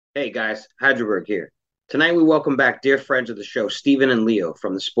Hey guys, Hydraberg here. Tonight we welcome back dear friends of the show, Stephen and Leo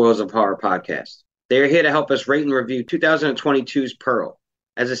from the Spoils of Horror podcast. They are here to help us rate and review 2022's Pearl.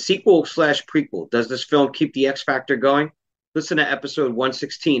 As a sequel slash prequel, does this film keep the X Factor going? Listen to episode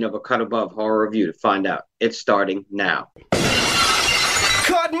 116 of A Cut Above Horror Review to find out. It's starting now.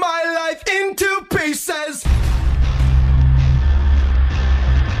 Cut my life into pieces.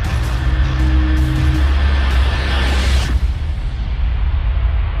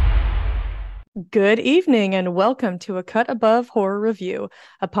 Good evening and welcome to A Cut Above Horror Review,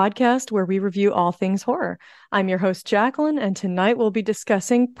 a podcast where we review all things horror. I'm your host, Jacqueline, and tonight we'll be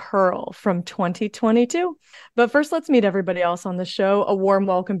discussing Pearl from 2022. But first, let's meet everybody else on the show. A warm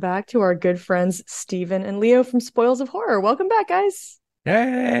welcome back to our good friends, Stephen and Leo from Spoils of Horror. Welcome back, guys.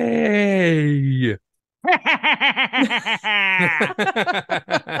 Hey!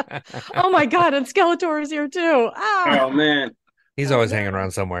 Oh my God, and Skeletor is here too. Ah! Oh man, He's always hanging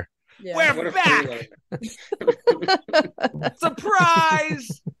around somewhere. Yeah. We're back.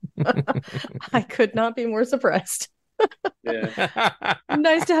 Surprise! I could not be more surprised. yeah.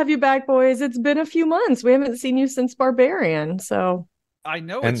 Nice to have you back, boys. It's been a few months. We haven't seen you since Barbarian, so I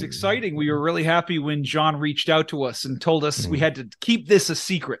know And- it's exciting. We were really happy when John reached out to us and told us we had to keep this a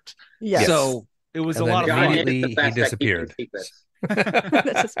secret. yes. So it was And a then lot of John fun. is the Immediately, best he at keeping disappeared. secrets.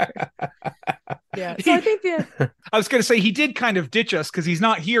 That's just weird. Yeah. So I think I was going to say he did kind of ditch us because he's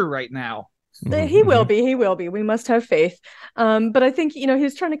not here right now. he will be. He will be. We must have faith. But I think,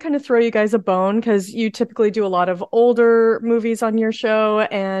 he's trying to kind of throw you guys a bone because you typically do a lot of older movies on your show.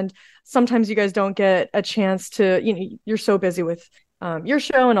 And sometimes you guys don't get a chance to, you're so busy with your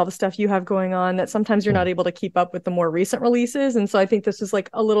show and all the stuff you have going on that sometimes you're not able to keep up with the more recent releases. And so I think this is like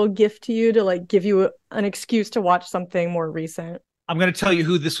a little gift to you to like give you an excuse to watch something more recent. I'm going to tell you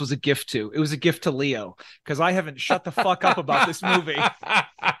who this was a gift to. It was a gift to Leo because I haven't shut the fuck up about this movie.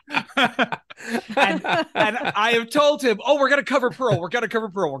 and I have told him, we're going to cover Pearl. We're going to cover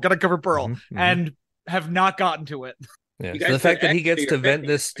Pearl. We're going to cover Pearl. Mhm. And have not gotten to it. Yeah. You So guys the fact did that he gets extra to vent 50.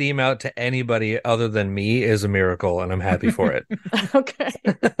 this steam out to anybody other than me is a miracle, and I'm happy for it. Okay.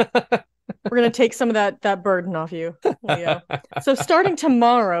 We're going to take some of that burden off you, Leo. So starting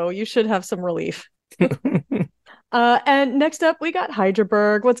tomorrow, you should have some relief. And next up, we got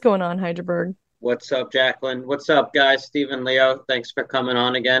Hydraberg. What's going on, Hydraberg? What's up, Jacqueline? What's up, guys? Stephen, Leo, thanks for coming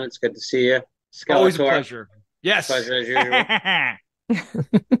on again. It's good to see you. Always a Skeletor, pleasure. Yes. pleasure as usual.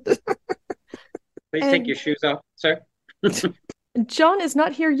 Please And- take your shoes off, sir. John is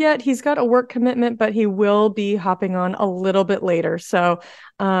not here yet. He's got a work commitment, but he will be hopping on a little bit later. So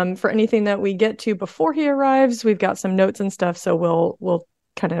for anything that we get to before he arrives, we've got some notes and stuff. So we'll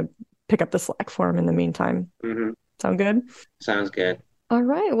kind of pick up the slack for him in the meantime. hmm Sound good? Sounds good. All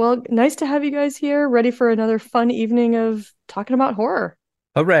right. Well, nice to have you guys here, ready for another fun evening of talking about horror.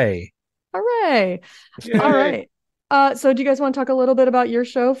 Hooray! Hooray. Yay. All right. So do you guys want to talk a little bit about your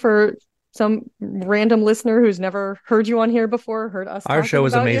show for some random listener who's never heard you on here before, heard us Our talking show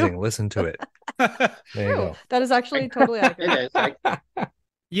is about you? amazing. Listen to it. There you True. go. That is actually totally accurate. It is. Like,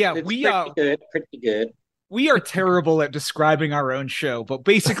 Yeah, it's we pretty good. Pretty good. we are terrible at describing our own show, but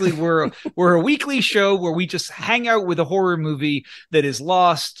basically we're a weekly show where we just hang out with a horror movie that is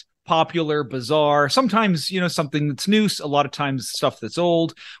lost, popular, bizarre, sometimes something that's new, a lot of times stuff that's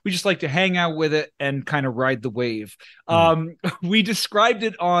old. We just like to hang out with it and kind of ride the wave. We described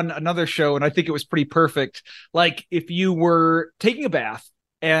it on another show and I think it was pretty perfect. Like if you were taking a bath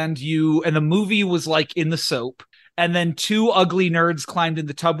and the movie was like in the soap, and then two ugly nerds climbed in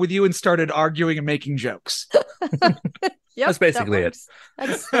the tub with you and started arguing and making jokes. Yep, That's basically that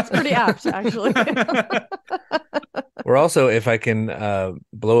works. That's pretty apt, actually. We're also, if I can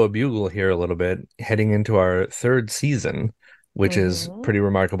blow a bugle here a little bit, heading into our third season, which is Mhm. pretty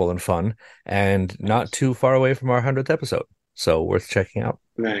remarkable and fun, and not too far away from our 100th episode. So worth checking out.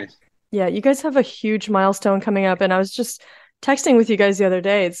 Nice. Yeah, you guys have a huge milestone coming up, and I was just texting with you guys the other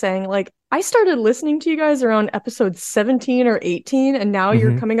day saying, like, I started listening to you guys around episode 17 or 18, and now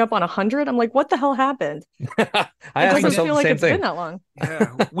you're Mhm. coming up on 100. I'm like, what the hell happened? I It asked doesn't myself feel the like same it's been thing. that long.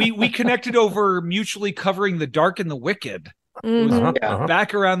 Yeah, we connected over mutually covering The Dark and the Wicked. It was Mhm. Yeah.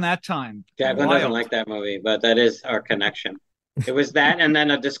 back around that time. Jacqueline Wild. doesn't like that movie, but that is our connection. It was that, and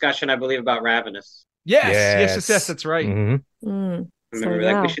then a discussion, I believe, about Ravenous. Yes, that's right. Mhm. Mm. And So, we were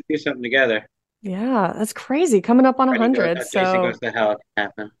like, yeah. we should do something together. Yeah, that's crazy. Coming up on Freddy goes 100. out, Jason So, goes to hell. It can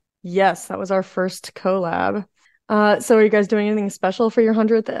happen. yes, that was our first collab. So are you guys doing anything special for your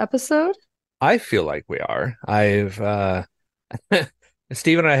 100th episode? I feel like we are. I've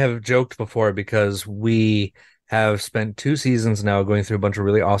Steve and I have joked before because we have spent 2 seasons now going through a bunch of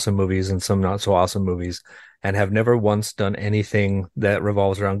really awesome movies and some not so awesome movies, and have never once done anything that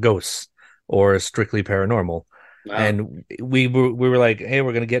revolves around ghosts or is strictly paranormal. Wow. And we were like, hey,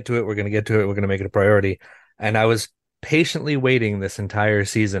 we're gonna get to it. We're gonna make it a priority. And I was patiently waiting this entire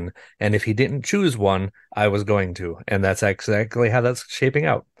season. And if he didn't choose one, I was going to. And that's exactly how that's shaping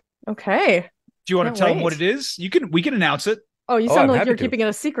out. Okay. Do you want Can't to tell them wait. what it is? We can announce it. Oh, you I'm sound like happy you're to. keeping it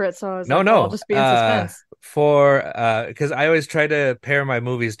a secret, so I was No, like, no. oh, I'll just be in suspense. Because I always try to pair my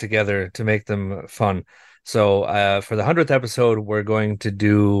movies together to make them fun. So for the 100th episode, we're going to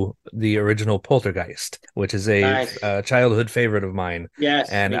do the original Poltergeist, which is a Nice. childhood favorite of mine. Yes,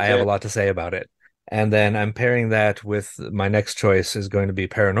 And me I have a too. lot to say about it. And then I'm pairing that with my next choice is going to be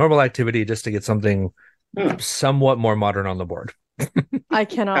Paranormal Activity, just to get something somewhat more modern on the board. I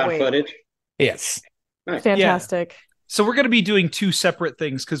cannot Found wait. footage. Yes. Nice. Fantastic. So we're going to be doing two separate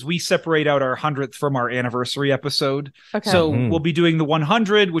things because we separate out our 100th from our anniversary episode. Okay. So Mhm. we'll be doing the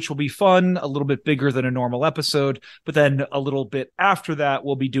 100, which will be fun, a little bit bigger than a normal episode. But then a little bit after that,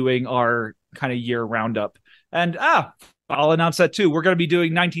 we'll be doing our kind of year roundup. And I'll announce that too. We're going to be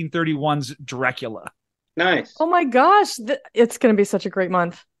doing 1931's Dracula. Nice. Oh my gosh, it's going to be such a great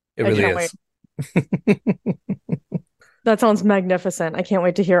month. It I really can't is. That sounds magnificent. I can't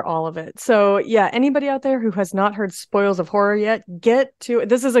wait to hear all of it. So, yeah, anybody out there who has not heard Spoils of Horror yet, get to it.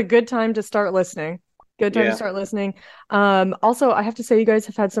 This is a good time to start listening. Good time Yeah. to start listening. Also, I have to say, you guys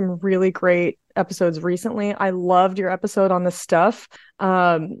have had some really great episodes recently. I loved your episode on the stuff.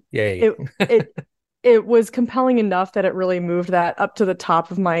 Yay. It was compelling enough that it really moved that up to the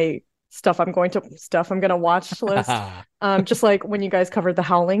top of my stuff I'm going to watch list. Just like when you guys covered The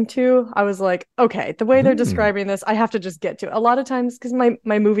Howling 2, I was like, okay, the way they're describing this, I have to just get to it. A lot of times, because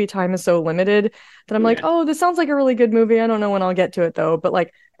my movie time is so limited, that I'm like, Yeah. oh, this sounds like a really good movie. I don't know when I'll get to it though. But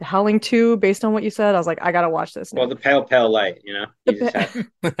like The Howling 2, based on what you said, I was like, I gotta watch this now. Well, the pale light, you know. You just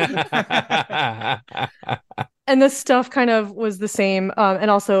The have- And this stuff kind of was the same. And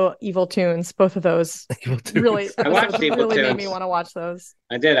also Evil Tunes, both of those really I watched episodes Evil really made Tunes. me want to watch those.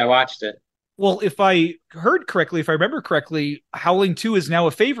 I did. I watched it. Well, if I heard correctly, if I remember correctly, Howling 2 is now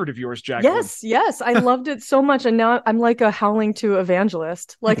a favorite of yours, Jacqueline. Yes, I loved it so much, and now I'm like a Howling 2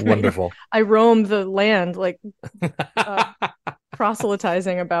 evangelist. Like Wonderful. I roam the land, like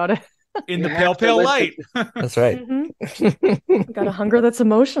proselytizing about it. In You the have to pale listen. light. That's right. Mhm. Got a hunger that's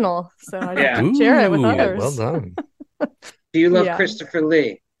emotional, so I Yeah. share it with Ooh, others. well done. Do you love Yeah. Christopher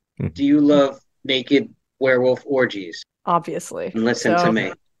Lee? Hmm. Do you love naked werewolf orgies? Obviously. And listen So- to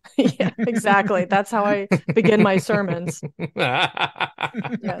me. Yeah, exactly. That's how I begin my sermons.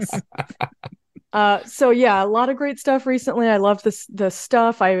 Yes. So yeah, a lot of great stuff recently. I love the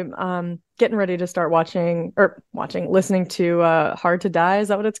stuff. I'm getting ready to start listening to Hard to Die. Is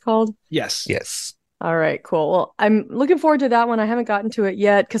that what it's called? Yes. Yes. All right, cool. Well, I'm looking forward to that one. I haven't gotten to it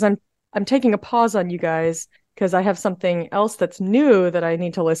yet because I'm taking a pause on you guys because I have something else that's new that I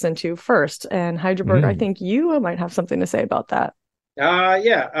need to listen to first. And Hydraberg, I think you might have something to say about that.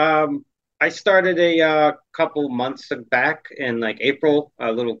 Yeah. I started a couple months back in like April,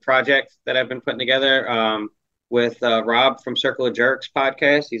 a little project that I've been putting together with Rob from Circle of Jerks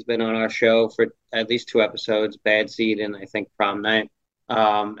podcast. He's been on our show for at least 2 episodes, Bad Seed and I think Prom Night.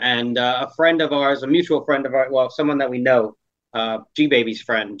 And a friend of ours, a mutual friend of ours, well, someone that we know, G Baby's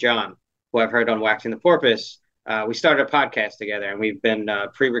friend, John, who I've heard on Waxing the Porpoise. We started a podcast together and we've been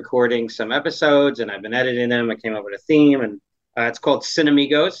pre-recording some episodes and I've been editing them. I came up with a theme and it's called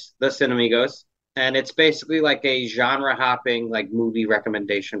Cinemigos, The Cinemigos. And it's basically like a genre hopping like movie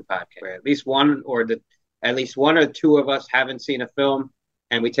recommendation podcast where at least one or two of us haven't seen a film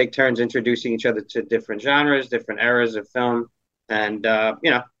and we take turns introducing each other to different genres, different eras of film and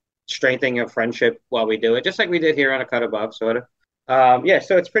strengthening a friendship while we do it, just like we did here on A Cut Above, sort of.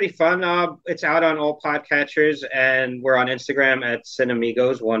 So it's pretty fun. It's out on all podcatchers, and we're on Instagram at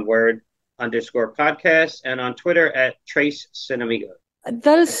Cinemigos, one word, _podcast, and on Twitter at Trace Cinemigos.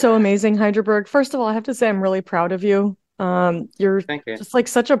 That is so amazing, Hydraberg. First of all, I have to say I'm really proud of you. You're Thank you. just like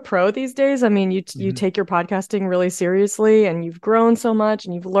such a pro these days. I mean, you take your podcasting really seriously and you've grown so much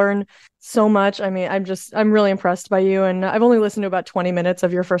and you've learned so much. I mean, I'm really impressed by you. And I've only listened to about 20 minutes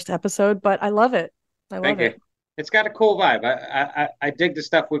of your first episode, but I love it. I love Thank you. it. It's got a cool vibe. I dig the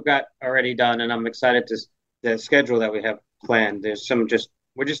stuff we've got already done, and I'm excited to the schedule that we have planned.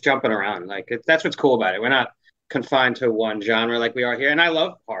 We're just jumping around. Like that's what's cool about it. We're not confined to one genre like we are here. And I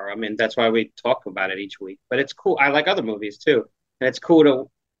love horror. I mean, that's why we talk about it each week. But it's cool. I like other movies too. And it's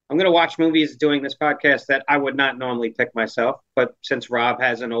cool I'm going to watch movies doing this podcast that I would not normally pick myself. But since Rob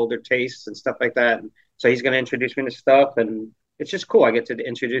has an older taste and stuff like that, so he's going to introduce me to stuff. And it's just cool. I get to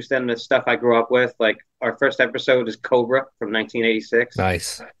introduce them to stuff I grew up with. Like our first episode is Cobra from 1986.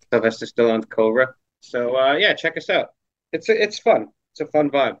 Nice. Sylvester Stallone's Cobra. So yeah, check us out. It's fun. It's a fun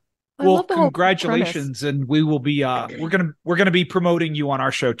vibe. I Well, love the whole congratulations, and we will be we're gonna be promoting you on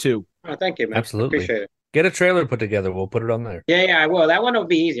our show too. Oh, thank you, man. Absolutely. Appreciate it. Get a trailer put together. We'll put it on there. Yeah, I will. That one will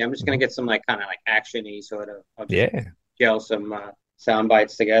be easy. I'm just gonna get some like kind of like action-y sort of. I'll just Yeah. gel some sound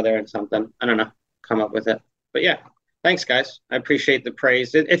bites together and something. I don't know. Come up with it. But yeah, thanks, guys. I appreciate the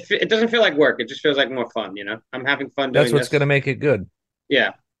praise. It doesn't feel like work. It just feels like more fun. I'm having fun doing That's what's this. going to make it good.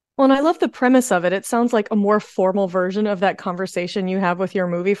 Yeah. Well, and I love the premise of it. It sounds like a more formal version of that conversation you have with your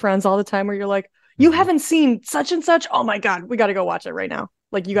movie friends all the time, where you're like, you haven't seen such and such. Oh my God, we got to go watch it right now.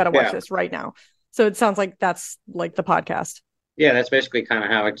 Like, you got to watch this right now. So it sounds like that's like the podcast. Yeah, that's basically kind of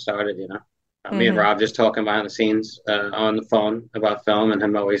how it started. Me and Rob just talking behind the scenes on the phone about film, and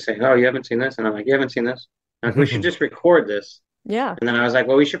him always saying, "Oh, you haven't seen this," and I'm like, "You haven't seen this." I'm like, we should just record this. Yeah. And then I was like,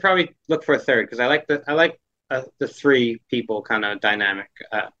 well, we should probably look for a third because I like the three people kind of dynamic.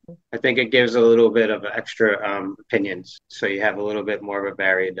 I think it gives a little bit of extra opinions, so you have a little bit more of a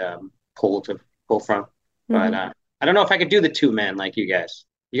varied pull from. But I don't know if I could do the two men like you guys.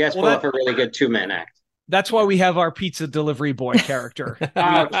 You guys pull off a really good 2-man act. That's why we have our pizza delivery boy character.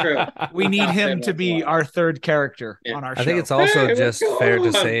 Oh, true. We need him to be our third character on our show. I think it's also just fair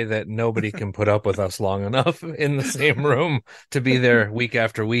to say that nobody can put up with us long enough in the same room to be there week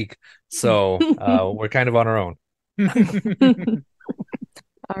after week. So we're kind of on our own.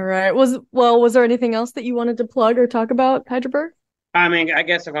 All right. Was there anything else that you wanted to plug or talk about, Hydraberg? I mean, I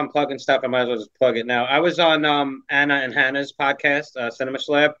guess if I'm plugging stuff, I might as well just plug it now. I was on Anna and Hannah's podcast, Cinema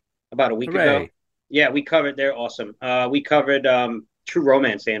Slab, about a week ago. Yeah, we covered. They're awesome. We covered True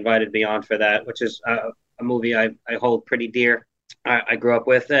Romance. They invited me on for that, which is a movie I hold pretty dear. I grew up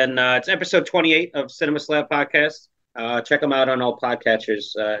with, and it's episode 28 of Cinema Slab podcast. Check them out on all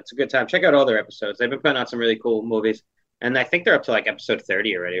podcatchers. It's a good time. Check out all their episodes. They've been putting out some really cool movies, and I think they're up to like episode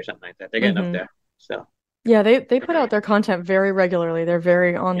 30 already or something like that. They're getting up there. So yeah, they put out their content very regularly. They're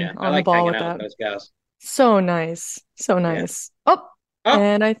very on the ball with that. Those guys. So nice. Yeah. Oh,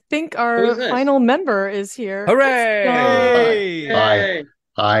 and I think our final member is here. Hooray!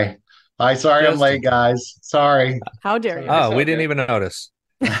 Hi. Sorry I'm late, guys. Sorry. How dare you? Oh, we didn't even notice.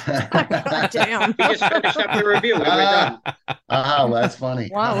 God damn. We just finished up the review. We're done. Oh, that's funny.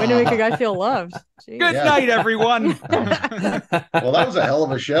 Wow, way to make a guy feel loved. Jeez. Good night, everyone. Well, that was a hell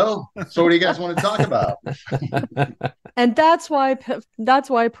of a show. So what do you guys want to talk about? And that's why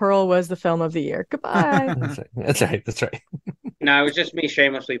Pearl was the film of the year. Goodbye. That's right. No, it was just me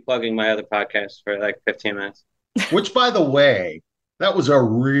shamelessly plugging my other podcast for like 15 minutes. Which, by the way, that was a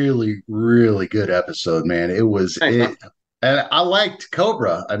really, really good episode, man. It was it. And I liked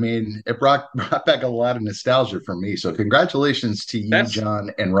Cobra. I mean, it brought back a lot of nostalgia for me. So congratulations to you,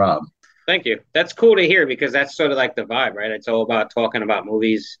 John and Rob. Thank you. That's cool to hear because that's sort of like the vibe, right? It's all about talking about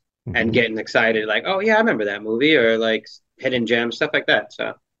movies and getting excited. Like, oh, yeah, I remember that movie, or like hidden gems, stuff like that.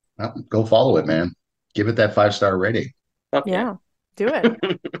 So go follow it, man. Give it that 5-star rating. Yeah, do it.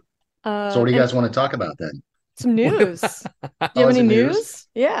 So what do you guys want to talk about then? Some news. Do you have any news?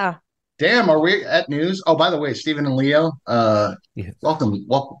 Yeah. Damn, are we at news? Oh, by the way, Stephen and Leo,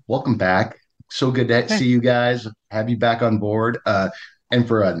 welcome back. So good to see you guys, have you back on board, and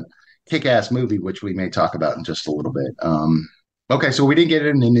for a kick-ass movie, which we may talk about in just a little bit. Okay, so we didn't get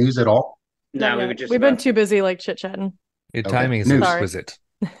into news at all? No, we've been too busy like chit-chatting. Your timing is exquisite.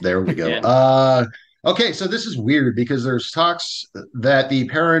 There we go. Yeah. Okay, so this is weird because there's talks that the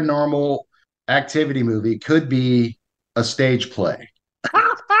Paranormal Activity movie could be a stage play.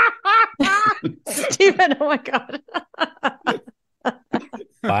 Stephen, oh my God.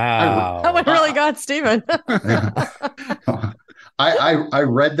 Wow. That one really got Stephen. I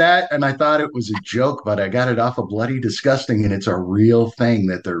read that and I thought it was a joke, but I got it off of Bloody Disgusting, and it's a real thing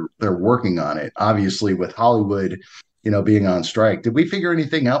that they're working on it. Obviously, with Hollywood, being on strike. Did we figure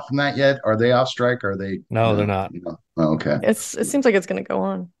anything out from that yet? Are they off strike? Are they? No, they're not. Oh, okay. It seems like it's going to go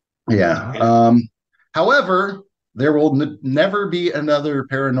on. Yeah. However, there will never be another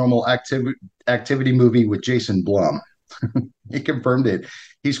Paranormal Activity movie with Jason Blum. He confirmed it.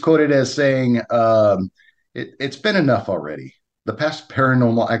 He's quoted as saying, it's been enough already. The past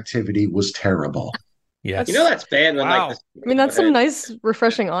Paranormal Activity was terrible. Yes. That's bad. When, that's some nice,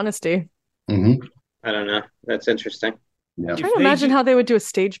 refreshing honesty. Mm-hmm. I don't know. That's interesting. Yeah. I'm trying to imagine how they would do a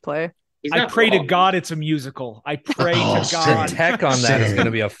stage play. I pray to God it's a musical. I pray to God. The tech on that is going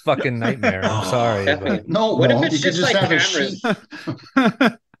to be a fucking nightmare. I'm sorry. But... No, what if it's just like cameras?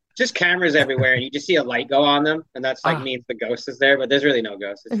 Just cameras everywhere, and you just see a light go on them, and that's means the ghost is there, but there's really no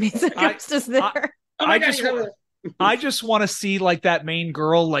ghost. It means the ghost is there. I just want to see like that main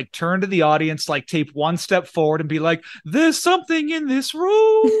girl like turn to the audience, like tape one step forward and be like, "There's something in this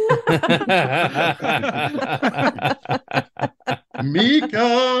room."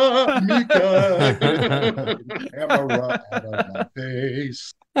 Mika, camera out of my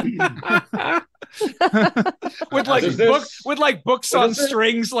face. with books on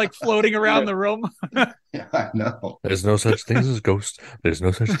strings like floating around the room. Yeah, I know. There's no such things as ghosts. There's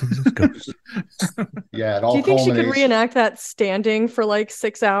no such things as ghosts. Yeah, it all Do you think she could culminates. reenact that standing for like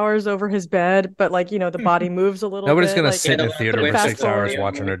 6 hours over his bed, but like, the body moves a little Nobody's bit? gonna like, sit in a Yeah, theater but for fast 6 hours forward.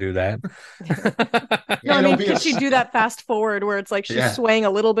 watching her do that. No, I It'll mean, be could a- she do that fast forward where it's like she's Yeah. swaying a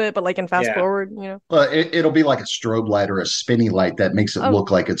little bit, but like in fast Yeah. forward, Well, it'll be like a strobe light or a spinny light that makes it Oh.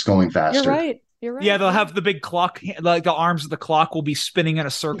 look like it's going faster. You're right. You're right. Yeah, they'll have the big clock, like the arms of the clock will be spinning in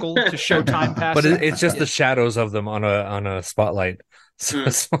a circle to show time But passing. it's just the shadows of them on a spotlight. So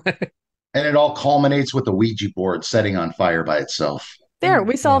it's like, And it all culminates with the Ouija board setting on fire by itself. There,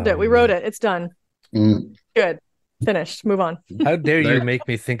 we solved it. We wrote it. It's done. Mm. Good. Finished. Move on. how dare There- you make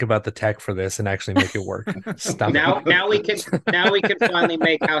me think about the tech for this and actually make it work? Stop Now we can finally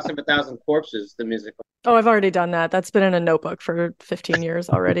make House of a Thousand Corpses the musical. Oh, I've already done that. That's been in a notebook for 15 years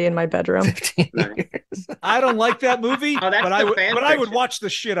already in my bedroom. 15 Nice. years. I don't like that movie, Oh, that's but I the would fan fiction. watch the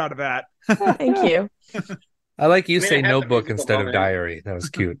shit out of that. Thank you. I like you I mean, say it has a notebook musical instead of moment in it. diary. That was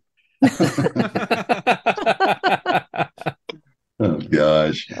cute. Oh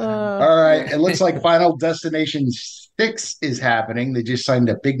gosh. All right. It looks like Final Destination 6 is happening. They just signed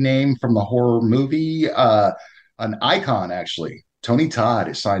a big name from the horror movie, an icon, actually. Tony Todd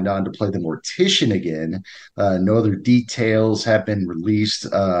is signed on to play the Mortician again. No other details have been released.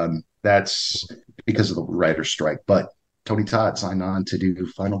 That's because of the writer's strike. But Tony Todd signed on to do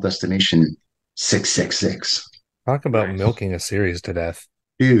Final Destination 666. Talk about Nice. milking a series to death.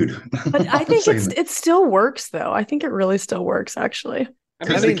 Dude. But I I'm think saying it still works though. I think it really still works actually. I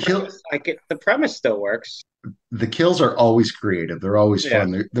Because mean, the kill- the premise still works. the kills are always creative. They're always Yeah.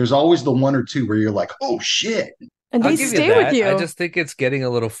 fun. There's always the one or two where you're like, oh shit. And I'll they give stay you that. with you. I just think it's getting a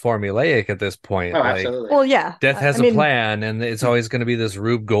little formulaic at this point. Oh, Like, absolutely. Well, yeah. Death has I mean, a plan, and it's always going to be this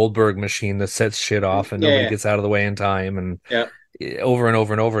Rube Goldberg machine that sets shit off, and nobody Yeah. gets out of the way in time, and Yeah. over and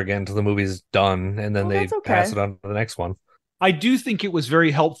over and over again until the movie's done, and then Well, they that's okay. pass it on to the next one. I do think it was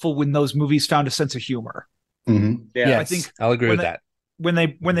very helpful when those movies found a sense of humor. Mhm. Yeah. Yes, I think I'll agree when with they- that.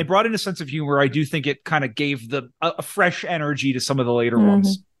 When they brought in a sense of humor, I do think it kind of gave a fresh energy to some of the later Mhm.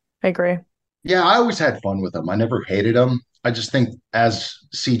 ones. I agree. Yeah, I always had fun with them. I never hated them. I just think as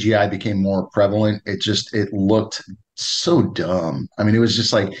CGI became more prevalent, it looked so dumb. I mean, it was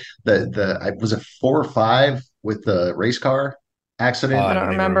just like was it 4 or 5 with the race car accident? Oh, I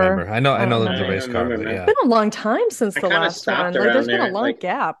don't even remember. I know I that don't was a remember. race car, but I yeah. It's been a long time since I the kinda last stopped one. Like, around there's been a there, long like-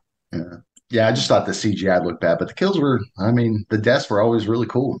 gap. Yeah, I just thought the CGI looked bad, but the kills were. I mean, the deaths were always really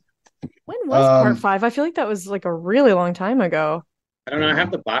cool. When was part Um, 5? I feel like that was like a really long time ago. I don't know. I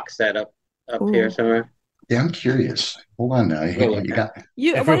have the box set up Ooh. here somewhere. Yeah, I'm curious. Hold on now. Cool. You got Why don't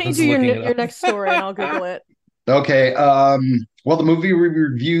you Everyone's do looking it your up. next story and I'll Google it. okay. Well, the movie we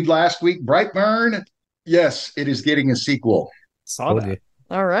reviewed last week, Brightburn. Yes, it is getting a sequel. Saw Told that. you.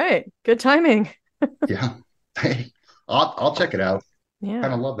 All right. Good timing. Yeah, hey, I'll check it out. Kind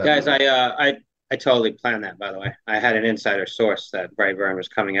Yeah. of love that. Guys, movie. I totally planned that, by the way. I had an insider source that Brightburn was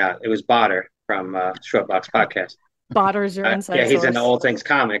coming out. It was Botter from Shortbox Podcast. Bodder's your inside Yeah, he's source. into All Things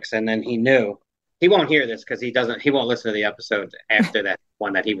Comics, and then he knew. He won't hear this because he won't listen to the episode after that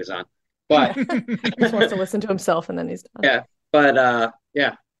one that he was on. But He just wants to listen to himself and then he's done. Yeah. but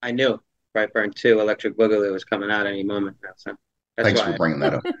yeah, I knew Brightburn 2 Electric Boogaloo was coming out any moment now. So that's Thanks why. for bringing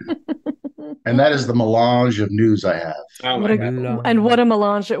that up. And that is the melange of news I have. Oh What my a- God. And what a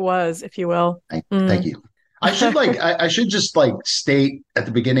melange it was, if you will. Thank you. I should I should just state at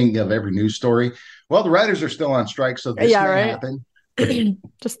the beginning of every news story. Well, the writers are still on strike, so this Yeah, may right. happen.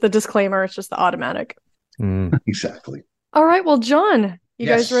 Just the disclaimer, it's just the automatic. Mm. Exactly. All right, well, John, you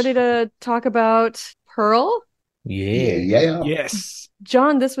Yes. guys ready to talk about Pearl? Yeah. Yeah. Yes.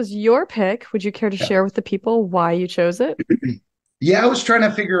 John, this was your pick. Would you care to Yeah. share with the people why you chose it? Yeah, I was trying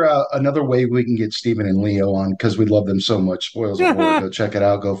to figure out another way we can get Stephen and Leo on because we love them so much. Spoils of Horror. Go check it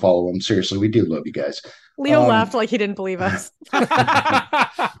out. Go follow them. Seriously, we do love you guys. Leo Um, laughed like he didn't believe us.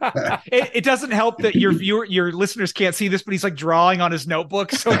 It doesn't help that your listeners can't see this, but he's like drawing on his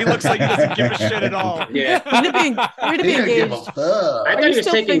notebook, so he looks like he doesn't give a shit at all. Yeah. Way to be, way to be He didn't give a engaged. fuck. I Are thought you he was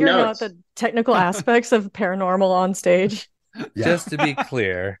still taking figuring notes. out the technical aspects of paranormal on stage? Yeah. Just to be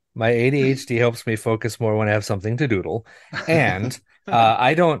clear, my ADHD helps me focus more when I have something to doodle, and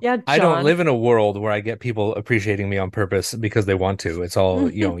I don't. Yeah, I don't John. live in a world where I get people appreciating me on purpose because they want to. It's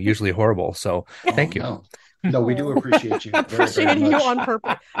all usually horrible. So thank you. No. No, we do appreciate you. Very, very Appreciating you much. on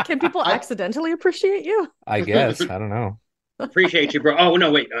purpose. Can people I- accidentally appreciate you? I guess. I don't know. Appreciate you, bro. Oh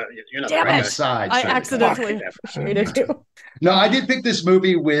no, wait, you're not Damn the right it. guy. Side, I side. accidentally Fuck. appreciated you. No, I did pick this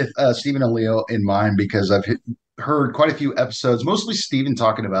movie with Stephen and Leo in mind because I've heard quite a few episodes, mostly Stephen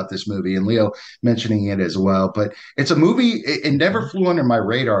talking about this movie and Leo mentioning it as well. But it's a movie, it never flew under my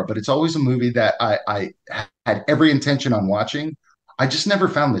radar, but it's always a movie that I had every intention on watching. I just never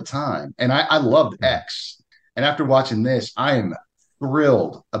found the time. And I loved X. And after watching this, I am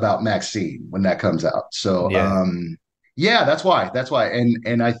thrilled about Maxine when that comes out. So, Yeah. yeah, that's why. That's why.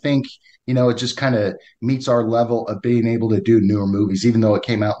 And I think, it just kind of meets our level of being able to do newer movies, even though it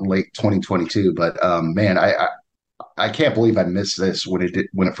came out in late 2022. But man, I can't believe I missed this when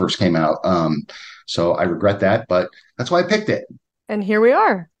it first came out. So I regret that, but that's why I picked it. And here we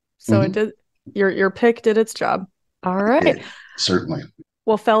are. So it Mhm. did your pick did its job. All right. Yeah, certainly.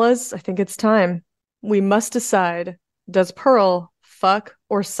 Well, fellas, I think it's time. We must decide, does Pearl fuck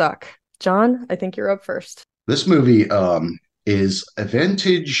or suck? John, I think you're up first. This movie is a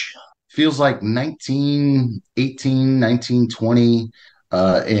vintage, feels like 1918, 1920,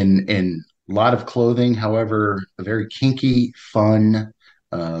 in a lot of clothing. However, a very kinky, fun,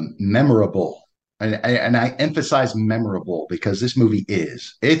 memorable. And I emphasize memorable because this movie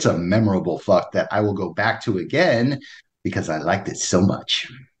it's a memorable fuck that I will go back to again because I liked it so much.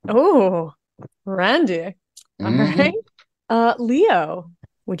 Oh, Randy. All Mhm. right. Leo,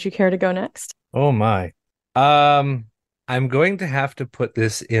 would you care to go next? Oh my. I'm going to have to put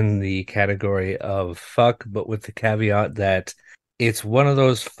this in the category of fuck, but with the caveat that it's one of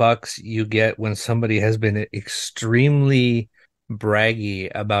those fucks you get when somebody has been extremely braggy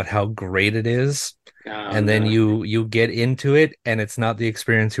about how great it is, and then you get into it and it's not the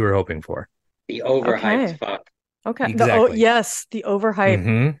experience you were hoping for. the overhyped Okay. fuck, Okay. Exactly. Yes, the overhype.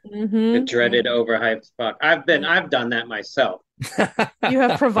 Mhm. the Mhm. dreaded overhyped fuck. I've done that myself. You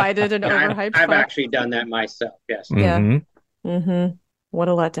have provided an I've, overhyped I've fuck. actually done that myself. Yes. Yeah. Mhm. Mm-hmm. What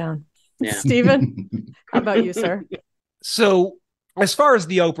a letdown. Yeah. Steven, how about you, sir? So, as far as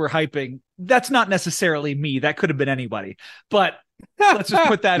the Oprah hyping, that's not necessarily me. That could have been anybody. But let's just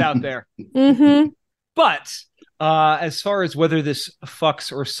put that out there. Mm-hmm. But as far as whether this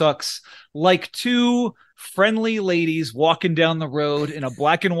fucks or sucks, like two friendly ladies walking down the road in a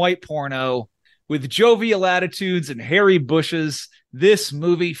black and white porno with jovial attitudes and hairy bushes, this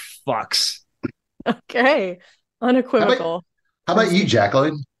movie fucks. Okay. Unequivocal. How about you,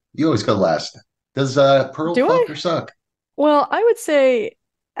 Jacqueline? You always go last. Does Pearl Do fuck I? or suck? Well, I would say,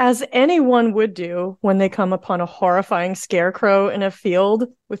 as anyone would do when they come upon a horrifying scarecrow in a field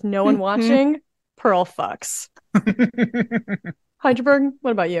with no one watching, Pearl fucks. Heidelberg,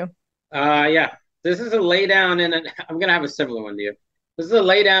 what about you? Yeah. This is a lay down I'm gonna have a similar one to you. This is a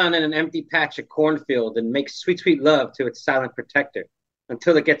lay down in an empty patch of cornfield and make sweet, sweet love to its silent protector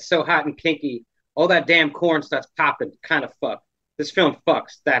until it gets so hot and kinky, all that damn corn starts popping. Kind of fuck. This film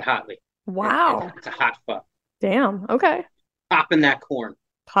fucks that hotly. Wow. It's a hot fuck. Damn. Okay. Popping that corn.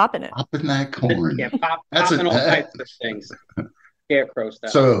 Popping it. Popping that corn. Yeah, That's popping a- all types of things. Scarecrow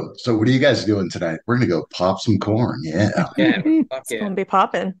stuff. So what are you guys doing tonight? We're gonna go pop some corn. Yeah. yeah, fuck It's yeah. gonna be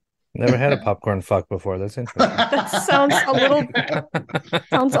popping. Never had a popcorn fuck before. That's interesting. That sounds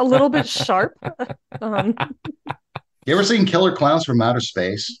a little bit sharp. Um, You ever seen Killer Clowns from Outer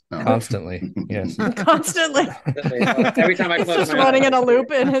Space? No. Constantly. Yes. constantly. Every time I He's close just my running eyes. in a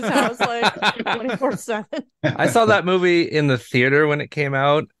loop in his house like 24/7. I saw that movie in the theater when it came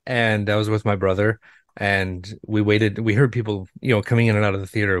out, and I was with my brother, and we waited. We heard people, coming in and out of the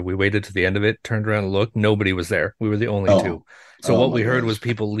theater. We waited to the end of it, turned around and looked. Nobody was there. We were the only Oh. two. So Oh what my we heard gosh. was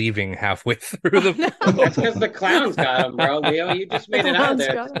people leaving halfway through the No. That's because the clowns got him, bro. Leo, you just made it out Clowns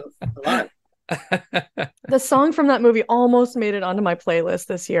there. got him. A lot. The song from that movie almost made it onto my playlist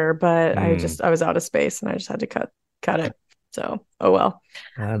this year, but I Mm. was out of space and I just had to cut it. So, oh well.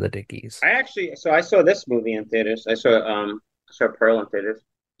 the Dickies. I saw this movie in theaters. I saw Pearl in theaters.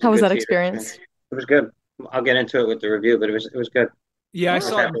 It How a was good that theater experience? It was good. I'll get into it with the review, but it was good. Yeah, I Oh.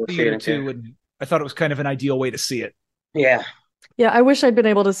 saw it in Okay. theater too, and I thought it was kind of an ideal way to see it. Yeah. Yeah, I wish I'd been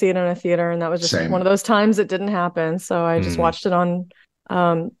able to see it in a theater, and that was just Same. one of those times it didn't happen. So I just Mm. watched it on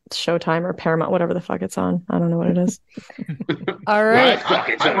Showtime or Paramount, whatever the fuck it's on. I don't know what it is. All right.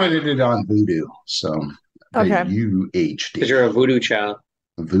 I rented it on Voodoo. So Okay. UHD. Because you're a voodoo child.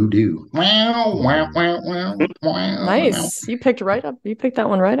 Voodoo. Wow, wow, wow, wow, wow. Nice. You picked that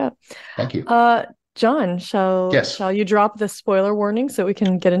one right up. Thank you. John, Yes. shall you drop the spoiler warning so we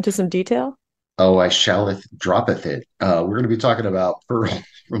can get into some detail? Oh, I shalleth droppeth it. We're going to be talking about Pearl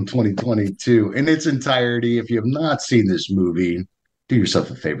from 2022 in its entirety. If you have not seen this movie, do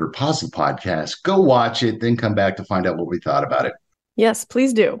yourself a favor, pause the podcast, go watch it, then come back to find out what we thought about it. Yes,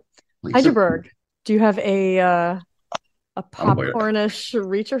 please do. Please. Heidelberg, do you have a I'm aware. popcornish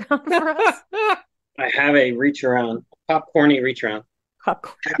reach around for us? I have a reach around, popcorny reach around.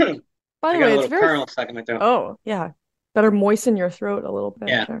 Popcorn. By I the got way, a it's little very. kernel stuck in my throat. Oh, yeah. Better moisten your throat a little bit.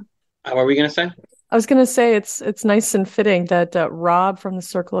 Yeah. There. What were we gonna say? I was gonna say it's nice and fitting that Rob from the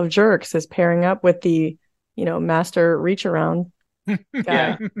Circle of Jerks is pairing up with the master reach around guy.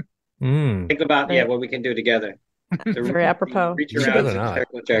 Yeah. Think about Right. what we can do together. Very apropos. Reach You should around better not,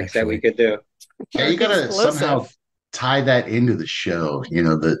 circle jerks that we actually. could do. Yeah, you gotta Explosive. somehow tie that into the show.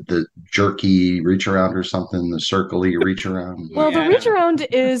 The jerky reach around or something, the circle-y reach around. Well, Yeah. the reach around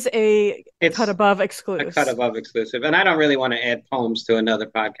is a It's cut above a exclusive. cut above exclusive, and I don't really want to add poems to another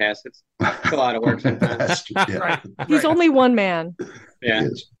podcast. It's a lot of work sometimes. That's true, yeah. Right. He's only one man. Yeah,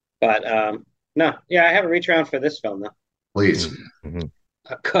 It is. but no, yeah, I have a reach around for this film though. Please. Mhm.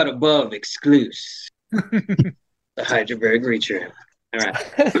 A cut above exclusive. The Heidelberg reach around. All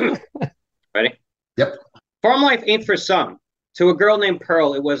right, ready? Yep. Farm life ain't for some. To a girl named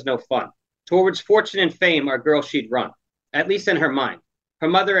Pearl, it was no fun. Towards fortune and fame, our girl she'd run, at least in her mind. Her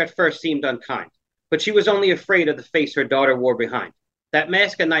mother at first seemed unkind, but she was only afraid of the face her daughter wore behind. That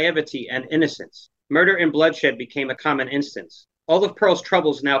mask of naivety and innocence. Murder and bloodshed became a common instance. All of Pearl's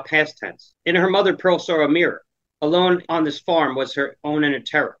troubles now past tense. In her mother, Pearl saw a mirror. Alone on this farm was her own inner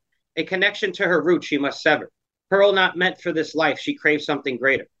terror. A connection to her roots she must sever. Pearl not meant for this life, she craved something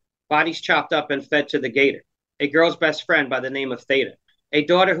greater. Bodies chopped up and fed to the gator. A girl's best friend by the name of Theta. A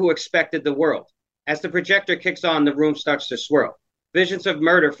daughter who expected the world. As the projector kicks on, the room starts to swirl. Visions of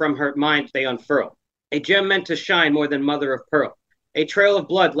murder from her mind they unfurl. A gem meant to shine more than mother of pearl. A trail of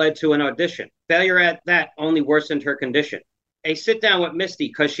blood led to an audition. Failure at that only worsened her condition. A sit down with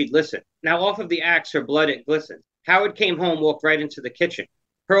Misty cause she'd listen. Now off of the axe her blood it glistened. Howard came home, walked right into the kitchen.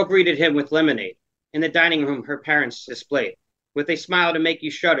 Pearl greeted him with lemonade. In the dining room her parents displayed. With a smile to make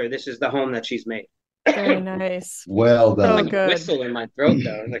you shudder, this is the home that she's made. Very nice. Well So done. Like a good. whistle in my throat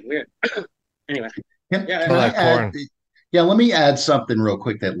though. It's like weird. Anyway. Can, Yeah, can I like add, corn. yeah, let me add something real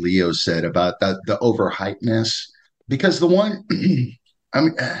quick that Leo said about the overhypeness. Because the one, I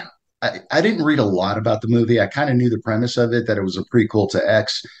mean, I didn't read a lot about the movie. I kind of knew the premise of it, that it was a prequel to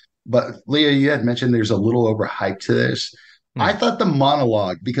X. But Leo, you had mentioned there's a little overhyped to this. I thought the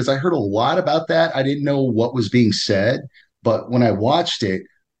monologue, because I heard a lot about that, I didn't know what was being said. But when I watched it,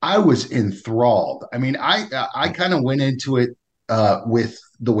 I was enthralled. I mean, I kind of went into it with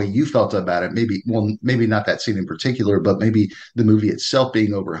the way you felt about it. Maybe not that scene in particular, but maybe the movie itself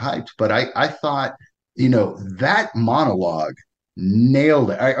being overhyped. But I thought, that monologue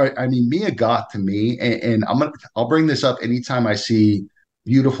nailed it. I mean, Mia Goth to me, and I'll bring this up anytime I see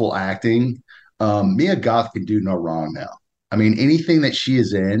beautiful acting. Mia Goth can do no wrong now. I mean, anything that she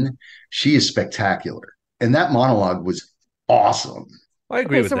is in, she is spectacular. And that monologue was awesome. I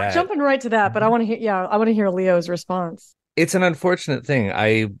agree Okay, with so we're that. jumping right to that, but I want to hear. Yeah, I want to hear Leo's response. It's an unfortunate thing.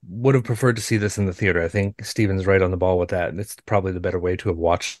 I would have preferred to see this in the theater. I think Steven's right on the ball with that. It's probably the better way to have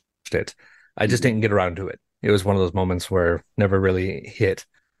watched it. I just didn't get around to it. It was one of those moments where never really hit,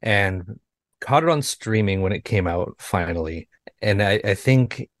 and caught it on streaming when it came out finally. And I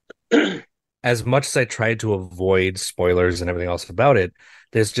think as much as I tried to avoid spoilers and everything else about it,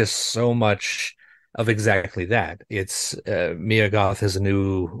 there's just so much of exactly that. It's Mia Goth is a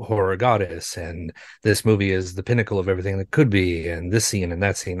new horror goddess, and this movie is the pinnacle of everything that could be, and this scene and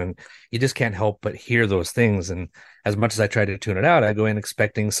that scene, and you just can't help but hear those things. And as much as I try to tune it out, I go in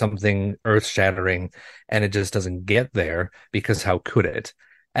expecting something earth-shattering, and it just doesn't get there, because how could it?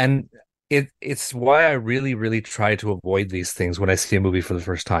 And it's why I really, really try to avoid these things when I see a movie for the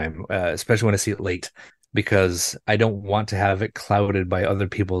first time, especially when I see it late, because I don't want to have it clouded by other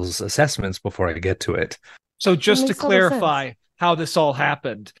people's assessments before I get to it. So just to makes total clarify how this all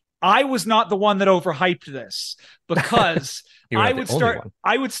happened, I was not the one that overhyped this, because You're not the only one.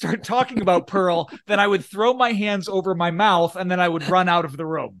 I would start talking about Pearl, then I would throw my hands over my mouth, and then I would run out of the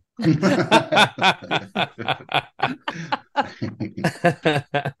room. Oh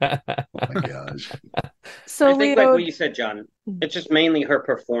my gosh. So I think like Leo, what you said, John, it's just mainly her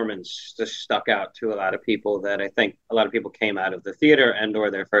performance just stuck out to a lot of people, that I think a lot of people came out of the theater and or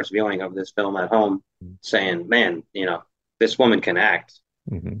their first viewing of this film at home saying, man, this woman can act.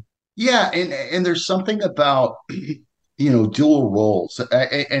 Mhm. Yeah, and there's something about dual roles,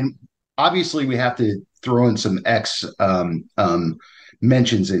 and obviously we have to throw in some X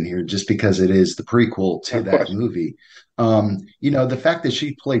mentions in here just because it is the prequel to Of that course. movie. The fact that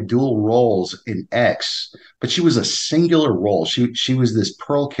she played dual roles in X, but she was a singular role. She was this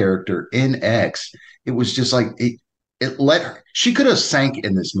Pearl character in X. It was just like it let her, she could have sank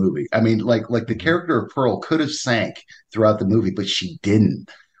in this movie. I mean, like the character of Pearl could have sank throughout the movie, but she didn't.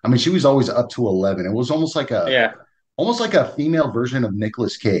 I mean, she was always up to 11. It was Yeah. almost like a female version of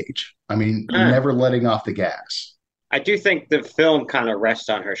Nicolas Cage. I mean, Uh, never letting off the gas. I do think the film kind of rests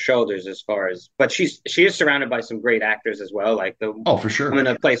on her shoulders as far as, but she is surrounded by some great actors as well. Like the Oh, for woman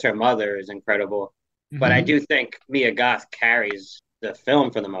sure. that plays her mother is incredible. But I Mhm. Mhm. do think Mia Goth carries the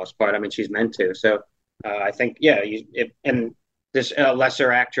film for the most part. I mean, she's meant to. So I think, yeah, and this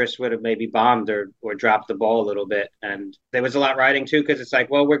lesser actress would have maybe bombed or dropped the ball a little bit. And there was a lot riding too, because it's like,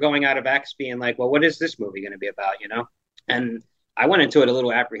 well, we're going out of X being like, well, what is this movie going to be about, you know? And I went into it a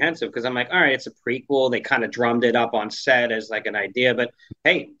little apprehensive because I'm like, all right, it's a prequel. They kind of drummed it up on set as like an idea, but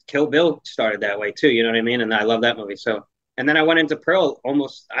hey, Kill Bill started that way too. You know what I mean? And I love that movie. So, and then I went into Pearl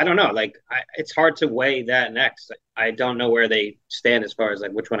almost, I don't know, like it's hard to weigh that next. I don't know where they stand as far as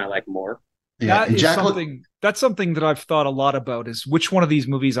like which one I like more. Yeah, That and is Jacqueline. something that's something that I've thought a lot about is which one of these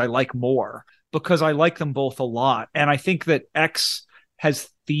movies I like more because I like them both a lot. And I think that X has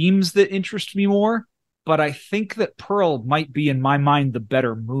themes that interest me more, but I think that Pearl might be in my mind the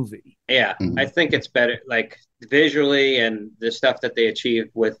better movie. Yeah, I Mhm. think it's better, like visually and the stuff that they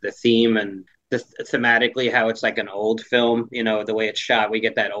achieve with the theme and thematically, how it's like an old film. You know, the way it's shot, we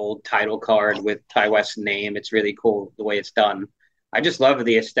get that old title card with Ty West's name. It's really cool the way it's done. I just love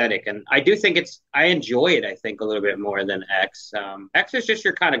the aesthetic, and I do think I enjoy it. I think a little bit more than X. X is just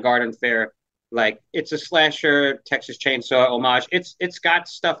your kind of garden fare, like it's a slasher Texas Chainsaw homage. It's got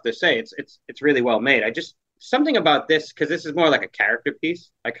stuff to say. It's really well made. I just something about this because this is more like a character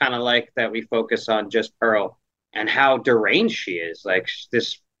piece. I kind of like that we focus on just Pearl and how deranged she is. Like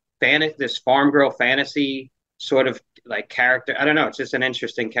this farm girl fantasy sort of like character. I don't know. It's just an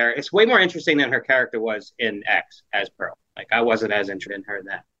interesting character. It's way more interesting than her character was in X as Pearl. Like I wasn't as interested in her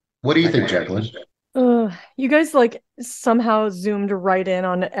then. What do you Like, think, Jacqueline? You guys like somehow zoomed right in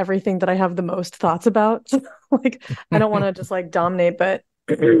on everything that I have the most thoughts about. Like I don't want to just like dominate, but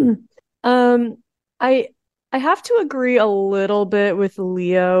um I I have to agree a little bit with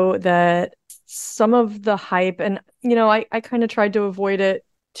Leo that some of the hype and I kind of tried to avoid it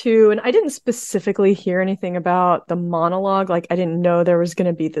too. And I didn't specifically hear anything about the monologue. Like I didn't know there was going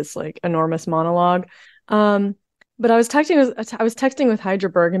to be this like enormous monologue. Um but I was texting with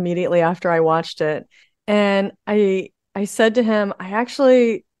Hydraberg immediately after I watched it, and I said to him, I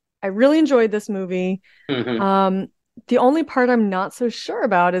really enjoyed this movie. mhm. Um, the only part I'm not so sure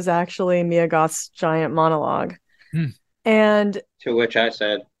about is actually Mia Goth's giant monologue. Hmm. And To which I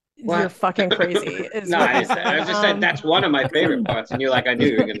said, you're "What?" fucking crazy, is No, what I I didn't say. I said. just said that's one of my favorite parts, and you're like, I knew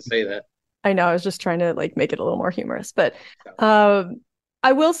you were going to say that. I know, I was just trying to like make it a little more humorous. But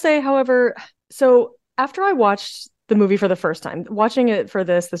I will say, however, so after I watched the movie for the first time, watching it for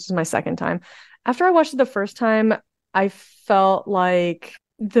this was my second time. After I watched it the first time, I felt like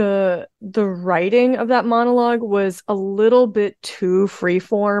the writing of that monologue was a little bit too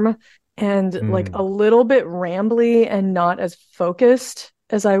freeform and like a little bit rambly and not as focused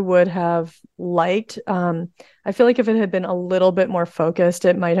as I would have liked. I feel like if it had been a little bit more focused,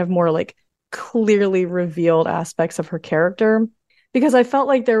 it might have more like clearly revealed aspects of her character, because I felt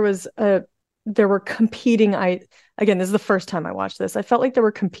like there were competing again, this is the first time I watched this. I felt like there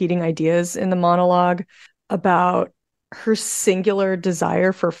were competing ideas in the monologue about her singular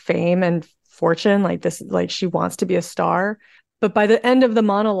desire for fame and fortune, like this, like she wants to be a star. But by the end of the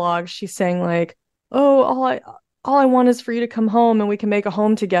monologue, she's saying like, "Oh, all I want is for you to come home and we can make a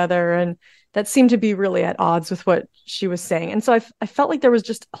home together." And that seemed to be really at odds with what she was saying. And so I felt like there was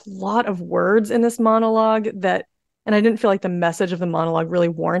just a lot of words in this monologue and I didn't feel like the message of the monologue really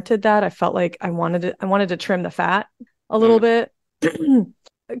warranted that. I felt like I wanted to trim the fat a little bit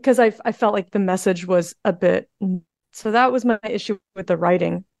because I felt like the message was a bit. So that was my issue with the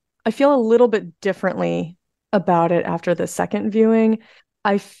writing. I feel a little bit differently about it after the second viewing.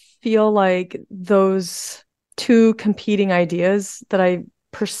 I feel like those two competing ideas that I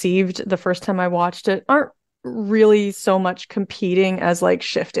perceived the first time I watched it aren't really so much competing as like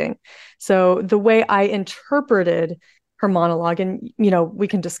shifting. So the way I interpreted her monologue, and we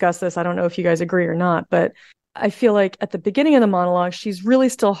can discuss this. I don't know if you guys agree or not, but I feel like at the beginning of the monologue, she's really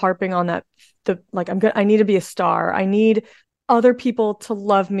still harping on that I need to be a star. I need other people to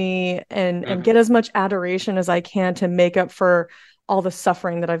love me and get as much adoration as I can to make up for all the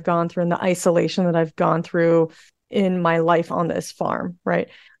suffering that I've gone through and the isolation that I've gone through in my life on this farm, right?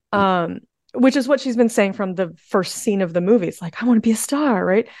 Which is what she's been saying from the first scene of the movie. It's like, I want to be a star,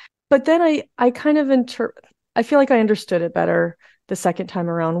 right? But then I kind of I feel like I understood it better the second time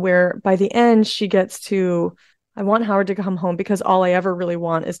around, where by the end she gets to, I want Howard to come home because all I ever really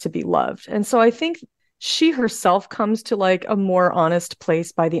want is to be loved. And so I think she herself comes to like a more honest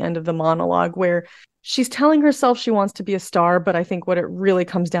place by the end of the monologue, where she's telling herself she wants to be a star, but I think what it really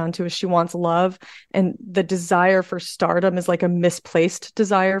comes down to is she wants love, and the desire for stardom is like a misplaced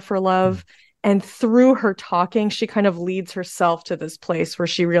desire for love. And through her talking, she kind of leads herself to this place where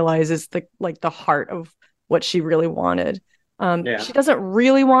she realizes the heart of what she really wanted. She doesn't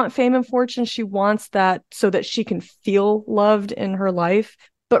really want fame and fortune. She wants that so that she can feel loved in her life.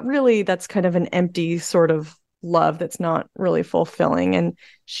 But really, that's kind of an empty sort of love that's not really fulfilling. And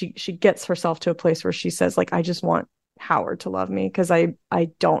she gets herself to a place where she says, like, I just want Howard to love me because I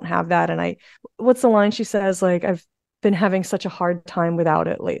don't have that. And what's the line she says? Like, I've been having such a hard time without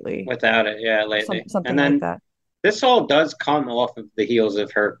it lately. Without it, yeah, lately. Something and then like that. This all does come off of the heels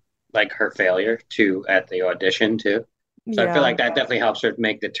of her failure at the audition too. So I feel like that definitely helps her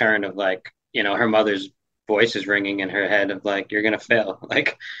make the turn of like, her mother's voice is ringing in her head of like, you're gonna fail.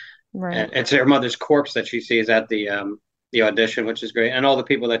 Like, right. And it's her mother's corpse that she sees at the audition, which is great, and all the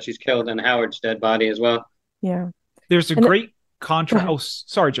people that she's killed, and Howard's dead body as well. Yeah. There's a great contrast. Oh,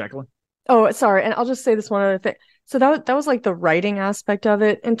 sorry, Jacqueline. Oh, sorry. And I'll just say this one other thing. So that was like the writing aspect of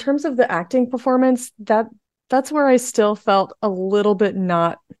it. In terms of the acting performance, that's where I still felt a little bit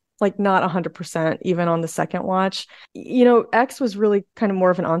not 100% even on the second watch. X was really kind of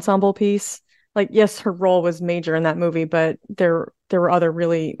more of an ensemble piece. Like, yes, her role was major in that movie, but there were other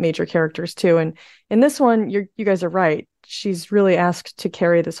really major characters too. And in this one, you guys are right. She's really asked to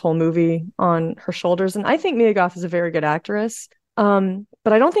carry this whole movie on her shoulders. And I think Mia Goth is a very good actress.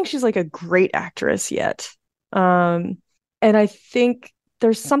 But I don't think she's like a great actress yet. And I think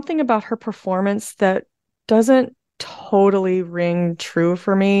there's something about her performance that doesn't totally ring true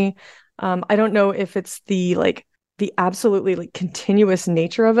for me. I don't know if it's the absolutely like continuous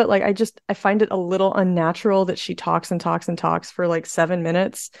nature of it. Like, I find it a little unnatural that she talks and talks and talks for like 7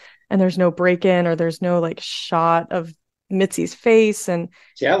 minutes and there's no break in, or there's no like shot of Mitzi's face. And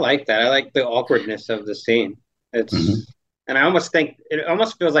I like that. I like the awkwardness of the scene. It's and I almost think it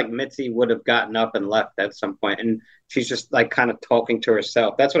almost feels like Mitzi would have gotten up and left at some point, and she's just like kind of talking to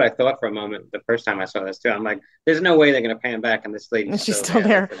herself. That's what I thought for a moment the first time I saw this too. I'm like, there's no way they're gonna pan back and this lady's she's still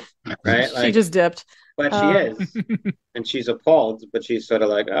there. Right? She just dipped. But she is. And she's appalled, but she's sort of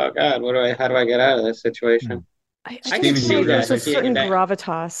like, oh God, how do I get out of this situation? I think there's a certain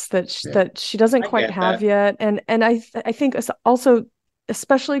gravitas that she doesn't quite have yet. And I think also,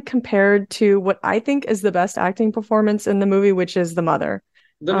 especially compared to what I think is the best acting performance in the movie, which is the mother.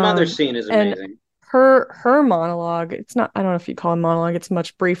 The mother scene is amazing. Her monologue, it's not, I don't know if you call it a monologue, it's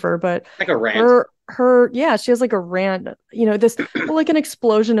much briefer, but like a rant. She has like a rant, this like an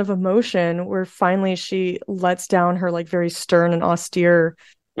explosion of emotion where finally she lets down her like very stern and austere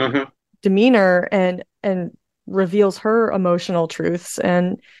demeanor and reveals her emotional truths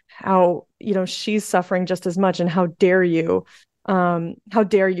and how, she's suffering just as much. And how dare you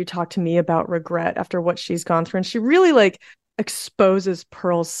talk to me about regret after what she's gone through. And she really like exposes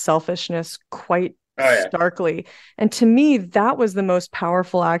Pearl's selfishness quite starkly. And to me, that was the most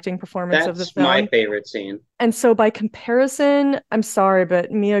powerful acting performance of the film. That's my favorite scene. And so by comparison, I'm sorry, but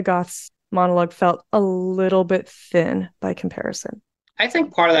Mia Goth's monologue felt a little bit thin by comparison. I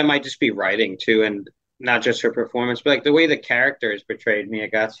think part of that might just be writing too, and not just her performance, but like the way the character is portrayed. Mia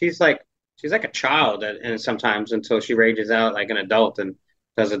Goth, she's like a child, and sometimes until she rages out like an adult and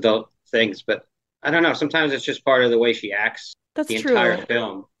does adult things. But I don't know. Sometimes it's just part of the way she acts. That's the true. Entire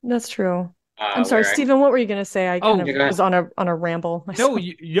film. That's true. I'm sorry, Stephen. What were you going to say? I was on a ramble. No,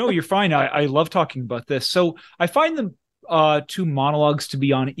 you're fine. I love talking about this. So I find them two monologues to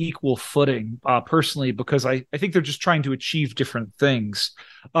be on equal footing, personally, because I think they're just trying to achieve different things.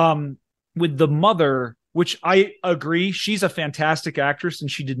 With the mother, which I agree, she's a fantastic actress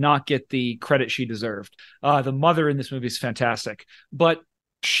and she did not get the credit she deserved. The mother in this movie is fantastic, but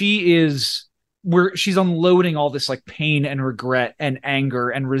she's unloading all this like pain and regret and anger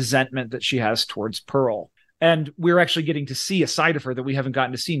and resentment that she has towards Pearl. And we're actually getting to see a side of her that we haven't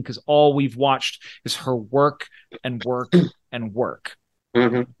gotten to see because all we've watched is her work and work and work.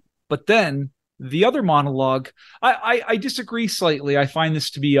 But then the other monologue, I disagree slightly. I find this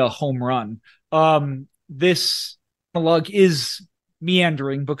to be a home run. This monologue is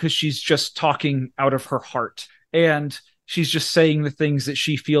meandering because she's just talking out of her heart. And she's just saying the things that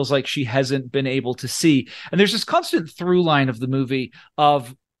she feels like she hasn't been able to see. And there's this constant through line of the movie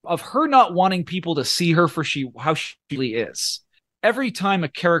of her not wanting people to see her for how she really is. Every time a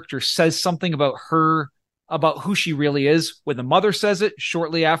character says something about her, about who she really is, when the mother says it,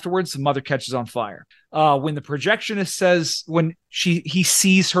 shortly afterwards, the mother catches on fire. When the projectionist says, when he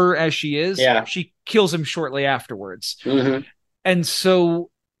sees her as she is, she kills him shortly afterwards. And so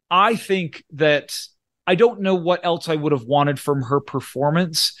I think that I don't know what else I would have wanted from her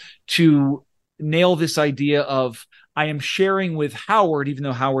performance to nail this idea of I am sharing with Howard, even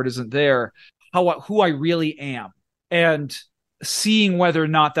though Howard isn't there, who I really am, and seeing whether or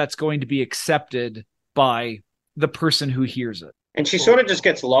not that's going to be accepted by the person who hears it. And she sort of just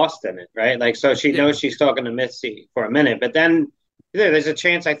gets lost in it, right? Like, so she knows she's talking to Missy for a minute, but then there's a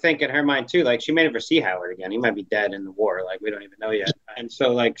chance, I think, in her mind too. Like, she may never see Howard again. He might be dead in the war. Like, we don't even know yet. And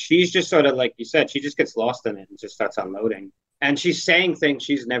so, like, she's just sort of, like you said, she just gets lost in it and just starts unloading. And she's saying things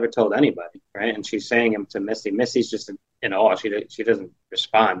she's never told anybody, right? And she's saying them to Missy. Missy's just in awe. She doesn't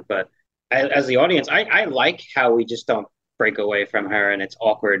respond. But as the audience, I like how we just don't break away from her, and it's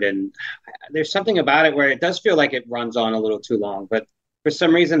awkward. And there's something about it where it does feel like it runs on a little too long. But for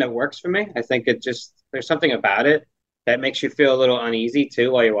some reason, it works for me. I think there's something about it that makes you feel a little uneasy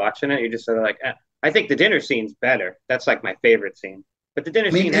too while you're watching it. You're just sort of like, I think the dinner scene's better. That's like my favorite scene. But the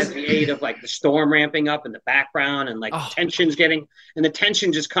dinner scene has the aid of like the storm ramping up in the background, and like the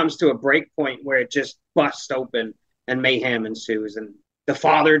tension just comes to a break point where it just busts open and mayhem ensues. And the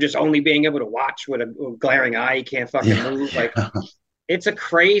father just only being able to watch with a glaring eye, he can't fucking move. Like, it's a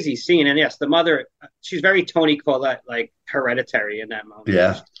crazy scene. And yes, the mother, she's very Toni Collette, like Hereditary in that moment.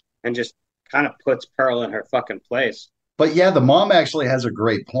 Yeah. And just kind of puts Pearl in her fucking place. But yeah, the mom actually has a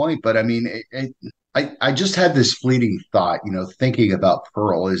great point. But I mean, I just had this fleeting thought, thinking about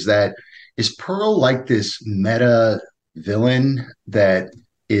Pearl, is Pearl like this meta villain that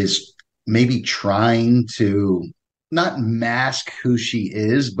is maybe trying to not mask who she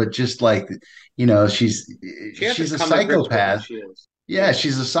is, but just like, she's a psychopath. Yeah,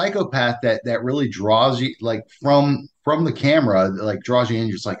 she's a psychopath that really draws you, like, from the camera, like draws you in.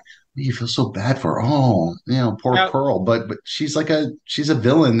 You're just like, you feel so bad for poor Pearl, but she's a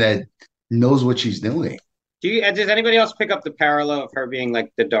villain that knows what she's doing. Does anybody else pick up the parallel of her being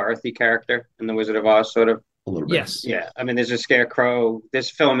like the Dorothy character in The Wizard of Oz, sort of? A little bit. Yes. Yeah. I mean, there's a scarecrow. This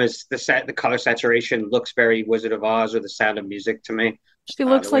film is the color saturation looks very Wizard of Oz or The Sound of Music to me. She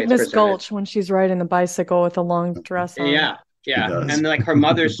looks like Miss Gulch when she's riding the bicycle with a long dress on. Yeah. And like her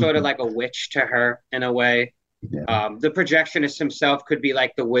mother's sort of like a witch to her in a way. Yeah. The projectionist himself could be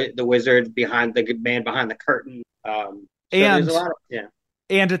like the wizard behind the man behind the curtain. And there's a lot of,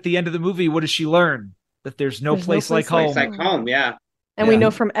 and at the end of the movie, what does she learn? That there's no place like home. Like home, yeah. And we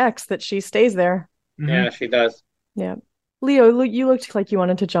know from X that she stays there. Mm-hmm. Yeah, she does. Yeah. Leo, you looked like you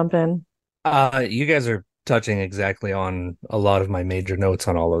wanted to jump in. You guys are touching exactly on a lot of my major notes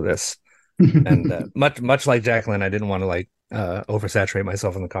on all of this. And much like Jacqueline, I didn't want to oversaturate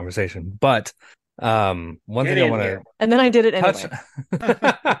myself in the conversation. But one thing I want to... And then I did it anyway.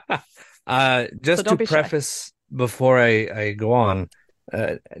 Just to preface before I go on,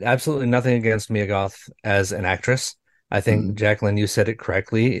 absolutely nothing against Mia Goth as an actress. I think, Jacqueline, you said it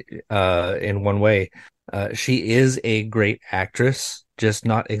correctly in one way. She is a great actress, just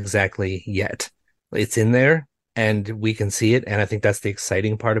not exactly yet. It's in there, and we can see it, and I think that's the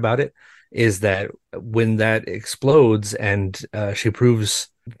exciting part about it, is that when that explodes and she proves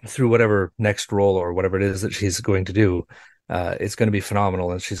through whatever next role or whatever it is that she's going to do, it's going to be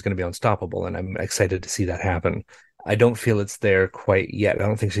phenomenal, and she's going to be unstoppable, and I'm excited to see that happen. I don't feel it's there quite yet. I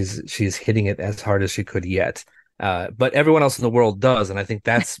don't think she's hitting it as hard as she could yet. But everyone else in the world does, and I think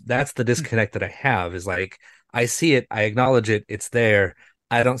that's the disconnect that I have, is like, I see it, I acknowledge it, it's there.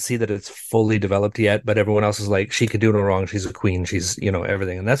 I don't see that it's fully developed yet, but everyone else is like, she could do no wrong, she's a queen, she's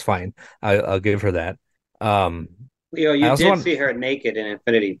everything, and that's fine. I'll give her that. Leo, you did see her naked in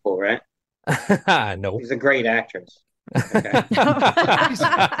Infinity Pool, right? No. She's a great actress. Okay.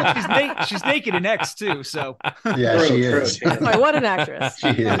 she's naked in X too, so yeah, she is. Boy, what an actress. She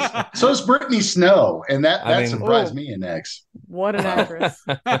is. So is Brittany Snow, and that surprised me in X. What an actress.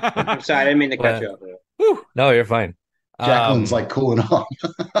 I'm sorry, I didn't mean to cut you off. No, you're fine. Jacqueline's like cooling off.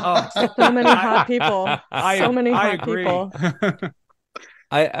 So many hot people. So many hot people.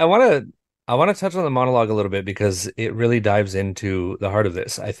 I want to touch on the monologue a little bit because it really dives into the heart of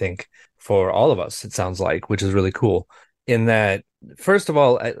this, I think, for all of us, it sounds like, which is really cool. In that, first of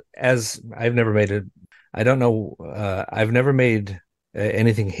all, as I've never made I've never made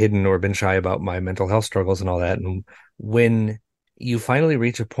anything hidden or been shy about my mental health struggles and all that. And when you finally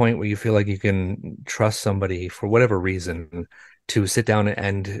reach a point where you feel like you can trust somebody for whatever reason to sit down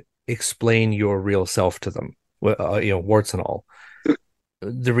and explain your real self to them, warts and all,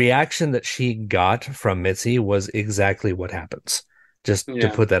 the reaction that she got from Mitzi was exactly what happens. Just to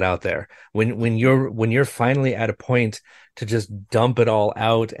put that out there, when you're finally at a point to just dump it all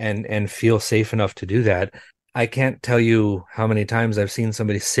out and feel safe enough to do that, I can't tell you how many times I've seen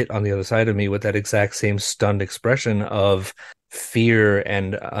somebody sit on the other side of me with that exact same stunned expression of fear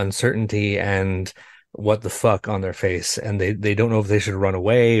and uncertainty and what the fuck on their face, and they don't know if they should run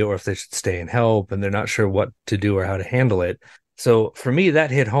away or if they should stay and help, and they're not sure what to do or how to handle it. So for me,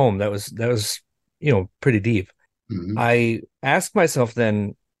 that hit home. That was pretty deep. Mhm. I asked myself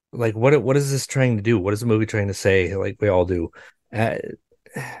then, like, what is this trying to do? What is the movie trying to say? Like we all do.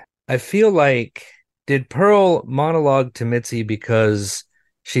 I feel like, did Pearl monologue to Mitzi because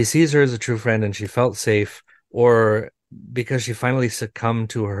she sees her as a true friend and she felt safe, or because she finally succumbed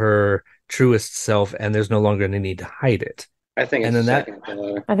to her truest self and there's no longer any need to hide it? I think it's And the then that-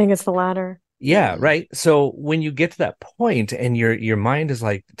 second. I think it's the latter. Yeah, right. So when you get to that point and your mind is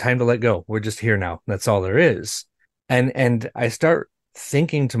like, time to let go. We're just here now. That's all there is. And I start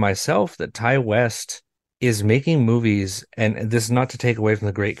thinking to myself that Ty West is making movies, and this is not to take away from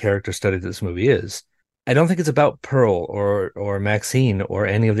the great character study that this movie is. I don't think it's about Pearl or Maxine or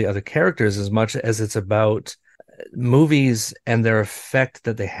any of the other characters as much as it's about movies and their effect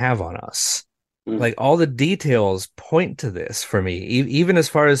that they have on us. Like, all the details point to this for me, even as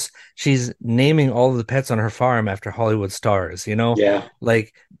far as she's naming all of the pets on her farm after Hollywood stars, Yeah.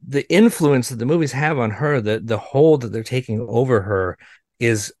 like the influence that the movies have on her, the hold that they're taking over her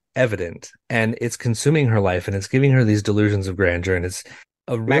is evident, and it's consuming her life, and it's giving her these delusions of grandeur, and it's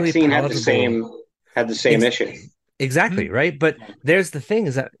a really Maxine palatable... had the same issue. Exactly, right? But there's the thing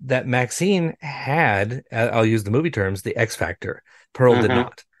is that Maxine had, I'll use the movie terms, the X factor. Pearl did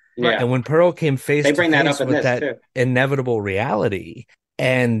not. Yeah. And when Pearl came face They to bring that face up in with this, that too. inevitable reality,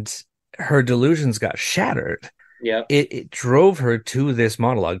 and her delusions got shattered, Yeah. it drove her to this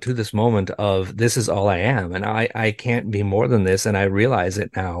monologue, to this moment of, this is all I am, and I can't be more than this, and I realize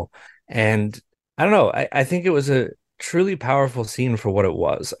it now. And I don't know, I think it was a truly powerful scene for what it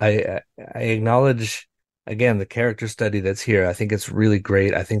was. I acknowledge, again, the character study that's here. I think it's really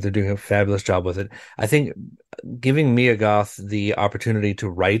great. I think they're doing a fabulous job with it. I think giving Mia Goth the opportunity to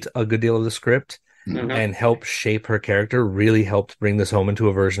write a good deal of the script and help shape her character really helped bring this home into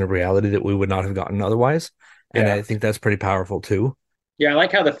a version of reality that we would not have gotten otherwise. And I think that's pretty powerful too. Yeah, I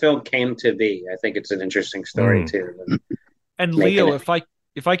like how the film came to be. I think it's an interesting story too. And Leo,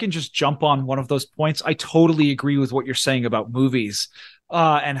 if I can just jump on one of those points, I totally agree with what you're saying about movies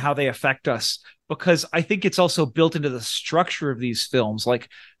and how they affect us, because I think it's also built into the structure of these films, like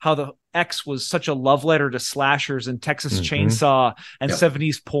how the X was such a love letter to slashers and Texas Chainsaw and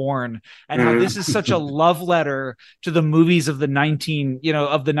 70s porn, and how this is such a love letter to the movies of the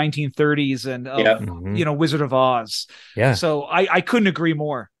 1930s and of, Wizard of Oz. Yeah. So I couldn't agree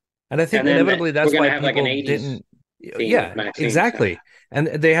more. And I think inevitably that's why people like an 80s didn't. Yeah, Maxine, exactly. so. And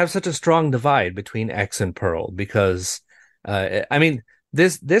they have such a strong divide between X and Pearl because, I mean,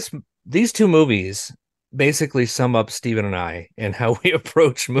 these two movies basically sum up Steven and I and how we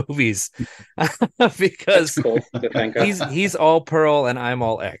approach movies because That's cool to think of. he's all Pearl and I'm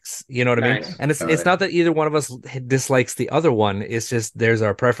all X. You know what I mean? And it's not that either one of us dislikes the other one. It's just there's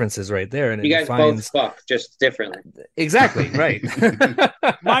our preferences right there, and you it guys defines... both fuck just differently. Exactly right.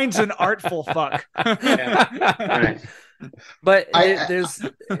 Mine's an artful fuck. Right. But there's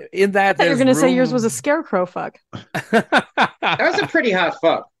in that You're going to say yours room- was a scarecrow fuck. That was a pretty hot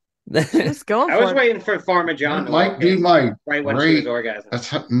fuck. Just going I for was it. waiting for Pharma John to might be my right when she was orgasming.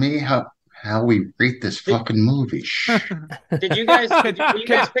 That's me how we rate this fucking movie. Did you guys were you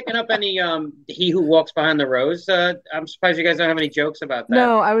guys picking up any He Who Walks Behind the Rose? I'm surprised you guys don't have any jokes about that.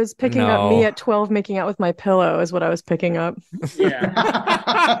 No, I was picking up No. me at 12 making out with my pillow is what I was picking up. Yeah.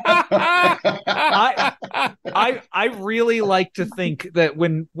 I really like to think that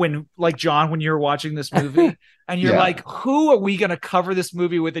when like John, when you're watching this movie and you're like, who are we going to cover this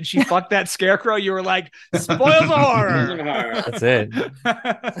movie with? And she fucked that scarecrow. You were like, spoils of horror. That's it.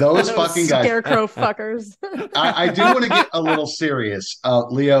 Those fucking guys. Scarecrow fuckers. I do want to get a little serious.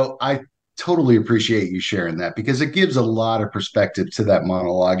 Leo, I totally appreciate you sharing that because it gives a lot of perspective to that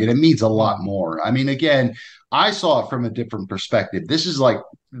monologue and it means a lot more. I mean, again, I saw it from a different perspective. This is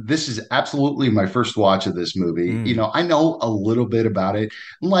absolutely my first watch of this movie. You know, I know a little bit about it.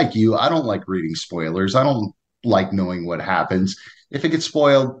 Like you, I don't like reading spoilers. I don't like knowing what happens. If it gets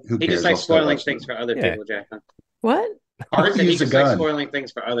spoiled, who He cares? just likes I'll still spoiling watch things it. for other people, Jacqueline. What? Art He used a just likes gun. spoiling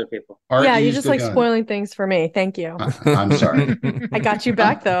things for other people. Art Yeah, you used just a like gun. spoiling things for me. Thank you. I'm sorry. I got you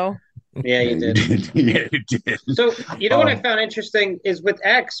back though. Yeah, you did. Yeah, you did. So, you know what I found interesting is with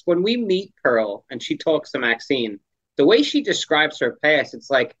X, when we meet Pearl and she talks to Maxine, the way she describes her past, it's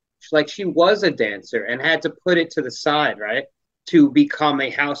like she was a dancer and had to put it to the side, right? To become a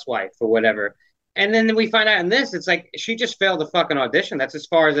housewife or whatever. And then we find out in this, it's like she just failed a fucking audition. That's as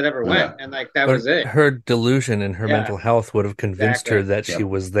far as it ever went. And like that was it. Her delusion and her mental health would have convinced her that Yep. she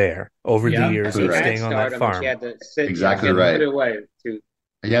was there over the years She of had staying on that stardom and farm. She had to sit Exactly and right. put it away to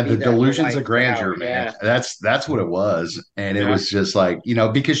Yeah, be the that delusions wife of grandeur, Howard, man. yeah. That's what it was. And it Yeah. was just like,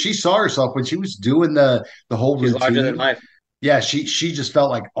 because she saw herself when she was doing the whole She's larger than routine. life. Yeah, she just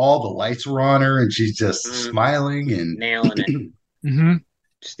felt like all the lights were on her and she's just Mm, smiling and nailing it. Mm-hmm.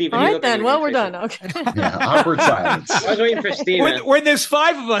 Stephen, All you right look like then. you're Well, gonna we're say done. something. Okay. yeah, awkward silence. I was waiting for Stephen. When there's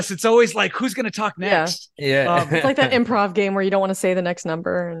five of us, it's always like, who's going to talk Yeah. next? Yeah. It's like that improv game where you don't want to say the next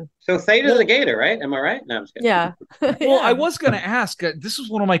number. And So Theta Well- the Gator, right? Am I right? No, I'm just kidding. yeah. Well, Yeah. I was going to ask, this was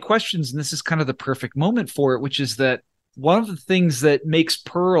one of my questions, and this is kind of the perfect moment for it, which is that one of the things that makes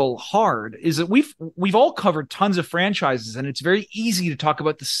Pearl hard is that we've all covered tons of franchises, and it's very easy to talk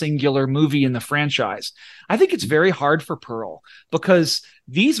about the singular movie in the franchise. I think it's very hard for Pearl because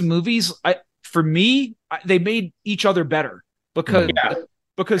these movies, for me, they made each other better because Yeah.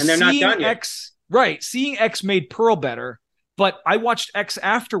 because And they're not seeing done yet. seeing X made Pearl better, but I watched X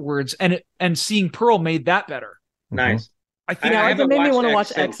afterwards, and seeing Pearl made that better. Nice. I think Yeah, I like it haven't made me watched want to X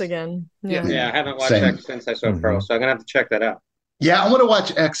watch X since. again. Yeah. Yeah, I haven't watched Same. X since I saw Pearl, so I'm gonna have to check that out. Yeah, I'm going to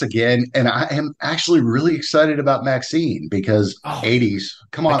watch X again, and I am actually really excited about Maxine because Oh. 80s.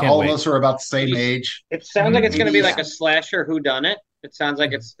 Come I on, can't all wait. of us are about the same age. It sounds like it's gonna be Yeah. like a slasher whodunit. It sounds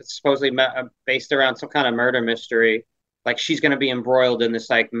like it's supposedly based around some kind of murder mystery. Like she's gonna be embroiled in this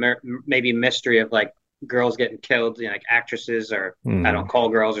like maybe mystery of like girls getting killed, like actresses or I don't call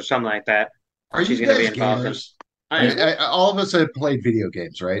girls or something like that. Are She's you gonna be guys involved in. gamers? All of us have played video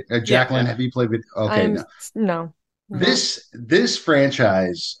games, right? Jacqueline, yeah. have you played video? Okay, I'm no. no. This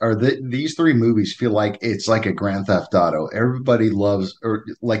franchise or these three movies feel like it's like a Grand Theft Auto. Everybody loves, or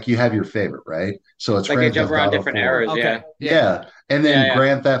like you have your favorite, right? So it's Like they Grand jump Theft around Auto different 4. eras, Okay. yeah. Yeah. And then Yeah.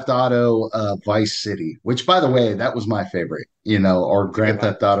 Grand Theft Auto Vice City, which by the way, that was my favorite, or Grand good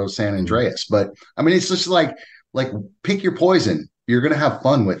one. Theft Auto San Andreas. But I mean, it's just like pick your poison. You're gonna have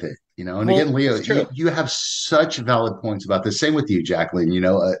fun with it, And Well, again, Leo, it's true. you have such valid points about this. Same with you, Jacqueline.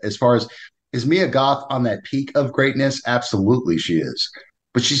 As far as is Mia Goth on that peak of greatness? Absolutely, she is.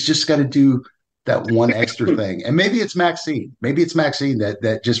 But she's just got to do that one extra thing. And maybe it's Maxine. Maybe it's Maxine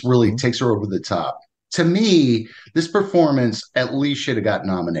that just really takes her over the top. To me, this performance at least should have got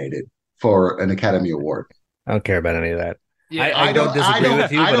nominated for an Academy Award. I don't care about any of that. Yeah, I don't disagree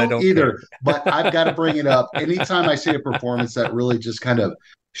with you, but I don't either. care. But I've got to bring it up. Anytime I see a performance that really just kind of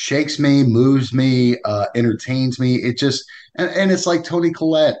shakes me, moves me, entertains me, it just and it's like Toni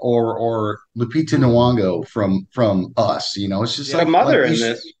Collette or Lupita Nyong'o from Us. It's just The mother in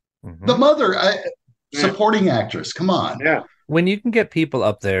this. The mother, supporting actress. Come on. Yeah. When you can get people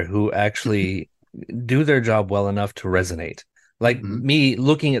up there who actually do their job well enough to resonate. Like me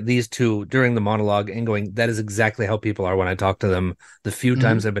looking at these two during the monologue and going, that is exactly how people are when I talk to them. The few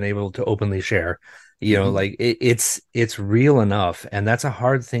times I've been able to openly share, like it's real enough. And that's a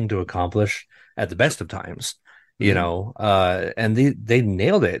hard thing to accomplish at the best of times, and they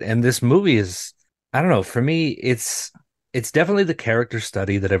nailed it. And this movie is, I don't know, for me, it's definitely the character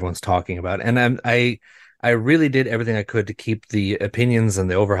study that everyone's talking about. And I really did everything I could to keep the opinions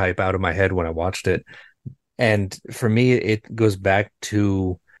and the overhype out of my head when I watched it. And for me, it goes back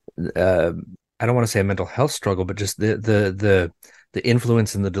to I don't want to say a mental health struggle, but just the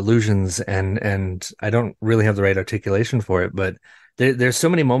influence and the delusions, and I don't really have the right articulation for it, but there's so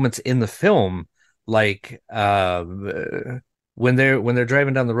many moments in the film, like when they're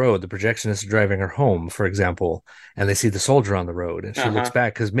driving down the road, the projectionist is driving her home, for example, and they see the soldier on the road, and she looks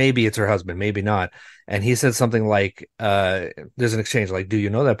back because maybe it's her husband, maybe not. And he said something like, there's an exchange like, do you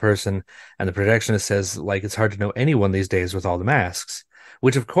know that person? And the projectionist says, like, it's hard to know anyone these days with all the masks,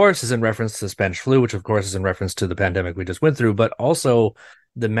 which of course is in reference to Spanish flu, which of course is in reference to the pandemic we just went through, but also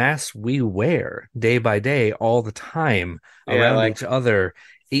the masks we wear day by day all the time around each other,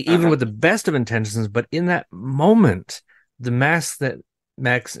 even with the best of intentions. But in that moment, the mask that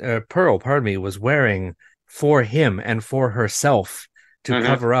Pearl, was wearing for him and for herself to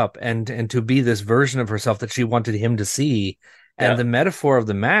cover up and to be this version of herself that she wanted him to see. And the metaphor of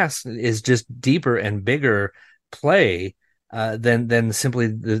the mask is just deeper and bigger play than simply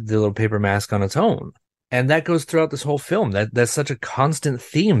the little paper mask on its own. And that goes throughout this whole film. That's such a constant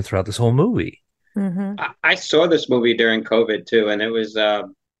theme throughout this whole movie. I saw this movie during COVID too, and it was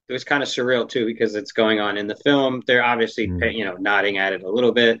kind of surreal too, because it's going on in the film. They're obviously nodding at it a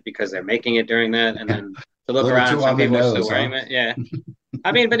little bit because they're making it during that, and then to look around, some people are still wearing it. Yeah,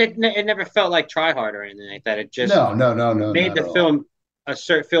 I mean, but it never felt like try hard or anything like that. It just no made the film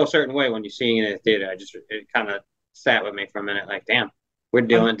feel a certain way when you're seeing it in the theater. It kind of sat with me for a minute, like, damn, we're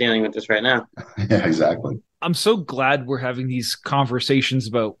dealing with this right now. Yeah, exactly. I'm so glad we're having these conversations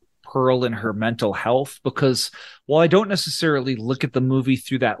about Pearl and her mental health, because while I don't necessarily look at the movie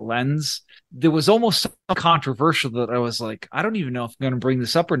through that lens, there was almost something controversial that I was like, I don't even know if I'm going to bring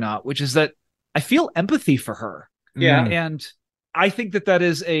this up or not, which is that I feel empathy for her. Yeah. And I think that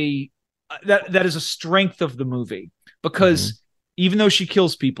is a strength of the movie, because even though she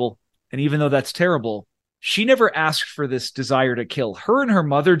kills people and even though that's terrible, she never asked for this desire to kill. Her and her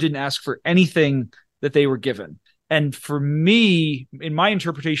mother didn't ask for anything that they were given. And for me, in my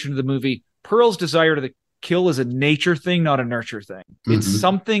interpretation of the movie, Pearl's desire to kill is a nature thing, not a nurture thing. It's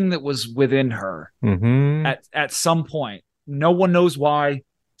something that was within her at some point. No one knows why.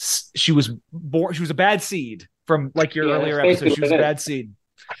 She was born. She was a bad seed from, like, your earlier episode. She was a bad seed.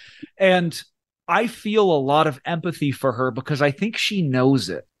 And I feel a lot of empathy for her because I think she knows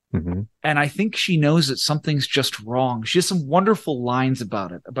it. And I think she knows that something's just wrong. She has some wonderful lines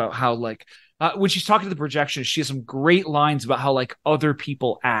about it, about how, like, when she's talking to the projection, she has some great lines about how, like, other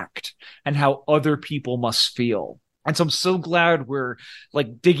people act and how other people must feel. And so I'm so glad we're,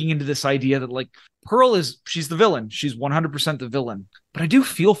 like, digging into this idea that, like, she's the villain. She's 100% the villain. But I do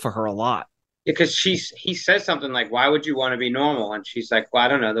feel for her a lot. Because he says something like, "Why would you want to be normal?" And she's like, "Well, I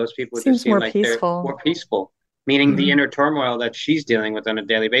don't know. Those people Seems just seem more like peaceful. they're more peaceful." Meaning the inner turmoil that she's dealing with on a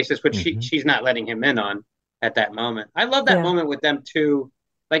daily basis, which she's not letting him in on at that moment. I love that moment with them too.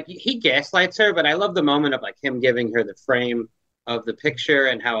 Like, he gaslights her, but I love the moment of, like, him giving her the frame of the picture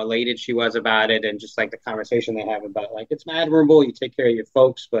and how elated she was about it, and just, like, the conversation they have about, like, it's admirable, you take care of your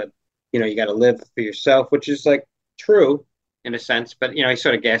folks, but, you know, you got to live for yourself, which is, like, true in a sense. But, you know, he's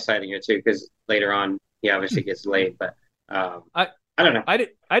sort of gaslighting her too, because later on he obviously gets laid. But I don't know. I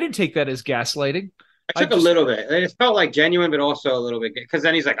didn't take that as gaslighting. I took a little bit. It felt like genuine, but also a little bit, because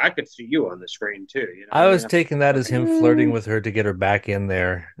then he's like, "I could see you on the screen too." You know, I was taking that as him flirting with her to get her back in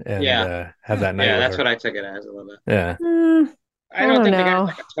there and have that night. Yeah, with that's her. what I took it as a little bit. Yeah. I don't think the guy's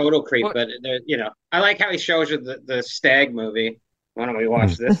like a total creep, but you know, I like how he shows her the Stag movie. Why don't we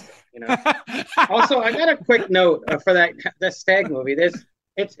watch this? You know. Also, I got a quick note for the Stag movie.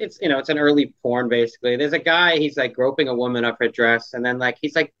 It's you know, it's an early porn basically. There's a guy, he's like groping a woman up her dress, and then, like,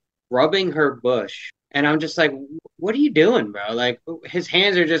 he's like rubbing her bush. And I'm just like, what are you doing, bro? Like, his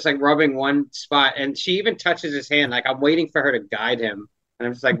hands are just like rubbing one spot, and she even touches his hand. Like, I'm waiting for her to guide him, and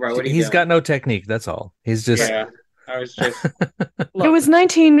I'm just like, bro, what are you doing? He's got no technique. That's all. He's just. Yeah, I was just. It was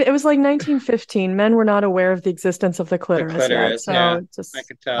like 1915. Men were not aware of the existence of the clitoris yet, so I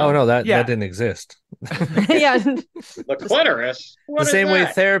could tell. Oh no, that didn't exist. Yeah, the clitoris. The same way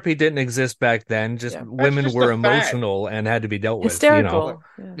therapy didn't exist back then. Just women just were a fad. emotional and had to be dealt with. Hysterical.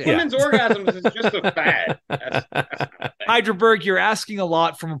 You know? Women's orgasms is just a fad. That's Hydraberg, you're asking a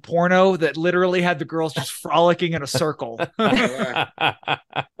lot from a porno that literally had the girls just frolicking in a circle. But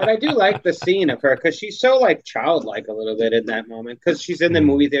I do like the scene of her, because she's so, like, childlike a little bit in that moment, because she's in the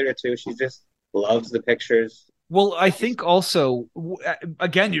movie theater too. She just loves the pictures. Well, I think also,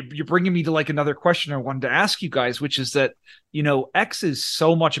 again, you're bringing me to, like, another question I wanted to ask you guys, which is that, you know, X is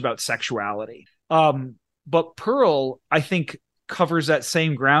so much about sexuality. But Pearl, I think, covers that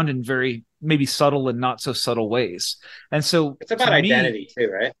same ground in very maybe subtle and not so subtle ways. And so it's about identity too,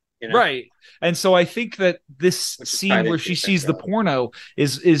 right? You know? Right. And so I think that this scene where she sees the porno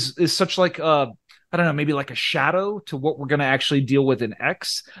is such like I don't know, maybe like a shadow to what we're going to actually deal with in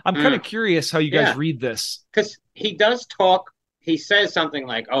X. I'm kind of curious how you guys read this. Because he does talk, he says something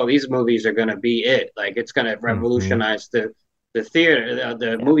like, "Oh, these movies are going to be it. Like, it's going to revolutionize the theater,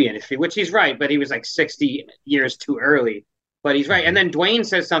 the movie industry," which he's right, but he was like 60 years too early. But he's right. And then Dwayne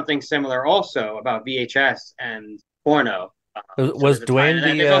says something similar also about VHS and porno. Was Dwayne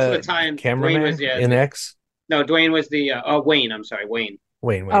the cameraman in X? No, Dwayne was the Wayne. I'm sorry, Wayne.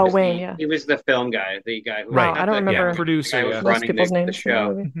 Wayne. Oh, Wayne. Yeah, he was the film guy, the guy who I don't remember producer. Was running the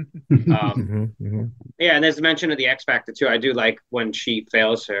show. Yeah, and there's a mention of the X Factor too. I do like when she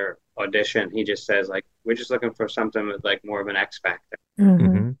fails her audition. He just says, like, "We're just looking for something with, like, more of an X Factor."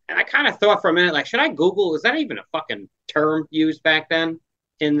 And I kind of thought for a minute, like, should I Google? Was that even a fucking term used back then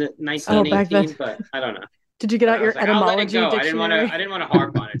in the 1918? But I don't know. Did you get out your etymology dictionary? I didn't want to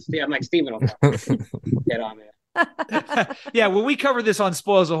harp on it. I'm like, Steven will get on there. Yeah, when we cover this on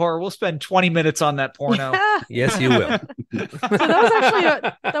Spoils of Horror, we'll spend 20 minutes on that porno. Yes, you will. So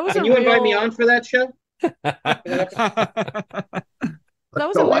that was actually Can you invite me on for that show?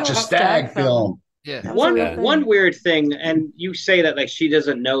 Let's go watch a Stag film. Yeah. One weird thing, and you say that, like, she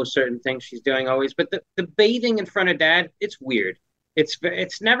doesn't know certain things she's doing always, but the bathing in front of Dad, it's weird.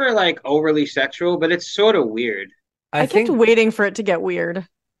 It's never, like, overly sexual, but it's sort of weird. I kept waiting for it to get weird.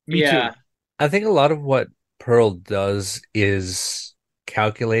 Me too. I think a lot of what Pearl does is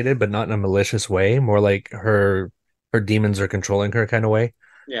calculated, but not in a malicious way. More like her demons are controlling her kind of way.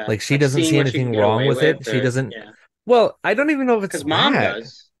 Yeah, like she doesn't see anything wrong with it. She doesn't. Yeah. Well, I don't even know if it's because Mom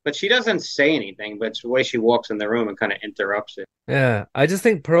does. but she doesn't say anything. But it's the way she walks in the room and kind of interrupts it. Yeah, I just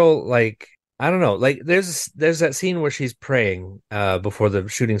think Pearl, like, I don't know, like there's that scene where she's praying before the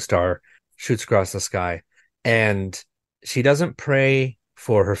shooting star shoots across the sky, and she doesn't pray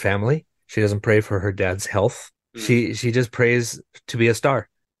for her family. She doesn't pray for her dad's health. She just prays to be a star.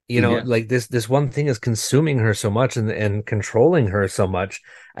 You know, like this one thing is consuming her so much and controlling her so much.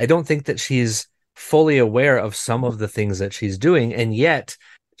 I don't think that she's fully aware of some of the things that she's doing, and yet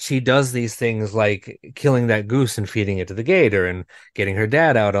she does these things like killing that goose and feeding it to the gator and getting her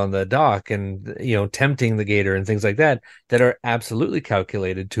dad out on the dock and, you know, tempting the gator and things like that are absolutely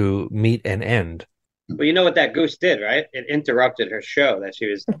calculated to meet an end. Well, you know what that goose did, right? It interrupted her show that she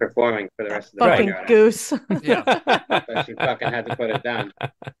was performing for the rest of the fucking program. goose. Yeah. So she fucking had to put it down.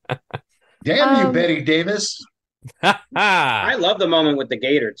 Damn you, Betty Davis. I love the moment with the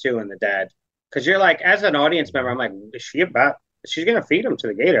gator too and the dad, because you're like, as an audience member, I'm like, she's gonna feed him to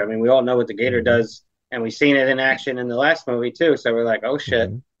the gator. I mean, we all know what the gator does, and we've seen it in action in the last movie too. So we're like, oh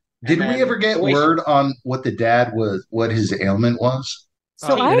shit. Did we ever get word on what the dad was, what his ailment was?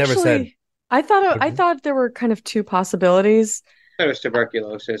 So I never said. I thought there were kind of two possibilities. I thought it was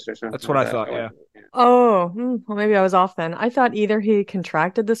tuberculosis or something. That's what I thought, yeah. Oh, well, maybe I was off then. I thought either he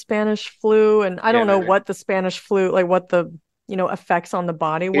contracted the Spanish flu, and I don't know what the Spanish flu, like what the, you know, effects on the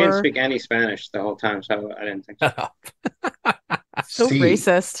body were. He didn't speak any Spanish the whole time, so I didn't think so. So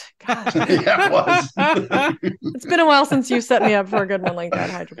racist. God. Yeah, it was. It's been a while since you set me up for a good one like that,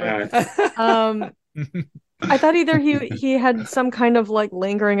 Hydra. I thought either he had some kind of like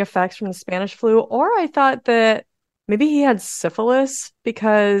lingering effects from the Spanish flu, or I thought that maybe he had syphilis,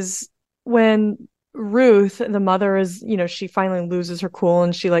 because when Ruth, the mother, is, you know, she finally loses her cool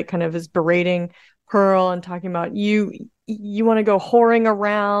and she like kind of is berating Pearl and talking about you want to go whoring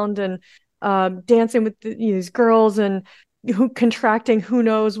around and dancing with these girls and contracting who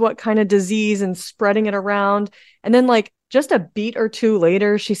knows what kind of disease and spreading it around. And then like just a beat or two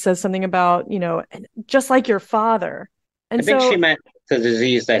later, she says something about, you know, just like your father. And I think she meant the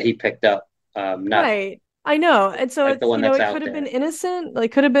disease that he picked up. Right. I know. And so like it's, you know, it could have been innocent,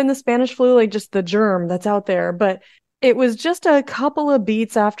 like could have been the Spanish flu, like just the germ that's out there. But it was just a couple of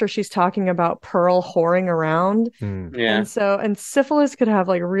beats after she's talking about Pearl whoring around. Yeah. And so, and syphilis could have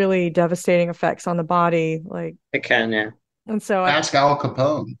like really devastating effects on the body. Like it can, yeah. And so ask Al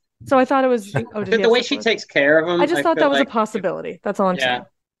Capone. So I thought it was the way she takes care of him. I just thought that was a possibility. That's all I'm saying.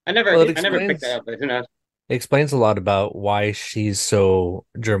 I never picked that up, but who knows? It explains a lot about why she's so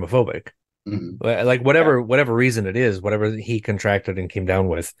germophobic. Like whatever reason it is, whatever he contracted and came down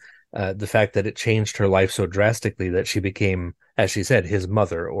with, the fact that it changed her life so drastically that she became, as she said, his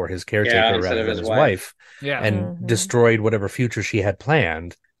mother or his caretaker rather than his wife, and destroyed whatever future she had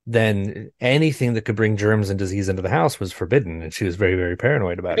planned. Then anything that could bring germs and disease into the house was forbidden, and she was very, very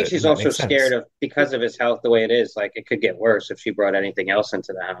paranoid about it. I think she's also scared of, because of his health the way it is, like it could get worse if she brought anything else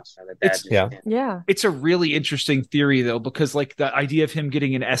into the house. It's a really interesting theory though, because like the idea of him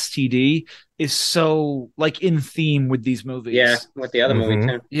getting an STD is so like in theme with these movies. Yeah, with the other movie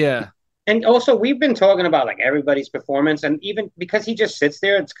too. Yeah. And also we've been talking about like everybody's performance, and even because he just sits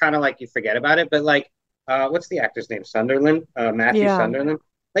there, it's kind of like you forget about it. But like what's the actor's name? Sunderland? Matthew Sunderland.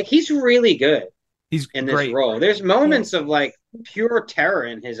 Like he's really good. He's in this great. role. There's moments of like pure terror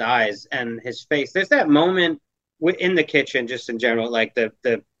in his eyes and his face. There's that moment in the kitchen, just in general, like the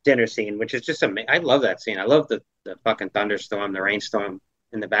dinner scene, which is just amazing. I love that scene. I love the fucking thunderstorm, the rainstorm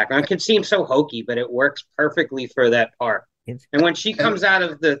in the background. It can seem so hokey, but it works perfectly for that part. And when she comes out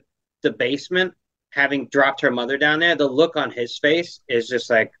of the basement, having dropped her mother down there, the look on his face is just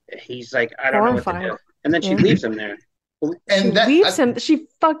like, he's like, I don't know what to do. And then she leaves him there. And she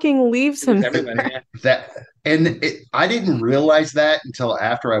fucking leaves him. I didn't realize that until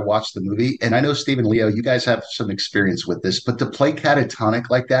after I watched the movie. And I know Stephen, Leo, you guys have some experience with this, but to play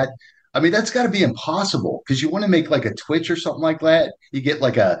catatonic like that, I mean, that's got to be impossible, because you want to make like a twitch or something like that. You get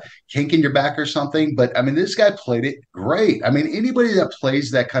like a kink in your back or something. But I mean, this guy played it great. I mean, anybody that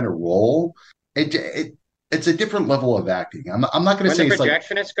plays that kind of role, it's a different level of acting. I'm not going to say the it's like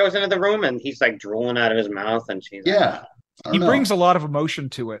projectionist goes into the room and he's like drooling out of his mouth, and she's he brings a lot of emotion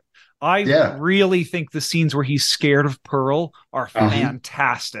to it. I really think the scenes where he's scared of Pearl are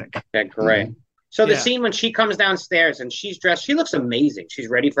fantastic. Yeah, great. So the scene when she comes downstairs and she's dressed, she looks amazing. She's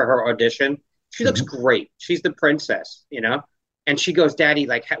ready for her audition. She looks great. She's the princess, you know? And she goes, Daddy,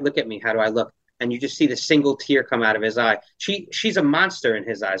 like, look at me. How do I look? And you just see the single tear come out of his eye. She's a monster in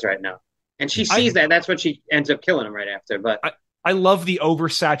his eyes right now. And she sees that. That's what she ends up killing him right after. But I love the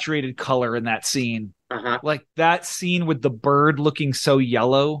oversaturated color in that scene. Uh-huh. Like that scene with the bird looking so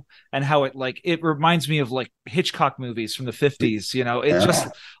yellow, and how it reminds me of like Hitchcock movies from the 50s. You know, it just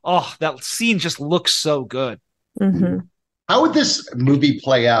that scene just looks so good. Mm-hmm. How would this movie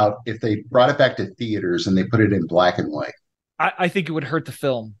play out if they brought it back to theaters and they put it in black and white? I think it would hurt the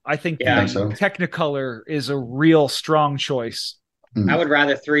film. I think Yeah. the I think so. Technicolor is a real strong choice. I would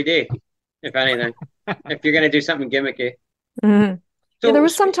rather 3D, if anything, if you're going to do something gimmicky. Mm-hmm. So, Yeah, there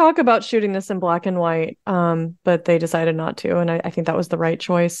was some talk about shooting this in black and white, but they decided not to, and I think that was the right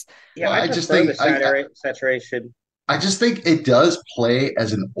choice. Yeah, Well, I just think the saturation. I just think it does play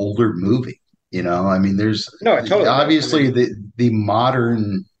as an older movie. You know, I mean, there's No, it totally obviously does. the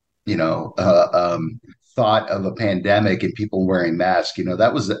modern, thought of a pandemic and people wearing masks. You know,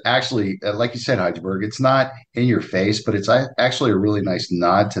 that was actually, like you said, Heidelberg. It's not in your face, but it's actually a really nice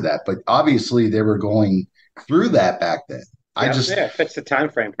nod to that. But obviously, they were going through that back then. Yeah, it fits the time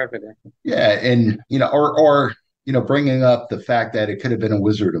frame perfectly. Yeah, and bringing up the fact that it could have been a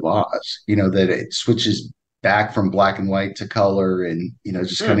Wizard of Oz, that it switches back from black and white to color, and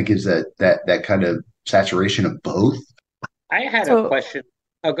just kind of gives that kind of saturation of both. I had a question.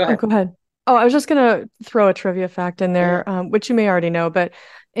 Oh, go ahead. Go ahead. Oh, I was just gonna throw a trivia fact in there, which you may already know, but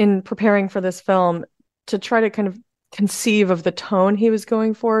in preparing for this film, to try to kind of conceive of the tone he was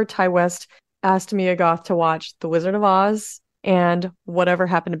going for, Ty West asked Mia Goth to watch The Wizard of Oz and Whatever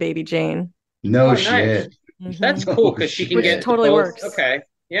Happened to Baby Jane. No nice. Shit. Mm-hmm. That's cool because she can Which get totally both. works. Okay.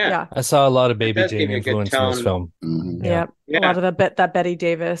 Yeah. I saw a lot of Baby does Jane give you a good influence in this tone. film. Mhm. Yeah. A lot of that Betty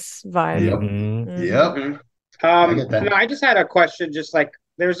Davis vibe. Yep. Mhm. Mhm. Yep. Mhm. I get that. No, I just had a question. Just like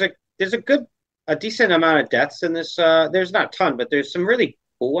there's a decent amount of deaths in this. There's not a ton, but there's some really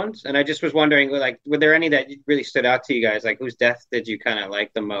cool ones. And I just was wondering, like, were there any that really stood out to you guys? Like, whose death did you kind of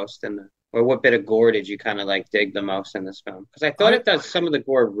like the most, or what bit of gore did you kind of like dig the most in this film? Because I thought it does some of the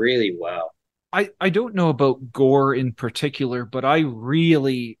gore really well. I don't know about gore in particular, but I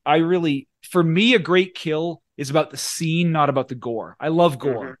really, for me, a great kill is about the scene, not about the gore. I love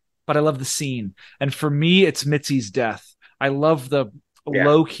gore, but I love the scene. And for me, it's Mitzi's death. I love the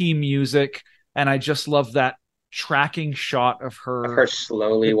low-key music, and I just love that tracking shot of her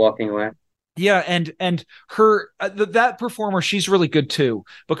slowly walking away. Yeah, and her that performer, she's really good too,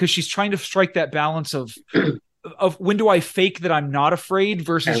 because she's trying to strike that balance of when do I fake that I'm not afraid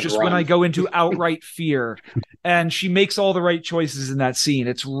versus And just run. when I go into outright fear. And she makes all the right choices in that scene.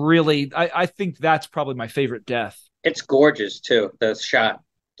 It's really, I think that's probably my favorite death. It's gorgeous too. The shot,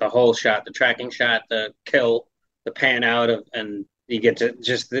 the whole shot, the tracking shot, the kill, the pan out of, and you get to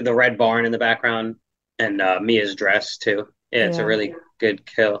just the red barn in the background, and Mia's dress too. Yeah, it's a really good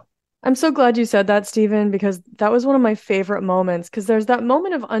kill. I'm so glad you said that, Stephen, because that was one of my favorite moments. Because there's that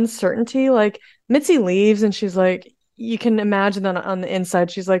moment of uncertainty. Like Mitzi leaves, and she's like, you can imagine that on the inside,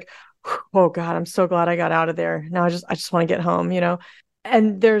 she's like, "Oh God, I'm so glad I got out of there. Now I just want to get home,"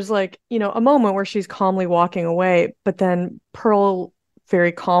 And there's like, a moment where she's calmly walking away, but then Pearl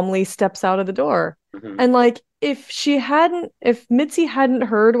very calmly steps out of the door. Mm-hmm. And like, if Mitzi hadn't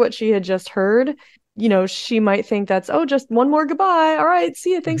heard what she had just heard, she might think that's, just one more goodbye. All right,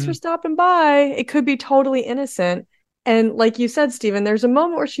 see you. Thanks for stopping by. It could be totally innocent. And like you said, Stephen, there's a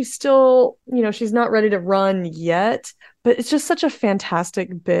moment where she's still, she's not ready to run yet, but it's just such a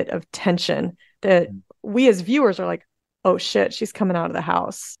fantastic bit of tension that we as viewers are like, oh shit, she's coming out of the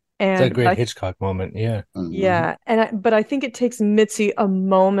house. And it's a great Hitchcock moment. Yeah. Mhm. Yeah. But I think it takes Mitzi a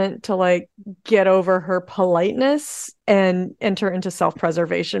moment to like get over her politeness and enter into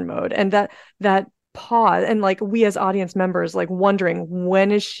self-preservation mode. And that pause, and like we as audience members like wondering,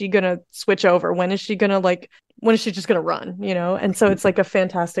 when is she gonna switch over? When is she just gonna run? And so it's like a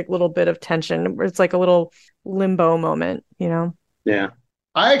fantastic little bit of tension where it's like a little limbo moment. Yeah.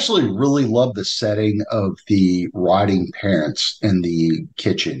 I actually really love the setting of the rotting parents in the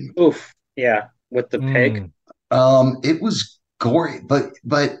kitchen. Oof. Yeah. With the pig. It was gory, but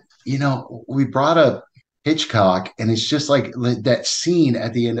we brought up Hitchcock, and it's just like that scene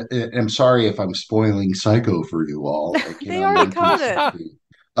at the end. I'm sorry if I'm spoiling Psycho for you all. They already caught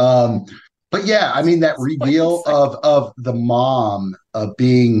it. But yeah, I mean that reveal of the mom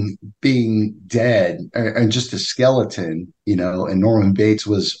being dead and just a skeleton, and Norman Bates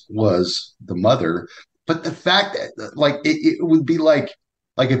was the mother. But the fact that like it would be like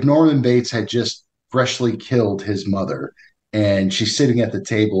if Norman Bates had just freshly killed his mother, and she's sitting at the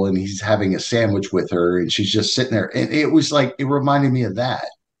table and he's having a sandwich with her, and she's just sitting there, and it was like it reminded me of that.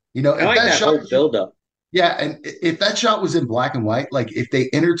 I like that whole buildup. Yeah, and if that shot was in black and white, like if they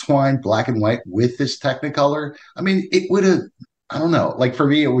intertwined black and white with this Technicolor, I mean, it would have, I don't know, like for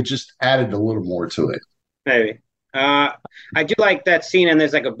me, it would just added a little more to it. Maybe. I do like that scene, and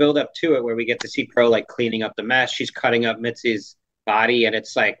there's like a build up to it where we get to see Pearl like cleaning up the mess. She's cutting up Mitzi's body, and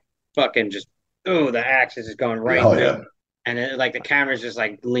it's like fucking just the axe is just going right Oh through, yeah. and like the camera's just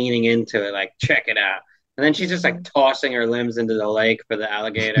like leaning into it, like check it out. And then she's just like tossing her limbs into the lake for the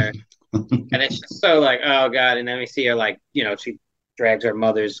alligator, and it's just so like oh god. And then we see her like she drags her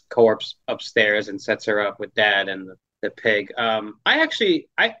mother's corpse upstairs and sets her up with dad and the pig.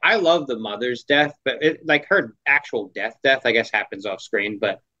 I love the mother's death, but like her actual death, I guess happens off screen.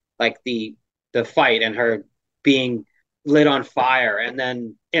 But like the fight and her being lit on fire, and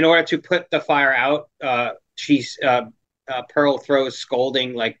then in order to put the fire out, she's Pearl throws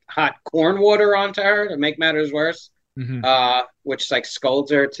scalding like hot corn water onto her to make matters worse, Mhm. which like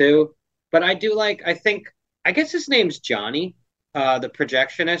scalds her too. But I guess his name's Johnny, the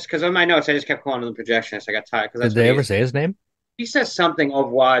projectionist. Because on my notes, I just kept calling him the projectionist. I got tired because Did they ever say his name? he says something au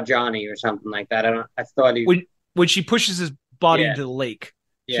revoir Johnny or something like that. I thought he. When she pushes his body Yeah. into the lake,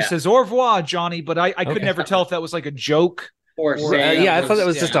 she Yeah. says au revoir, Johnny. But I could Okay. never tell if that was like a joke. Or Or- saying Yeah, I thought that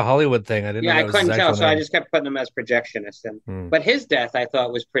was yeah. just a Hollywood thing. I didn't know Yeah, that I was couldn't his tell, actual so I name. just kept putting him as projectionist. And Hmm. but his death, I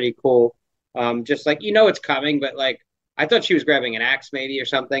thought was pretty cool. Just like it's coming, but like I thought she was grabbing an axe maybe or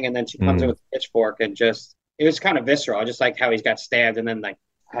something, and then she comes in with a pitchfork and just it was kind of visceral. I just liked how he's got stabbed and then like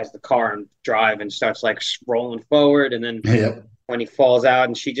has the car and drive and starts like rolling forward, and then Yep. when he falls out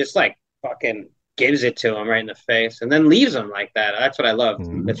and she just like fucking gives it to him right in the face and then leaves him like that. That's what I loved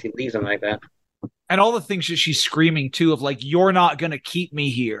that she leaves him like that. And all the things that she's screaming too of like, you're not gonna keep me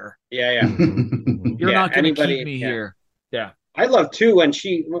here. Yeah, yeah. You're Yeah, not gonna anybody- keep me yeah. here. Yeah. I love too when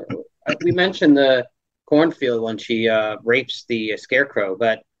we mentioned the cornfield when she rapes the scarecrow,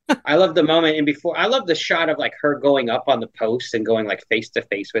 but I love the moment and before I love the shot of like her going up on the post and going like face to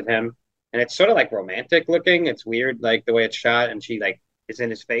face with him, and it's sort of like romantic looking. It's weird like the way it's shot, and she like is in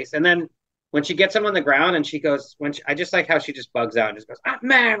his face, and then when she gets him on the ground and she goes I just like how she just bugs out and just goes I'm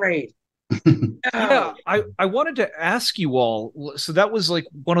married. Yeah, I wanted to ask you all. So that was like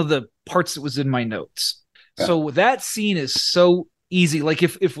one of the parts that was in my notes. Yeah. So that scene is so easy. Like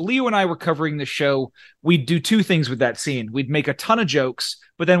if Leo and I were covering the show, we'd do two things with that scene. We'd make a ton of jokes,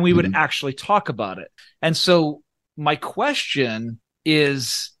 but then we would actually talk about it. And so my question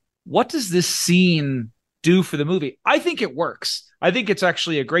is, what does this scene do for the movie? I think it works. I think it's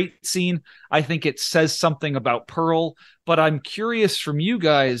actually a great scene. I think it says something about Pearl, but I'm curious from you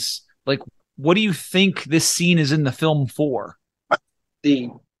guys, like, what do you think this scene is in the film for? The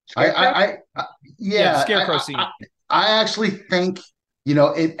I yeah, the scarecrow scene. I actually think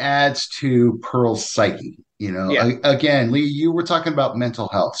it adds to Pearl's psyche. Yeah. Again, Lee, you were talking about mental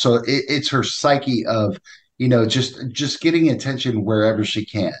health, so it's her psyche of just getting attention wherever she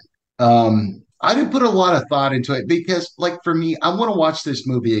can. I didn't put a lot of thought into it because, like, for me, I want to watch this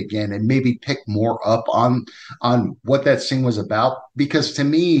movie again and maybe pick more up on what that scene was about. Because to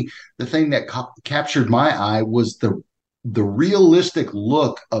me, the thing that captured my eye was the realistic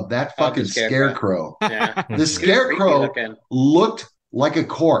look of that Oh, the fucking scarecrow. scarecrow. yeah. The It was creepy scarecrow looking. looked like a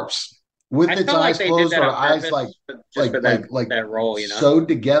corpse with I its felt like eyes they did closed that or on eyes purpose, like just for that role, sewed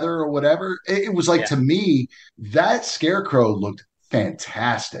together or whatever. It was like Yeah. to me that scarecrow looked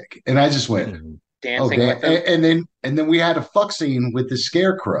fantastic, and I just went, dancing okay. with him. And then we had a fuck scene with the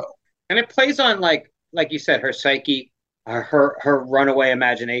scarecrow. And it plays on like you said, her psyche, her runaway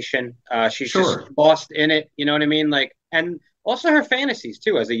imagination. She's Sure. just lost in it. You know what I mean? Like, and also her fantasies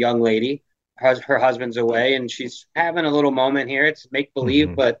too. As a young lady, her husband's away, and she's having a little moment here. It's make believe,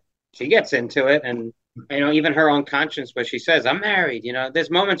 Mhm. but she gets into it, and even her own conscience, where she says, "I'm married." There's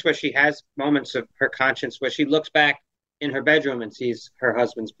moments where she has moments of her conscience where she looks back in her bedroom and sees her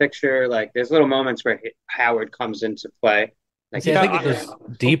husband's picture. Like, there's little moments where Howard comes into play. Like, See, I think it yeah.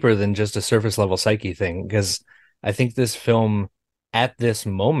 goes deeper than just a surface level psyche thing, because I think this film at this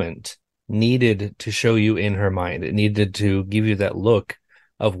moment needed to show you in her mind. It needed to give you that look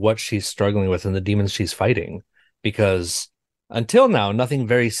of what she's struggling with and the demons she's fighting, because until now, nothing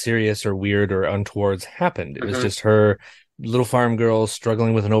very serious or weird or untowards happened. It was Mhm. just her little farm girl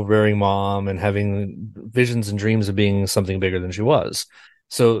struggling with an overbearing mom and having visions and dreams of being something bigger than she was.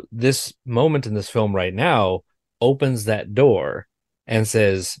 So this moment in this film right now opens that door and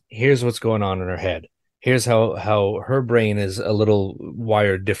says, here's what's going on in her head. Here's how her brain is a little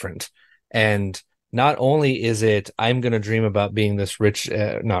wired different. And not only is it, I'm going to dream about being this rich,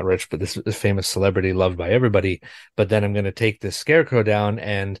 not rich, but this famous celebrity loved by everybody, but then I'm going to take this scarecrow down,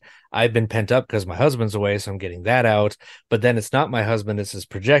 and I've been pent up because my husband's away, so I'm getting that out. But then it's not my husband, it's this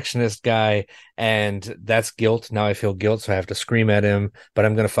projectionist guy, and that's guilt. Now I feel guilt, so I have to scream at him, but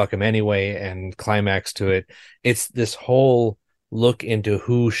I'm going to fuck him anyway and climax to it. It's this whole look into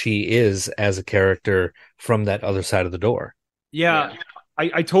who she is as a character from that other side of the door. Yeah.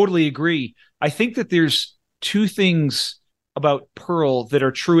 I totally agree. I think that there's two things about Pearl that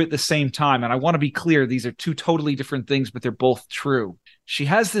are true at the same time. And I want to be clear, these are two totally different things, but they're both true. She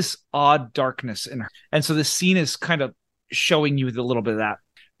has this odd darkness in her. And so this scene is kind of showing you a little bit of that.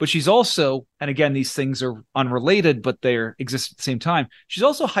 But she's also, and again, these things are unrelated, but they exist at the same time. She's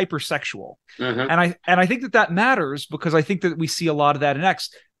also hypersexual. And I think that matters because I think that we see a lot of that in X.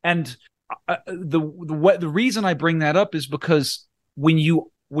 And the reason I bring that up is because when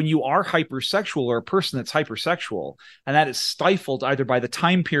you are hypersexual, or a person that's hypersexual, and that is stifled either by the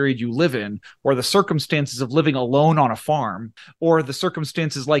time period you live in, or the circumstances of living alone on a farm, or the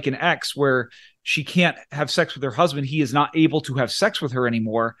circumstances like in X where she can't have sex with her husband, he is not able to have sex with her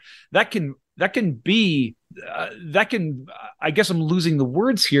anymore, that can be I guess I'm losing the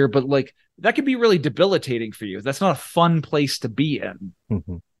words here, but like that can be really debilitating for you. That's not a fun place to be in.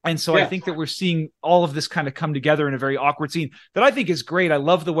 Mm-hmm. And so I think that we're seeing all of this kind of come together in a very awkward scene that I think is great. I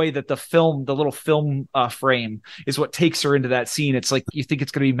love the way that the little film frame is what takes her into that scene. It's like you think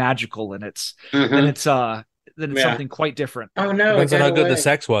it's going to be magical, and it's something quite different. Oh no! Depends on how good the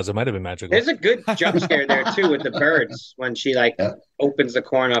sex was. It might have been magical. There's a good jump scare there too with the birds when she opens the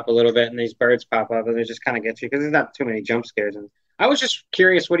corn up a little bit and these birds pop up and they just kind of get you because there's not too many jump scares. And I was just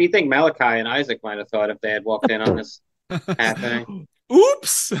curious, what do you think Malachi and Isaac might have thought if they had walked in on this happening?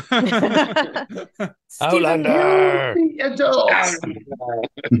 Oops! Outlander!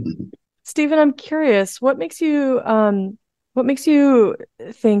 Stephen, I'm curious. What makes you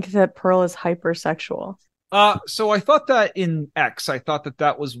think that Pearl is hypersexual? So I thought that in X, I thought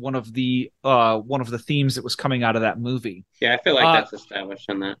that was one of the themes that was coming out of that movie. Yeah, I feel like that's established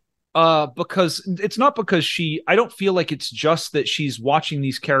in that. Because it's not because I don't feel like it's just that she's watching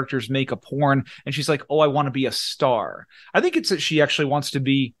these characters make a porn and she's like, oh, I want to be a star. I think it's that she actually wants to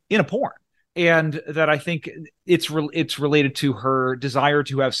be in a porn, and that I think it's related to her desire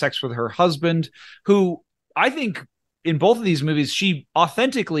to have sex with her husband, who I think in both of these movies she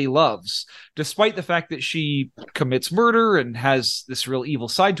authentically loves, despite the fact that she commits murder and has this real evil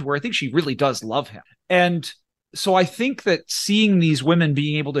side to her. I think she really does love him. And so I think that seeing these women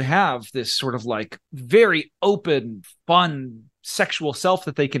being able to have this sort of like very open, fun sexual self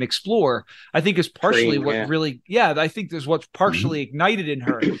that they can explore, I think is partially I think there's what's partially ignited in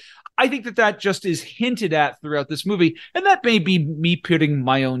her. I think that just is hinted at throughout this movie. And that may be me putting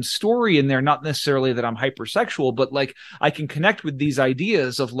my own story in there, not necessarily that I'm hypersexual, but like I can connect with these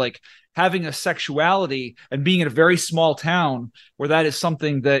ideas of like having a sexuality and being in a very small town where that is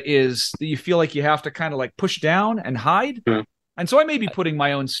something that you feel like you have to kind of like push down and hide. Mm-hmm. And so I may be putting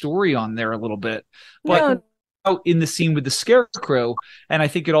my own story on there a little bit, but out in the scene with the Scarecrow. And I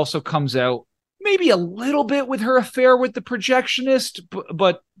think it also comes out maybe a little bit with her affair with the projectionist,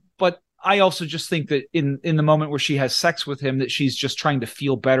 but I also just think that in the moment where she has sex with him, that she's just trying to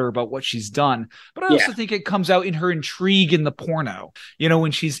feel better about what she's done. But I also think it comes out in her intrigue in the porno. You know,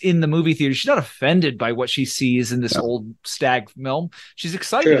 when she's in the movie theater, she's not offended by what she sees in this old stag film. She's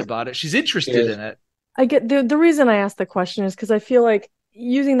excited about it. She's interested in it. I get the reason I asked the question is because I feel like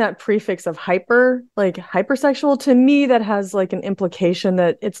using that prefix of hypersexual, to me that has like an implication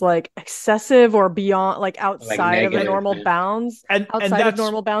that it's like excessive or beyond, like outside of the normal bounds, and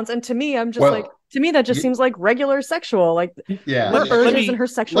normal bounds. And to me, I'm just to me that just seems like regular sexual, like urges and her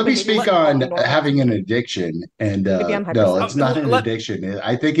sexual. Let me speak on having an addiction, and no, it's not an addiction.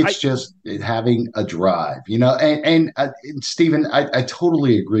 I think it's just having a drive, you know. And Stephen, I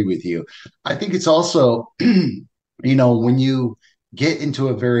totally agree with you. I think it's also, you know, when you get into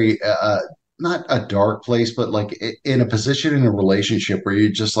a very not a dark place, but like in a position in a relationship where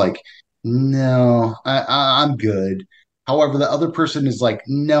you're just like, no, I'm good. However, the other person is like,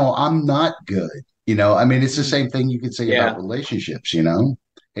 no, I'm not good. You know, I mean, it's the same thing you could say about relationships, you know.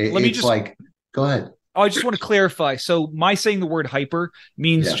 Go ahead. I just want to clarify. So my saying the word hyper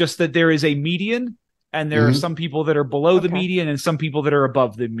means just that there is a median, and there are some people that are below the median and some people that are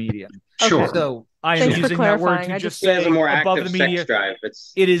above the median. Sure. So I am using that word to just say above the median.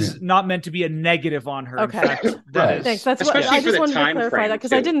 It is not meant to be a negative on her. Okay. In fact, Thanks. That's what I just wanted to clarify that,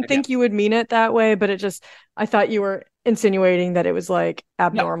 because I didn't think you would mean it that way, but I thought you were insinuating that it was like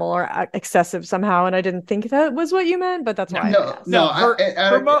abnormal or excessive somehow, and I didn't think that was what you meant, but that's why. Her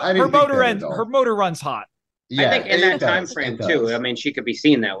motor runs hot. Yeah, I think in that time frame too. I mean, she could be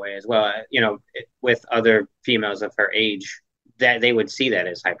seen that way as well. You know, with other females of her age, that they would see that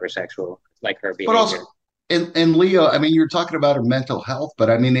as hypersexual, like her behavior. But also, and Leo, I mean, you're talking about her mental health, but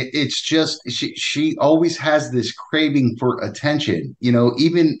I mean, it's just she always has this craving for attention. You know,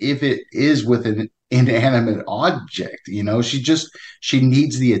 even if it is with an inanimate object. She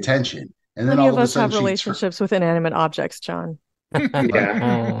needs the attention. And then Many all of of a us have sudden relationships with inanimate objects, John.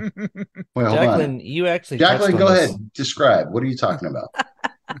 Yeah. Wait, hold Jacqueline, on. you actually touched Jacqueline, on go this. ahead. Describe. What are you talking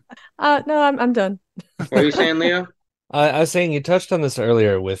about? No, I'm done. What are you saying, Leo? I was saying you touched on this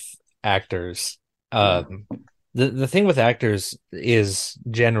earlier with actors. The thing with actors is,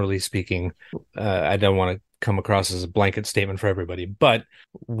 generally speaking, I don't want to come across as a blanket statement for everybody, but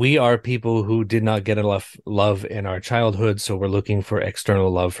we are people who did not get enough love in our childhood, so we're looking for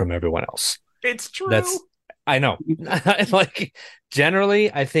external love from everyone else. It's true. I know. Like,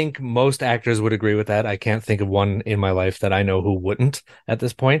 generally, I think most actors would agree with that. I can't think of one in my life that I know who wouldn't at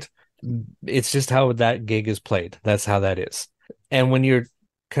this point. It's just how that gig is played. That's how that is. And when you're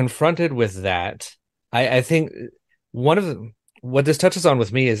confronted with that, I think what this touches on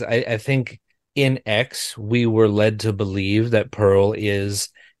with me is I think in X, we were led to believe that Pearl is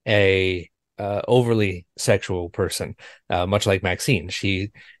a overly sexual person, much like Maxine.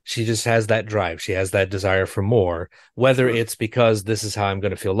 She just has that drive. She has that desire for more, whether it's because this is how I'm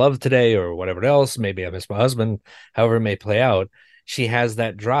going to feel loved today or whatever else. Maybe I miss my husband, however it may play out. She has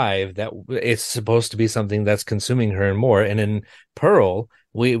that drive that it's supposed to be something that's consuming her and more. And in Pearl,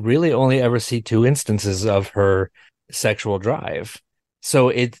 we really only ever see 2 instances of her sexual drive. So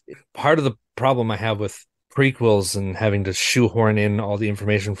it's part of the problem I have with prequels and having to shoehorn in all the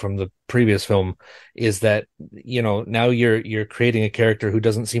information from the previous film is that, now you're creating a character who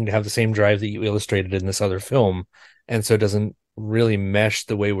doesn't seem to have the same drive that you illustrated in this other film, and so it doesn't really mesh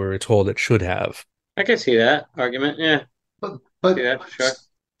the way we were told it should have. I can see that argument. Yeah. But See that, sure.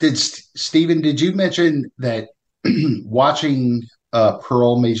 Stephen, did you mention that watching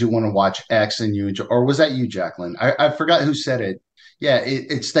Pearl made you want to watch X and you enjoy, or was that you, Jacqueline? I forgot who said it. Yeah,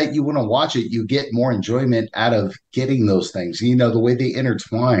 it's that you want to watch it. You get more enjoyment out of getting those things. The way they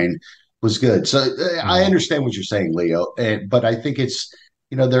intertwine was good. So I understand what you're saying, Leo. But I think it's,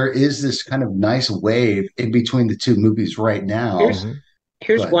 there is this kind of nice wave in between the 2 movies right now.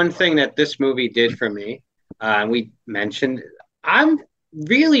 Here's one thing that this movie did for me. We mentioned, I'm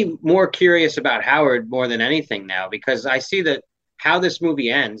really more curious about Howard more than anything now, because I see that how this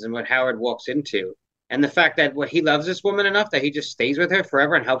movie ends and what Howard walks into. And the fact that he loves this woman enough that he just stays with her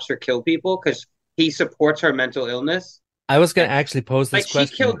forever and helps her kill people because he supports her mental illness. I was going to actually pose this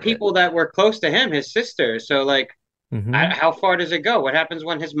question. She killed people that were close to him, his sister. So, how far does it go? What happens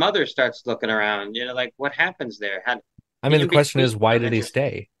when his mother starts looking around? What happens there? The question is, why did he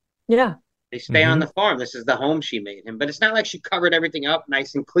stay? Yeah. They stay on the farm. This is the home she made him. But it's not like she covered everything up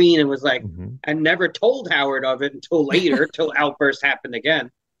nice and clean and was and never told Howard of it until later, till outburst happened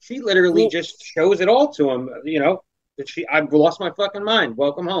again. She literally just shows it all to him. I've lost my fucking mind.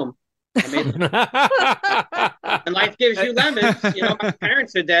 Welcome home. And life gives you lemons. My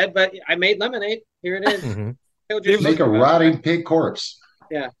parents are dead, but I made lemonade. Here it is. Make a rotting pig corpse.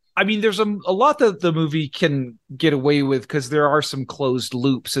 Yeah. I mean, there's a lot that the movie can get away with because there are some closed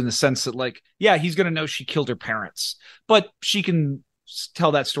loops in the sense that, he's going to know she killed her parents, but she can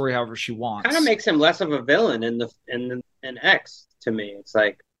tell that story however she wants. Kind of makes him less of a villain in X to me. It's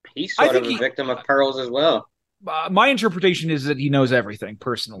like he's sort of a victim of Pearls as well. My interpretation is that he knows everything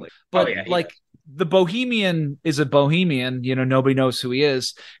personally, but the Bohemian is a Bohemian. Nobody knows who he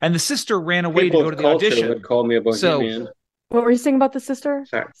is, and the sister ran away to go to the audition. Would call me a Bohemian. What were you saying about the sister?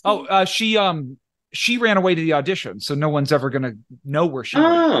 Sorry. Oh, she ran away to the audition, so no one's ever gonna know where she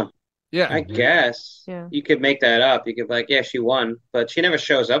went. Yeah, I guess. Yeah. You could make that up. You could be like, yeah, she won, but she never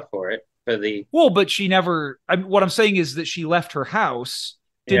shows up for it. But she never. What I'm saying is that she left her house.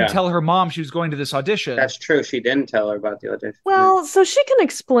 Didn't tell her mom she was going to this audition. That's true. She didn't tell her about the audition. Well, so she can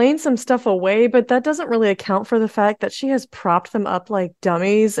explain some stuff away, but that doesn't really account for the fact that she has propped them up like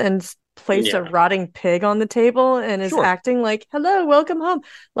dummies and placed a rotting pig on the table and is acting like, hello, welcome home.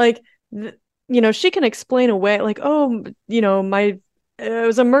 She can explain away it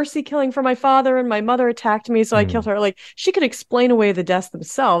was a mercy killing for my father and my mother attacked me, so I killed her. She could explain away the deaths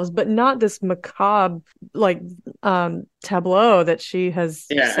themselves, but not this macabre tableau that she has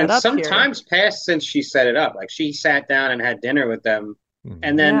set up sometimes here. Passed since she set it up. She sat down and had dinner with them,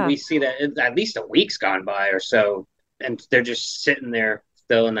 and then we see that at least a week's gone by or so, and they're just sitting there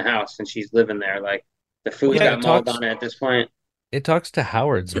still in the house, and she's living there. The food's got mold on it at this point. It talks to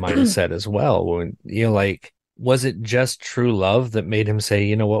Howard's mindset as well. When was it just true love that made him say,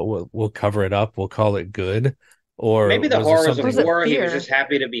 you know what, we'll cover it up, we'll call it good? Or maybe the horrors of war, he was just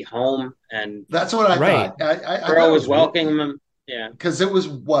happy to be home, and that's what I thought. I Pearl was welcoming him. Yeah, because it was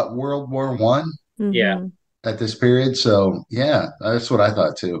World War I. Yeah, at this period. So yeah, that's what I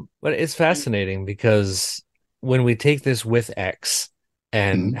thought too. But it's fascinating because when we take this with X,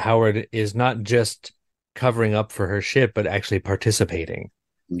 and Howard is not just covering up for her shit, but actually participating.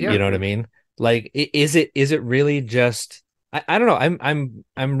 Yeah. You know what I mean? Like, is it really just? I don't know.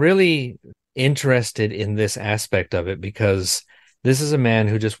 I'm really interested in this aspect of it, because this is a man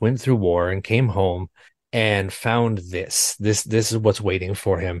who just went through war and came home and found this is what's waiting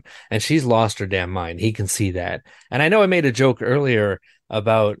for him, and she's lost her damn mind. He can see that. And I know I made a joke earlier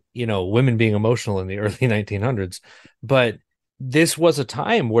about, women being emotional in the early 1900s, but this was a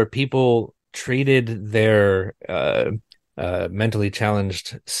time where people treated their mentally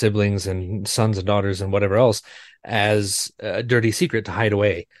challenged siblings and sons and daughters and whatever else as a dirty secret to hide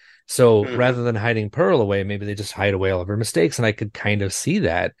away. So rather than hiding Pearl away, maybe they just hide away all of her mistakes. And I could kind of see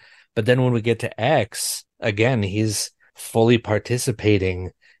that. But then when we get to X, again, he's fully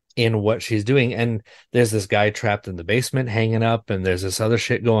participating in what she's doing. And there's this guy trapped in the basement hanging up, and there's this other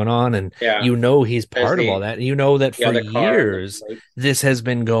shit going on. And he's part of all that. And that for years, this has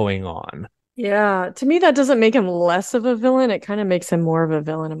been going on. Yeah. To me, that doesn't make him less of a villain. It kind of makes him more of a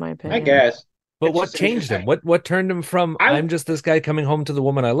villain, in my opinion. I guess. But what changed him? What turned him from I'm just this guy coming home to the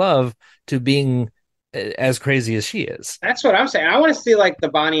woman I love to being as crazy as she is? That's what I'm saying. I want to see like the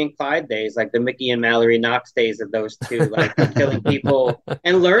Bonnie and Clyde days, like the Mickey and Mallory Knox days of those two, like killing people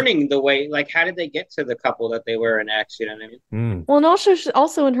and learning the way, like how did they get to the couple that they were in X? You know what I mean? Well, and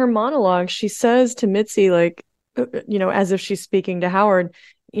also in her monologue, she says to Mitzi, like, as if she's speaking to Howard,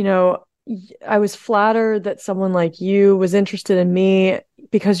 I was flattered that someone like you was interested in me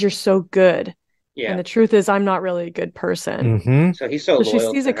because you're so good. Yeah. And the truth is, I'm not really a good person. So he's so loyal. She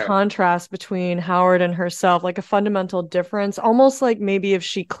sees a contrast between Howard and herself, like a fundamental difference, almost like maybe if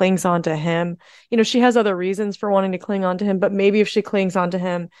she clings on to him, she has other reasons for wanting to cling on to him, but maybe if she clings on to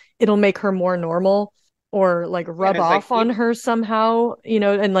him, it'll make her more normal, or like rub off on her somehow,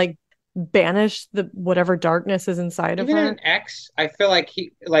 and like banish the whatever darkness is inside of her. Even in X, I feel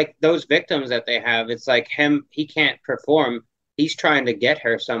like those victims that they have, it's like he can't perform. He's trying to get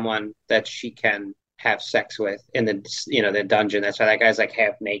her someone that she can have sex with in the dungeon. That's why that guy's like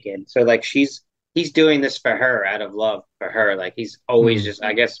half naked. So like he's doing this for her out of love for her. Like he's always just,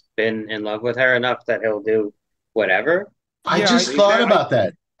 I guess, been in love with her enough that he'll do whatever. I just thought about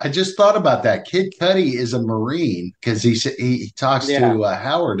that. Kid Cudi is a Marine, because he talks to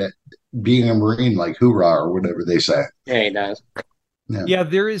Howard at being a Marine, like hoorah or whatever they say. Yeah, he does. Yeah,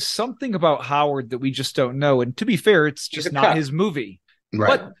 there is something about Howard that we just don't know. And to be fair, it's just not his movie.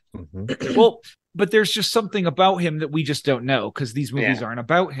 Right. But there's just something about him that we just don't know, because these movies aren't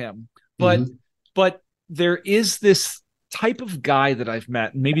about him. But there is this type of guy that I've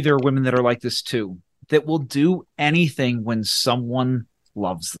met, and maybe there are women that are like this too, that will do anything when someone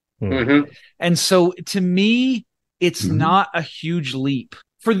loves them. And so to me, it's not a huge leap.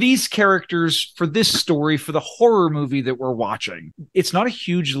 For these characters, for this story, for the horror movie that we're watching, it's not a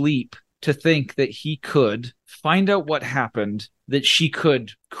huge leap to think that he could find out what happened, that she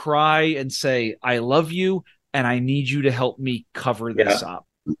could cry and say, I love you, and I need you to help me cover this up.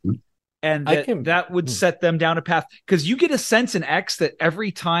 And that would set them down a path. Because you get a sense in X that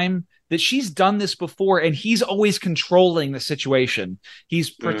every time that she's done this before, and he's always controlling the situation. He's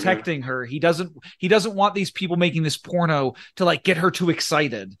protecting her. He doesn't want these people making this porno to like get her too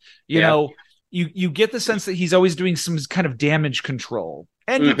excited. You get the sense that he's always doing some kind of damage control.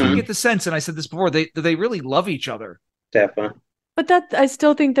 And you can get the sense, and I said this before, they really love each other. Definitely. But I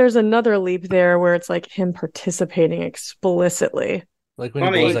still think there's another leap there where it's like him participating explicitly. Like when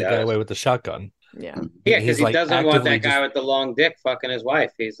he blows that guy away with the shotgun. Yeah, because he doesn't want that guy with the long dick fucking his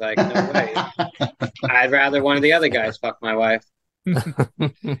wife. He's like, no way. I'd rather one of the other guys fuck my wife.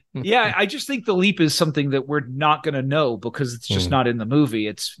 Yeah, I just think the leap is something that we're not going to know, because it's just not in the movie.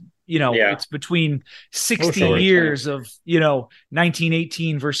 It's it's between 60 years of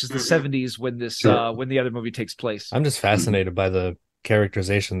 1918 versus the 70s when this when the other movie takes place. I'm just fascinated by the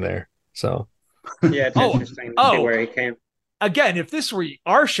characterization there. So yeah, it's interesting to see where he came. Again, if this were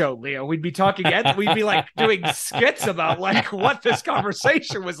our show, Leo, we'd be talking. We'd be like doing skits about like what this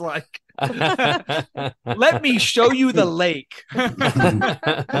conversation was like. Let me show you the lake.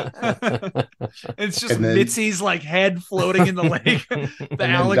 It's just Mitzi's like head floating in the lake. The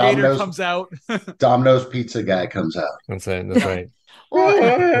alligator comes out. Domino's pizza guy comes out. That's it. That's right.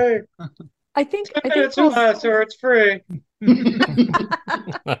 Well, I think it's or it's free.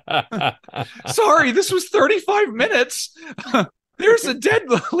 Sorry, this was 35 minutes. There's a dead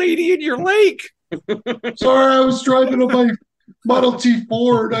lady in your lake. Sorry, I was driving on my Model T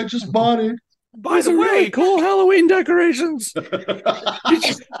Ford. I just bought it. By the way, really cool Halloween decorations. Did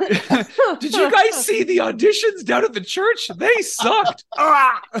you guys see the auditions down at the church? They sucked.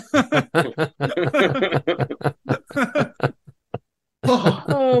 Oh,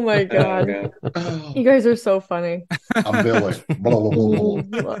 Oh my God. God. You guys are so funny. I'm Billy. Blah, blah,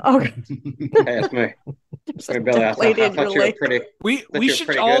 blah, blah. Okay. Hey, it's me. So Hey, Billy, I deflated, thought you're you were like, pretty. We Thought you were should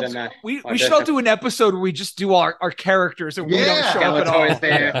pretty all good in that we should all audition. do an episode where we just do our characters and we don't Yeah. show up at Skeletor's all.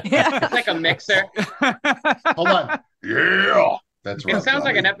 there. yeah. It's like a mixer. Hold on. Yeah. That's right. It sounds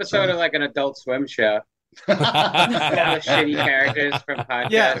like an episode of like an Adult Swim show. All the shitty characters from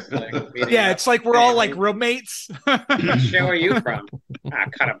podcasts. Yeah. Like, meeting Yeah, up. it's like we're all like roommates. What show are you from?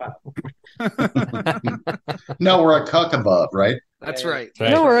 Cut about. No, we're a cuck above, right? That's right.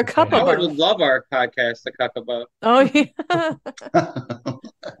 Right. No, we're a cup I of would love our podcast, The Cuck About. Oh yeah.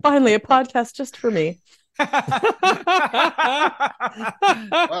 Finally, a podcast just for me. Well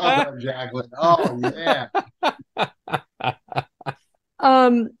done, Jacqueline. Oh yeah.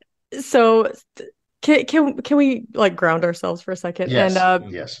 So can we like ground ourselves for a second? Yes.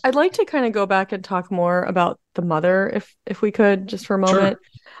 And Yes. I'd like to kind of go back and talk more about the mother, if we could, just for a moment.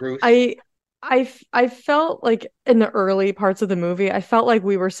 Ruth. I felt like in the early parts of the movie, I felt like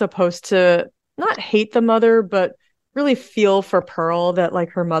we were supposed to not hate the mother, but really feel for Pearl that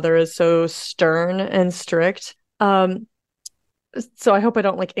like her mother is so stern and strict. So I hope I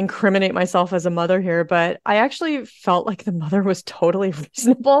don't like incriminate myself as a mother here, but I actually felt like the mother was totally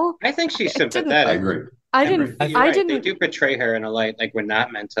reasonable. I think she's I didn't- sympathetic. I agree. I Agree. didn't, You're I right. They didn't, do portray her in a light like we're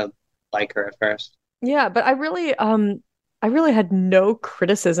not meant to like her at first. yeah, but I really had no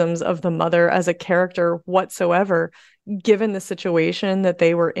criticisms of the mother as a character whatsoever, given the situation that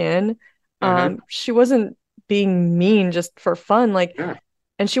they were in. She wasn't being mean just for fun, like, Yeah.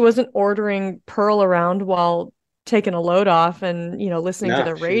 and she wasn't ordering Pearl around while taking a load off and, listening to No,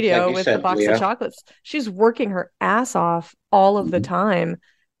 the she's, radio like you with said, the box Leo. of chocolates. She's working her ass off all of the Mhm. time,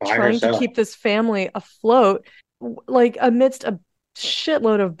 By trying to herself. keep this family afloat, like amidst a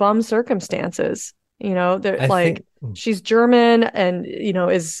shitload of bum circumstances. They're I like, think she's German and,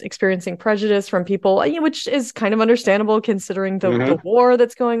 is experiencing prejudice from people, which is kind of understandable considering the war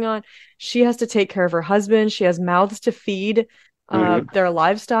that's going on. She has to take care of her husband. She has mouths to feed. Their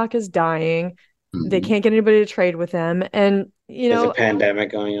livestock is dying. They Mhm. can't get anybody to trade with them. And, There's a pandemic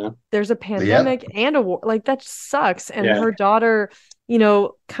going on. there's a pandemic and a war. Like, that sucks. And Yeah. her daughter,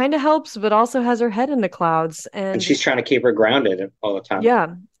 kind of helps, but also has her head in the clouds. And she's trying to keep her grounded all the time.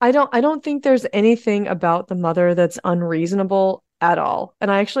 Yeah, I don't think there's anything about the mother that's unreasonable at all.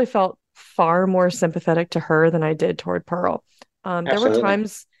 And I actually felt far more sympathetic to her than I did toward Pearl. There were Absolutely.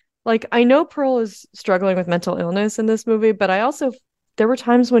 times, like, I know Pearl is struggling with mental illness in this movie, but there were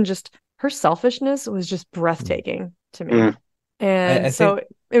times when just her selfishness was just breathtaking to me. Mm. And I so think-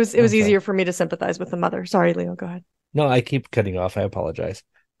 it was I'm sorry. easier for me to sympathize with the mother. Sorry, Leo, go ahead. No, I keep cutting off. I apologize.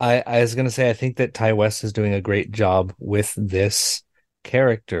 I was going to say, I think that Ty West is doing a great job with this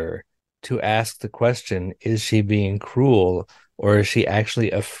character to ask the question, is she being cruel or is she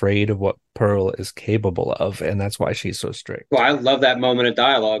actually afraid of what Pearl is capable of? And that's why she's so strict. Well, I love that moment of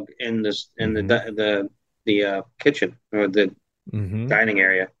dialogue in the kitchen or the Mhm. dining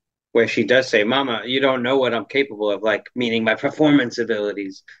area where she does say, "Mama, you don't know what I'm capable of," like meaning my performance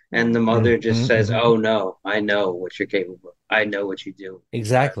abilities. And the mother just Mhm, says, mhm. "Oh no, I know what you're capable of. I know what you do."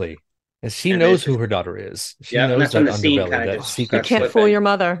 Exactly. And she And knows it's who just- her daughter is. She Yeah, and knows that's when that the scene underbelly, kinda that just secret You can't That's shit. fool your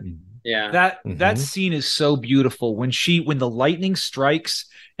mother. Mhm. Yeah. That Mhm. scene is so beautiful when the lightning strikes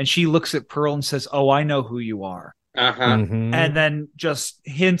and she looks at Pearl and says, "Oh, I know who you are." Uh-huh. Mhm. And then just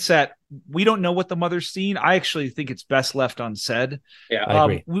hints at, we don't know what the mother's seen. I actually think it's best left unsaid. Yeah. I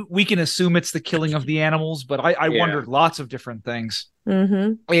agree. We can assume it's the killing of the animals, but I Yeah. wondered lots of different things.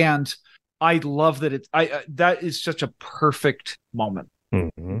 Mm-hmm. And I love that that is such a perfect moment.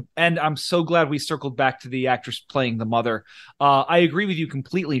 Mhm. And I'm so glad we circled back to the actress playing the mother. I agree with you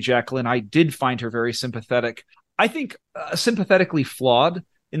completely, Jacqueline. I did find her very sympathetic. I think sympathetically flawed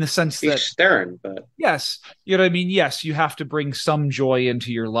in the sense She's that, stern, but yes, you know what I mean? Yes, you have to bring some joy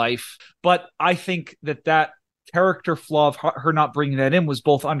into your life. But I think that character flaw of her not bringing that in was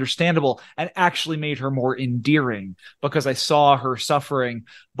both understandable and actually made her more endearing because I saw her suffering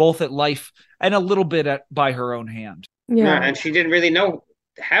both at life and a little bit by her own hand. Yeah. and she didn't really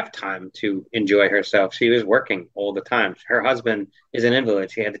have time to enjoy herself. She was working all the time. Her husband is an invalid.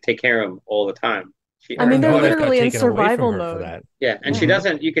 She had to take care of him all the time. I mean, Her they're daughter got literally in taken away from survival her for mode. that. Yeah, and she Yeah.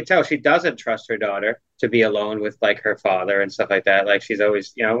 doesn't, you could tell she doesn't trust her daughter to be alone with like her father and stuff like that. Like she's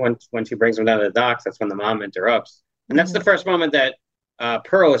always, when she brings him down to the docks, that's when the mom interrupts. And that's the first moment that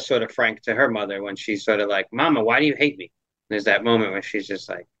Pearl is sort of frank to her mother when she's sort of like, "Mama, why do you hate me?" And there's that moment where she's just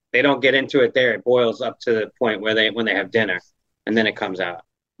like, they don't get into it there. It boils up to the point where when they have dinner and then it comes out.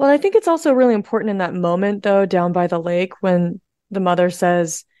 Well, I think it's also really important in that moment, though, down by the lake when the mother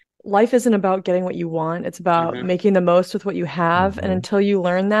says, life isn't about getting what you want. It's about making the most with what you have. And until you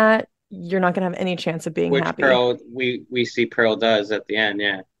learn that, you're not going to have any chance of being happy. Pearl, we see Pearl does at the end,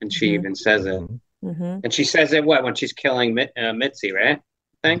 yeah. And she even says it. And she says it, when she's killing Mitzi, right?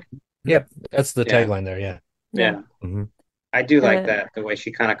 I think. Yep, that's the tagline there, Yeah. I do like that, the way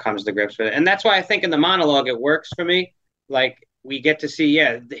she kind of comes to grips with it. And that's why I think in the monologue it works for me. Like, we get to see,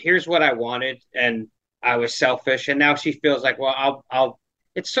 here's what I wanted, and I was selfish, and now she feels like, well, I'll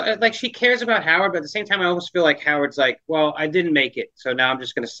it's like she cares about Howard, but at the same time I almost feel like Howard's like, well, I didn't make it, so now I'm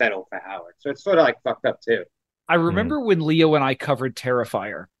just going to settle for Howard. So it's sort of like fucked up too. I remember when Leo and I covered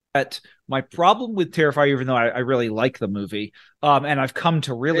Terrifier, that my problem with Terrifier, even though I really like the movie, and I've come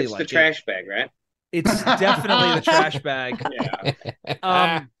to really like it. It's the trash bag, right? It's definitely the trash bag.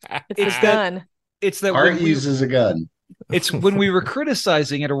 It's done. It's that Art uses a gun. It's when we were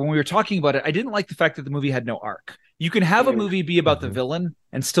criticizing it, or when we were talking about it, I didn't like the fact that the movie had no arc. You can have a movie be about the villain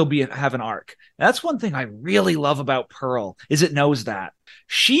and still have an arc. That's one thing I really love about Pearl, is it knows that.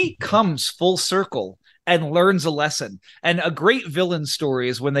 She comes full circle and learns a lesson. And a great villain story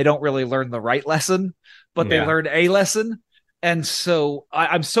is when they don't really learn the right lesson, but they learn a lesson. And so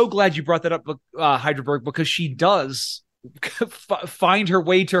I'm so glad you brought that up, Hydraberg, because she does find her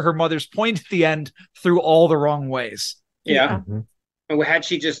way to her mother's point at the end through all the wrong ways. Yeah. Had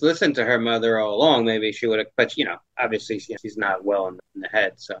she just listened to her mother all along, maybe she would have, but obviously she's not well in the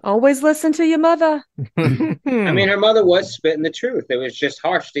head. So always listen to your mother. I mean, her mother was spitting the truth. It was just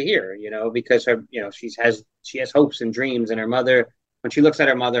harsh to hear, because her, she has hopes and dreams, and her mother, when she looks at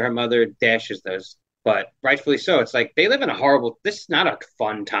her mother dashes those. But rightfully so. It's like they live in this is not a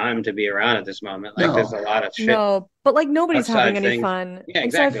fun time to be around at this moment. Like there's a lot of shit. No, but like nobody's having any fun. Yeah,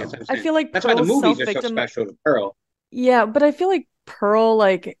 exactly. I feel like that's why the movies are so special to Pearl. Yeah, but I feel like Pearl,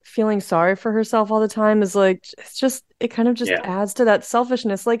 like, feeling sorry for herself all the time is like, it kind of just adds to that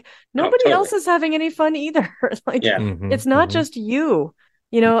selfishness. Like, nobody else is having any fun either. Like, it's not just you.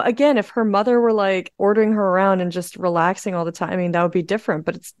 Again, if her mother were like ordering her around and just relaxing all the time, I mean, that would be different,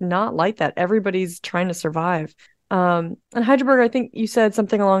 but it's not like that. Everybody's trying to survive. And Heidelberg, I think you said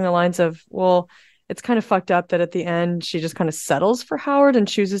something along the lines of, well, it's kind of fucked up that at the end she just kind of settles for Howard and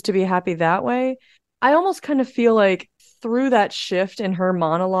chooses to be happy that way. I almost kind of feel like through that shift in her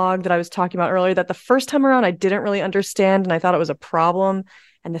monologue that I was talking about earlier, that the first time around I didn't really understand and I thought it was a problem.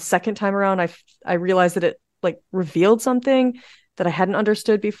 And the second time around, I realized that it like revealed something that I hadn't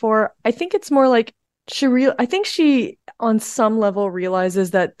understood before. I think it's more like I think she on some level realizes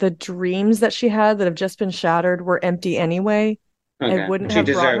that the dreams that she had that have just been shattered were empty anyway. Okay. It wouldn't have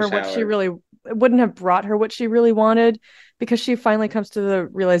brought her what she really wanted, because she finally comes to the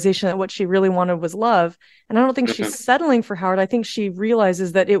realization that what she really wanted was love. And I don't think she's settling for Howard. I think she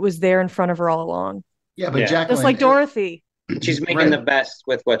realizes that it was there in front of her all along. Yeah, but Jacqueline, just like Dorothy, she's making the best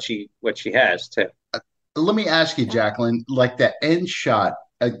with what she has too. Let me ask you, Jacqueline, like that end shot,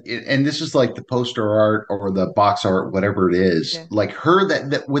 and this is like the poster art or the box art, whatever it is, like her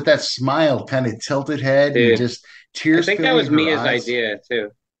that with that smile, kind of tilted head, and just tears. I think that was Mia's idea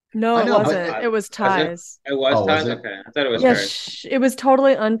too. No, it wasn't. It was Ty's. It was Ty's? Okay. I thought it was hers. It was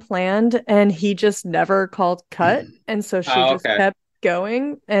totally unplanned, and he just never called cut. And so she just kept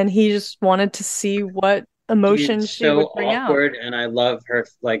going, and he just wanted to see what emotion she would bring awkward, out. And I love her,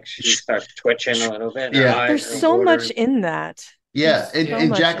 like, she starts twitching a little bit. Yeah. There's so much in that. Yeah.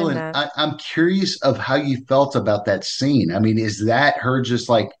 And Jacqueline, I'm curious of how you felt about that scene. I mean, is that her just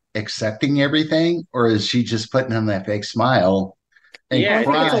like accepting everything, or is she just putting on that fake smile? I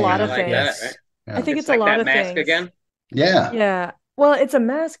think it's a lot of things. That, right? I think it's a lot of things. Again? Yeah. Yeah. Well, it's a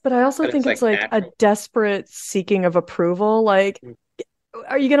mask, but I also think it's like a desperate seeking of approval. Like,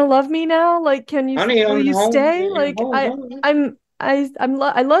 are you gonna love me now? Like, will you stay? Like,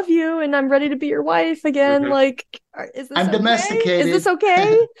 I love you, and I'm ready to be your wife again. Like, is this I'm domesticated? Is this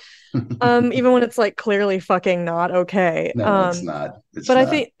okay? Even when it's like clearly fucking not okay. No, it's not. But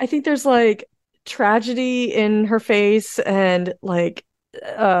I think there's like tragedy in her face, and like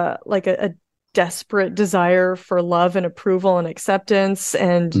a desperate desire for love and approval and acceptance,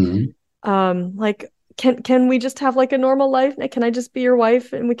 and like can we just have like a normal life? Can I just be your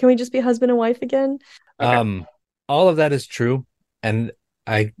wife, and can we just be husband and wife again? Okay. All of that is true, and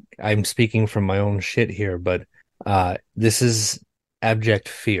I'm speaking from my own shit here, but this is abject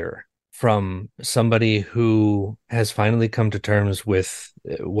fear from somebody who has finally come to terms with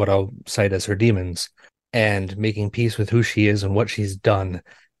what I'll cite as her demons, and making peace with who she is and what she's done,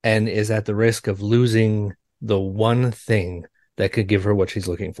 and is at the risk of losing the one thing that could give her what she's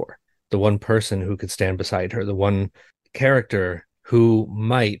looking for, the one person who could stand beside her, the one character who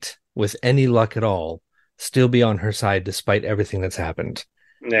might, with any luck at all, still be on her side despite everything that's happened.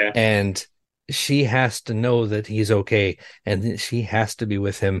 Yeah. And she has to know that he's okay, and she has to be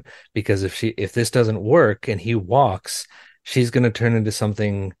with him, because if this doesn't work and he walks, she's going to turn into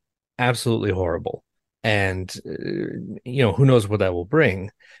something absolutely horrible. And who knows what that will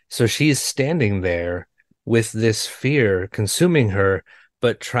bring. So she's standing there with this fear consuming her,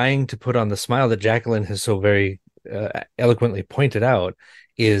 but trying to put on the smile that Jacqueline has so very eloquently pointed out,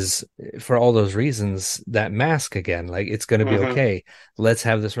 is for all those reasons that mask again. Like, it's going to be okay. Let's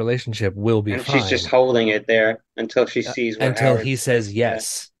have this relationship. We'll be and fine. she's just holding it there until she sees what until Howard he says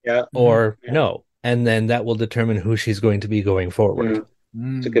yes, yeah. or no, and then that will determine who she's going to be going forward.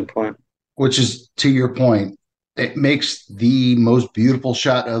 It's a good point. Which is, to your point, it makes the most beautiful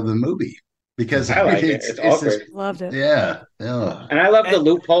shot of the movie, because I like it. It's awkward. Loved it. Yeah. And I love the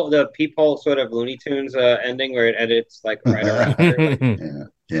loophole, the peephole sort of Looney Tunes ending where it edits like right around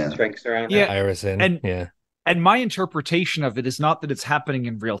her, yeah. shrinks around. Yeah. Iris in. And my interpretation of it is not that it's happening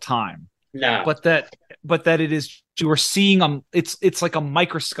in real time. No. But that it is, you are seeing it's like a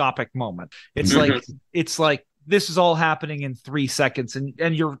microscopic moment. It's like this is all happening in 3 seconds,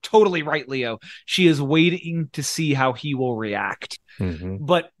 and you're totally right, Leo. She is waiting to see how he will react.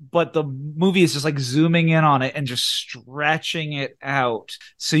 But the movie is just like zooming in on it and just stretching it out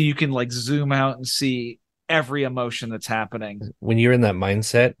so you can like zoom out and see every emotion that's happening. When you're in that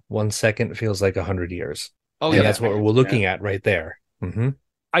mindset, 1 second feels like 100 years. Oh, and that's what we're looking at right there.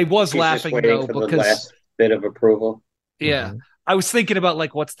 I was laughing though for because the last bit of approval. Yeah. I was thinking about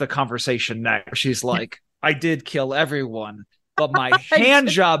like, what's the conversation next? She's like, I did kill everyone, but my hand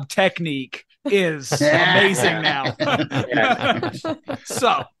job technique is amazing now.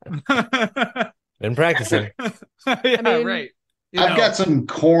 So been practicing. Right. I've got some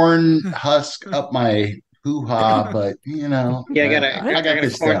corn husk up my hoo-ha, but I got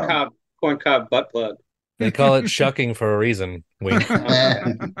this corn cob butt plug. They call it shucking for a reason. Wink.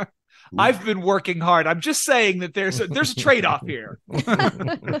 I've been working hard. I'm just saying that there's a trade-off here.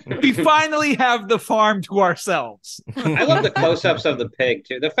 We finally have the farm to ourselves. I love the close-ups of the pig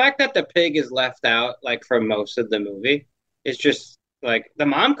too. The fact that the pig is left out like for most of the movie is just like, the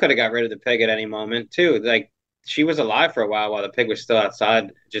mom could have got rid of the pig at any moment too. Like, she was alive for a while the pig was still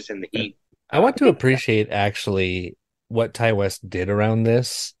outside just in the heat. I want to appreciate actually what Ti West did around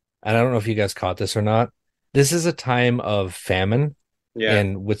this. And I don't know if you guys caught this or not. This is a time of famine. Yeah.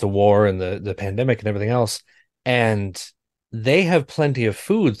 And with the war and the pandemic and everything else. And they have plenty of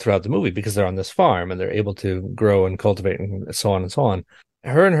food throughout the movie because they're on this farm and they're able to grow and cultivate and so on and so on.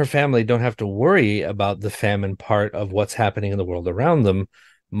 Her and her family don't have to worry about the famine part of what's happening in the world around them,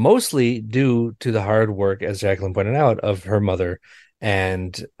 mostly due to the hard work, as Jacqueline pointed out, of her mother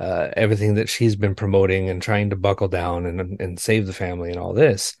and everything that she's been promoting and trying to buckle down and save the family and all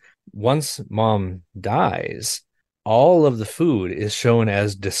this. Once mom dies, all of the food is shown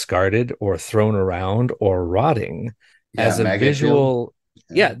as discarded or thrown around or rotting as a visual.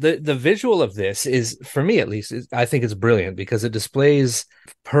 The visual of this is, for me at least, I think it's brilliant because it displays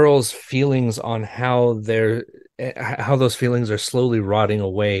Pearl's feelings on how those feelings are slowly rotting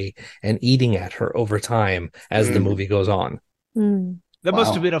away and eating at her over time as the movie goes on. That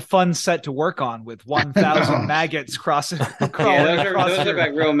must have been a fun set to work on with 1,000 maggots crossing. Those are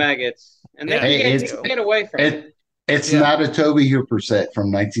like real maggots, and they get away from it. It's not a Tobe Hooper set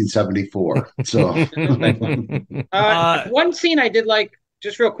from 1974. So, one scene I did like,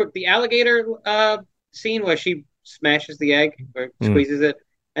 just real quick, the alligator scene where she smashes the egg or squeezes it,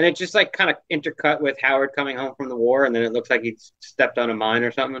 and it just like kind of intercut with Howard coming home from the war, and then it looks like he stepped on a mine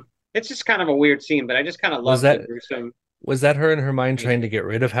or something. It's just kind of a weird scene, but I just kind of love the gruesome. Was that her in her mind trying to get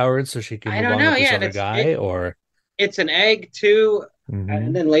rid of Howard so she could move on with this other guy, or it's an egg too?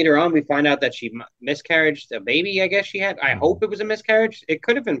 And then later on, we find out that she miscarried a baby. I guess she had. I hope it was a miscarriage. It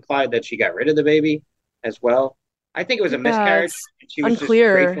could have implied that she got rid of the baby as well. I think it was a miscarriage. She was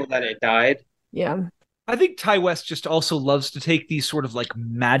unclear. Just grateful that it died. Yeah. I think Ti West just also loves to take these sort of like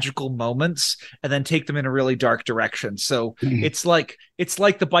magical moments and then take them in a really dark direction. So it's like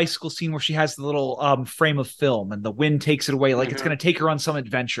the bicycle scene where she has the little frame of film and the wind takes it away, like it's going to take her on some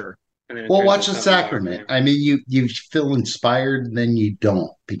adventure. Well, watch The Sacrament. I mean, you feel inspired, and then you don't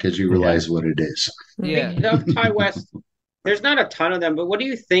because you realize what it is. Yeah. Ti West, there's not a ton of them, but what do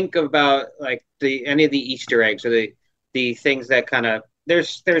you think about like any of the Easter eggs or the things that kind of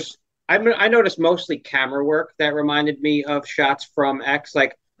there's I noticed mostly camera work that reminded me of shots from X.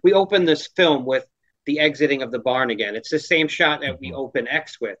 Like, we open this film with the exiting of the barn again. It's the same shot that we open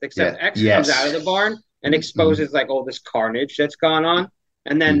X with, except X comes out of the barn and exposes like all this carnage that's gone on.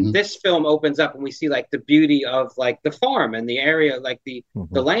 And then this film opens up and we see like the beauty of like the farm and the area, like the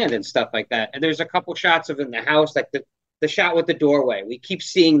land and stuff like that. And there's a couple shots of in the house, like the shot with the doorway. We keep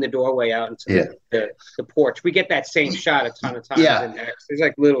seeing the doorway out into the porch. We get that same shot a ton of times in X. There's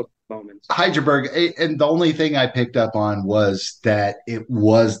like little moments. Heidelberg, and the only thing I picked up on was that it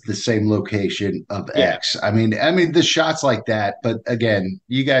was the same location of X. I mean the shots like that, but again,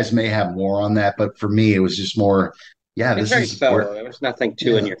 you guys may have more on that, but for me it was just more it's very subtle. There was nothing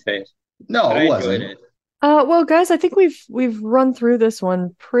too in your face. No, but it wasn't. It. Well, guys, I think we've run through this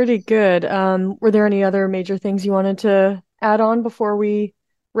one pretty good. Were there any other major things you wanted to add on before we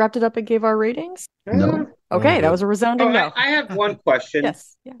wrapped it up and gave our ratings? No. Okay, that was a resounding no. I have one question.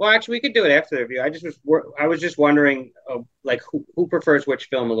 Yes. Yeah. Well, actually, we could do it after the review. I was just wondering, like, who prefers which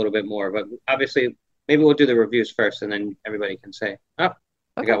film a little bit more. But obviously, maybe we'll do the reviews first, and then everybody can say, "Oh,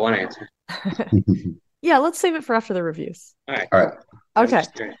 I got one answer." Yeah, let's save it for after the reviews. All right. Okay.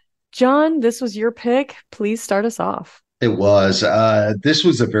 John, this was your pick. Please start us off. It was. This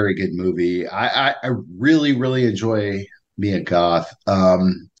was a very good movie. I really, really enjoy Mia Goth.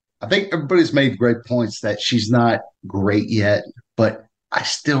 I think everybody's made great points that she's not great yet, but I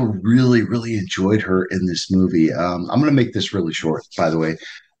still really, really enjoyed her in this movie. I'm going to make this really short, by the way.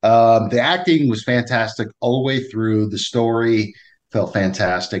 The acting was fantastic all the way through. The story felt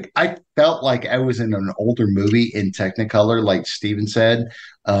fantastic. I felt like I was in an older movie in Technicolor, like Steven said.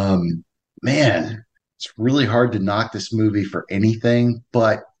 Man, it's really hard to knock this movie for anything,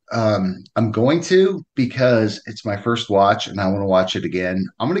 but I'm going to because it's my first watch and I want to watch it again.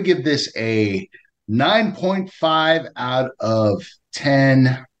 I'm going to give this a 9.5 out of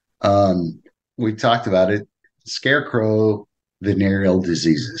 10. We talked about it. Scarecrow venereal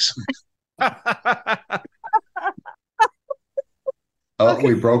diseases.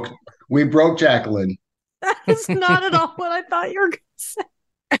 Okay. We broke Jacqueline. That is not at all what I thought you were going to say.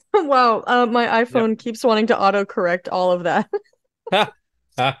 Wow, my iPhone keeps wanting to autocorrect all of that.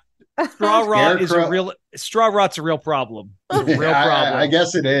 Straw rot's a real problem. I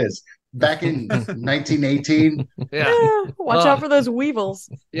guess it is. Back in 1918. Watch out for those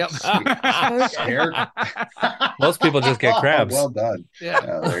weevils. Yep. Most people just get crabs. Well done.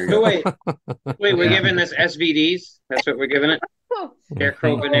 There you go. Wait, we're giving this SVDs? That's what we're giving it?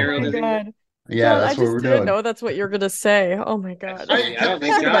 Scarecrow venereal disease? Yeah, that's what we're doing. I didn't know that's what you're going to say. Oh my God. I don't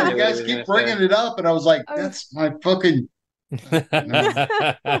think you guys keep bringing it up, and I was like, that's my fucking...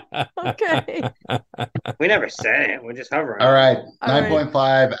 Okay. We never said it. We're just hovering. All right.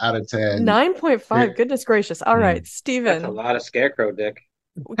 9.5 out of 10. 9.5. Goodness gracious. All right, Steven. That's a lot of Scarecrow dick.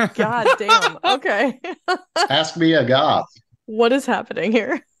 God damn. Okay. Ask me a goth. What is happening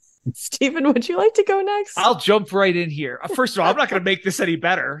here? Steven, would you like to go next? I'll jump right in here. First of all, I'm not going to make this any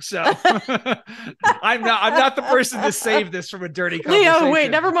better. So I'm not the person to save this from a dirty conversation. Leo,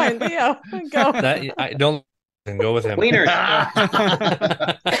 wait, never mind. Leo, go. I don't go with him. Cleaners. Can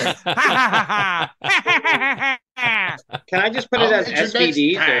I just put it as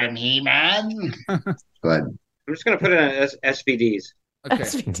SVDs? He-Man. Go ahead. I'm just going to put it as SVDs.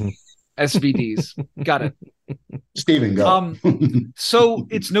 Okay. SVDs. Got it. Steven, go. So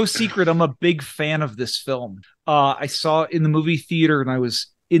it's no secret I'm a big fan of this film. I saw it in the movie theater and I was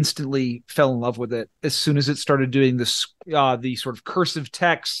instantly fell in love with it as soon as it started doing this the sort of cursive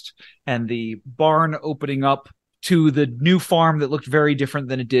text and the barn opening up to the new farm that looked very different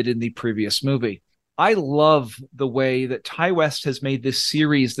than it did in the previous movie. I love the way that Ti West has made this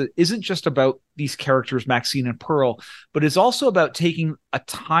series that isn't just about these characters, Maxine and Pearl, but is also about taking a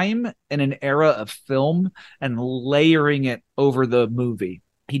time and an era of film and layering it over the movie.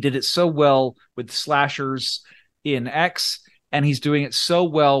 He did it so well with slashers in X, and he's doing it so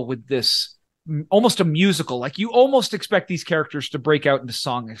well with this almost a musical. Like you almost expect these characters to break out into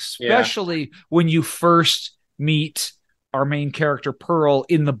song, especially when you first meet our main character Pearl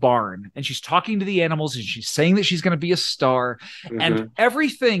in the barn, and she's talking to the animals and she's saying that she's going to be a star. And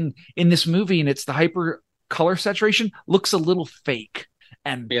everything in this movie, and it's the hyper color saturation, looks a little fake.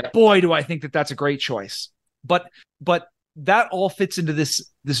 And boy, do I think that that's a great choice. But that all fits into this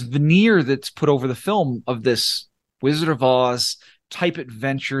veneer that's put over the film of this Wizard of Oz type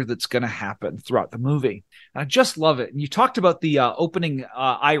adventure that's going to happen throughout the movie. And I just love it. And you talked about the opening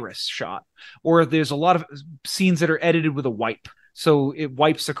iris shot, or there's a lot of scenes that are edited with a wipe. So it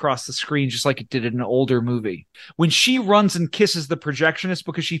wipes across the screen just like it did in an older movie. When she runs and kisses the projectionist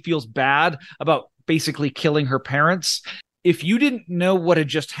because she feels bad about basically killing her parents, if you didn't know what had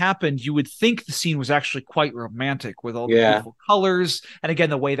just happened, you would think the scene was actually quite romantic with all the beautiful colors. And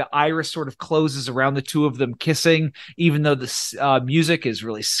again, the way the iris sort of closes around the two of them kissing, even though the music is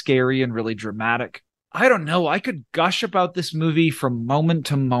really scary and really dramatic. I don't know. I could gush about this movie from moment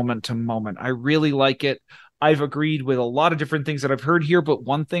to moment to moment. I really like it. I've agreed with a lot of different things that I've heard here, but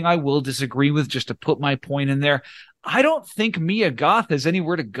one thing I will disagree with, just to put my point in there, I don't think Mia Goth has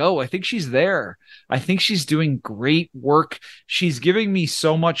anywhere to go. I think she's there. I think she's doing great work. She's giving me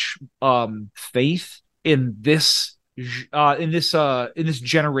so much faith in this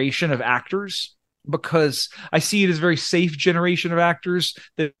generation of actors, because I see it as a very safe generation of actors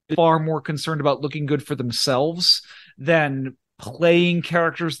that are far more concerned about looking good for themselves than playing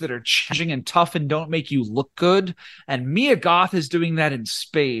characters that are challenging and tough and don't make you look good. And Mia Goth is doing that in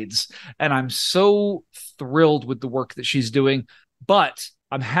spades. And I'm so thrilled with the work that she's doing. But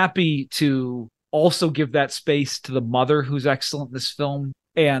I'm happy to also give that space to the mother, who's excellent in this film,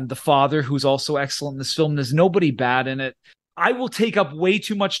 and the father, who's also excellent in this film. There's nobody bad in it. I will take up way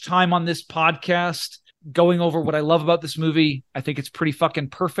too much time on this podcast going over what I love about this movie. I think it's pretty fucking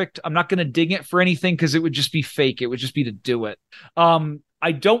perfect. I'm not going to ding it for anything because it would just be fake. It would just be to do it.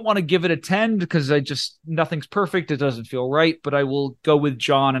 I don't want to give it a 10 because nothing's perfect. It doesn't feel right, but I will go with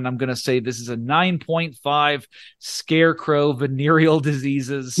John, and I'm going to say this is a 9.5 scarecrow venereal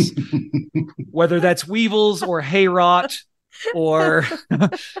diseases, whether that's weevils or hay rot or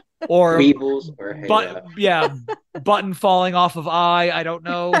weevils or hay rot. Yeah, button falling off of eye. I don't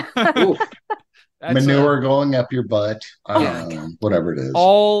know. Manure going up your butt. Whatever it is.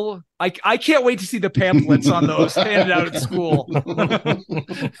 I can't wait to see the pamphlets on those handed out at school.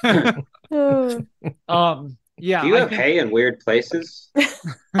 Yeah. Do you have hay in weird places?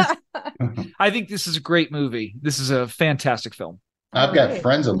 I think this is a great movie. This is a fantastic film. I've got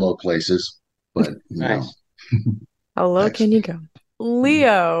friends in low places, but nice. How low can you go?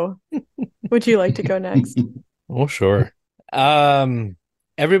 Leo, would you like to go next? Oh, sure.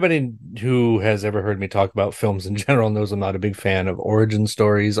 Everybody who has ever heard me talk about films in general knows I'm not a big fan of origin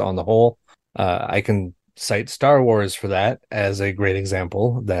stories on the whole. I can cite Star Wars for that as a great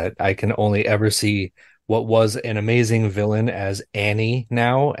example, that I can only ever see what was an amazing villain as Annie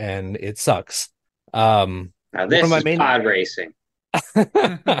now, and it sucks. Now this is pod racing.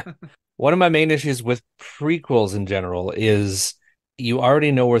 One of my main issues with prequels in general is you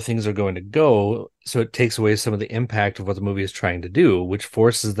already know where things are going to go, so it takes away some of the impact of what the movie is trying to do, which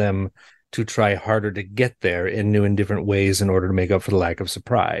forces them to try harder to get there in new and different ways in order to make up for the lack of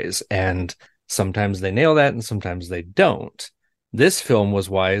surprise. And sometimes they nail that and sometimes they don't. This film was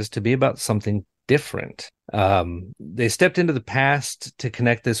wise to be about something different. They stepped into the past to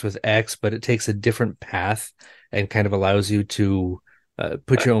connect this with X, but it takes a different path and kind of allows you to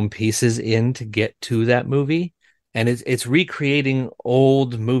put your own pieces in to get to that movie. And it's recreating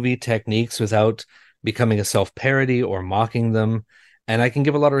old movie techniques without becoming a self-parody or mocking them. And I can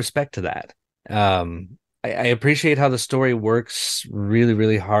give a lot of respect to that. I appreciate how the story works really,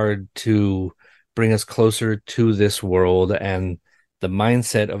 really hard to bring us closer to this world and the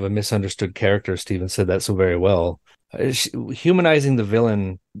mindset of a misunderstood character. Steven said that so very well. Humanizing the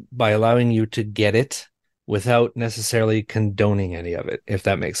villain by allowing you to get it without necessarily condoning any of it, if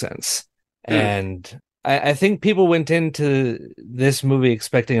that makes sense. And I think people went into this movie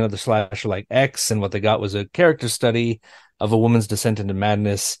expecting another slasher like X, and what they got was a character study of a woman's descent into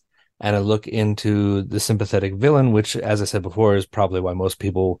madness and a look into the sympathetic villain, which, as I said before, is probably why most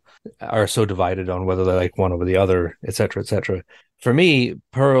people are so divided on whether they like one over the other, et cetera, et cetera. For me,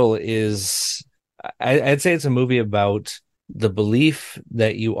 Pearl is, I'd say it's a movie about the belief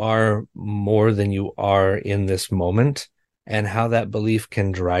that you are more than you are in this moment, and how that belief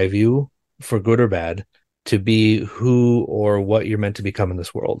can drive you, for good or bad, to be who or what you're meant to become in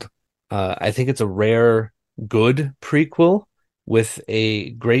this world. I think it's a rare, good prequel with a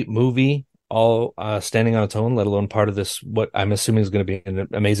great movie, all standing on its own, let alone part of this, what I'm assuming is going to be an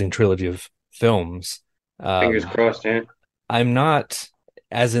amazing trilogy of films. Fingers crossed, yeah. I'm not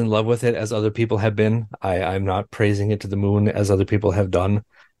as in love with it as other people have been. I'm not praising it to the moon as other people have done.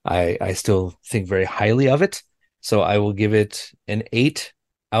 I still think very highly of it. So I will give it an 8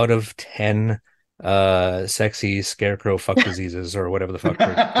 out of 10 sexy scarecrow fuck diseases, or whatever the fuck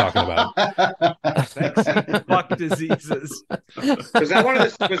we're talking about. Sexy fuck diseases. Was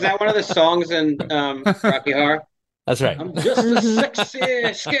that one of the songs in Rocky Horror? That's right. I'm just a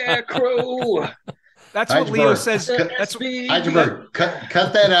sexy scarecrow. That's what Leo says. That's Heidelberg,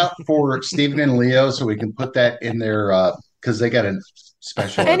 cut that out for Stephen and Leo so we can put that in there because they got a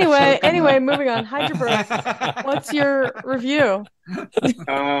special. Anyway, moving on. Heidelberg, what's your review?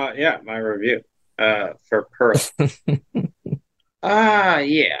 My review for Pearl.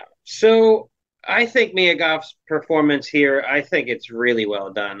 Yeah. So I think Mia Goth's performance here, I think it's really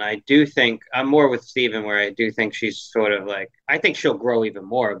well done. I do think I'm more with Steven, where I do think she's sort of like, I think she'll grow even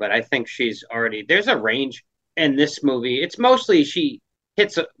more, but I think there's a range in this movie. It's mostly she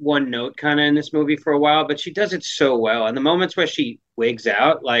hits one note kind of in this movie for a while, but she does it so well. And the moments where she wigs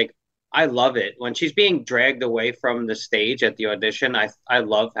out, like I love it when she's being dragged away from the stage at the audition. I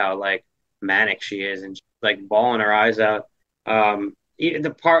love how like manic she is and she's, like bawling her eyes out.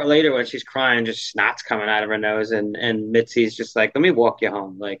 The part later when she's crying, just snot's coming out of her nose, and Mitzi's just like, "Let me walk you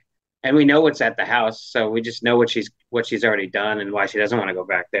home," like, and we know what's at the house, so we just know what she's already done and why she doesn't want to go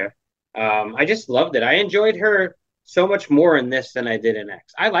back there. I just loved it. I enjoyed her so much more in this than I did in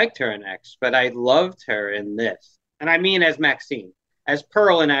X. I liked her in X, but I loved her in this, and I mean as Maxine, as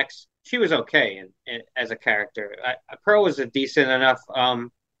Pearl in X. She was okay as a character. Pearl was a decent enough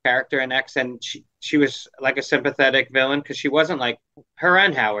character in X, and she was like a sympathetic villain because she wasn't like her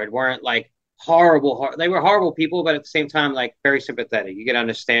and Howard weren't like they were horrible people, but at the same time like very sympathetic. You could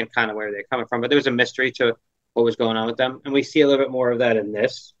understand kind of where they're coming from, but there was a mystery to what was going on with them, and we see a little bit more of that in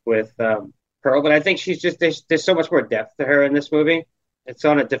this with Pearl. But I think she's just there's so much more depth to her in this movie. It's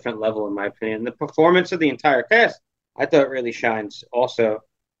on a different level, in my opinion. The performance of the entire cast, I thought, really shines. Also,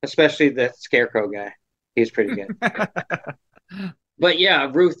 especially the Scarecrow guy, he's pretty good. But yeah,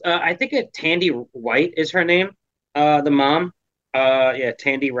 Ruth, I think Tandy White is her name, the mom. Yeah,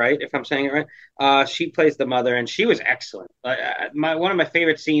 Tandy Wright, if I'm saying it right. She plays the mother, and she was excellent. One of my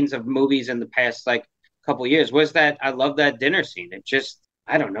favorite scenes of movies in the past like couple years was that I love that dinner scene. It just,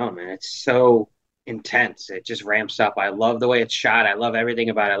 I don't know, man. It's so intense. It just ramps up. I love the way it's shot. I love everything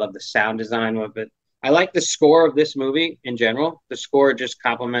about it. I love the sound design of it. I like the score of this movie in general. The score just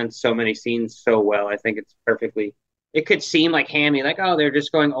complements so many scenes so well. I think it's perfectly. It could seem like hammy, like, oh, they're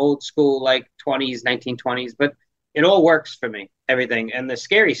just going old school, like 20s, 1920s, but it all works for me, everything. And the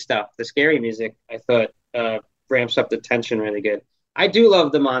scary stuff, the scary music, I thought ramps up the tension really good. I do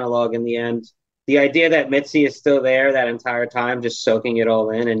love the monologue in the end. The idea that Mitzi is still there that entire time, just soaking it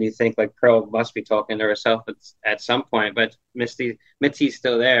all in, and you think like Pearl must be talking to herself at some point, but Mitzi's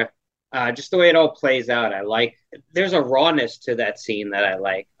still there. Just the way it all plays out, I like. There's a rawness to that scene that I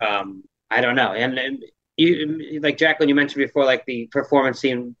like. I don't know, and you, like Jacqueline, you mentioned before, like the performance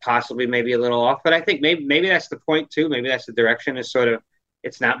scene possibly maybe a little off, but I think maybe that's the point too. Maybe that's the direction. Is sort of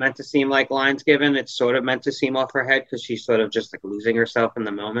it's not meant to seem like lines given. It's sort of meant to seem off her head because she's sort of just like losing herself in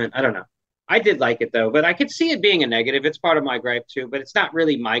the moment. I don't know. I did like it though, but I could see it being a negative. It's part of my gripe too, but it's not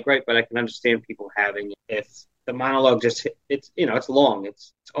really my gripe. But I can understand people having it if the monologue just it's it's long,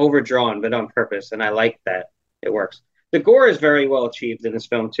 it's overdrawn, but on purpose, and I like that it works. The gore is very well achieved in this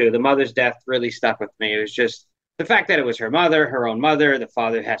film too. The mother's death really stuck with me. It was just the fact that it was her mother, her own mother. The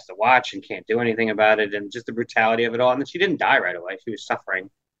father has to watch and can't do anything about it, and just the brutality of it all. And then she didn't die right away. She was suffering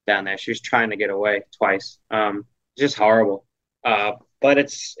down there. She was trying to get away twice. Just horrible. But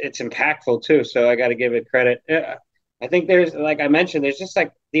it's impactful too. So I got to give it credit. I think there's, like I mentioned, there's just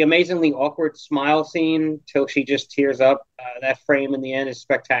like the amazingly awkward smile scene till she just tears up. That frame in the end is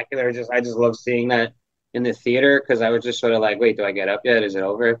spectacular. I just love seeing that in the theater because I was just sort of like, wait, do I get up yet? Is it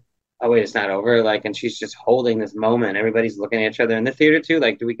over? Oh wait, it's not over. Like, and she's just holding this moment. Everybody's looking at each other in the theater too.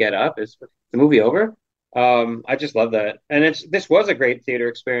 Like, do we get up? Is the movie over? I just love that, and this was a great theater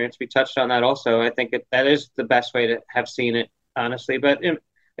experience. We touched on that also. I think that is the best way to have seen it, honestly. But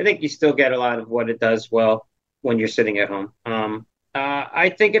I think you still get a lot of what it does well when you're sitting at home. I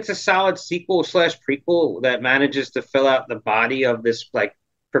think it's a solid sequel slash prequel that manages to fill out the body of this like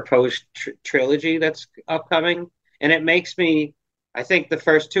proposed trilogy that's upcoming, and it makes me. I think the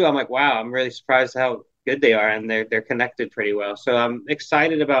first two, I'm like, wow, I'm really surprised how good they are, and they're connected pretty well. So I'm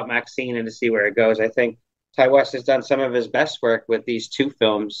excited about Maxine and to see where it goes. I think Ty West has done some of his best work with these two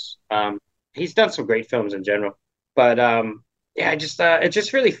films. He's done some great films in general, but yeah, it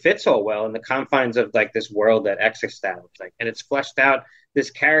just really fits all well in the confines of like this world that X established, like, and it's fleshed out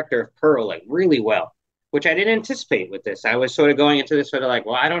this character of Pearl like really well, which I didn't anticipate with this. I was sort of going into this sort of like,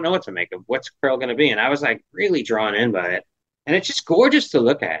 well, I don't know what to make of what's Pearl going to be, and I was like really drawn in by it, and it's just gorgeous to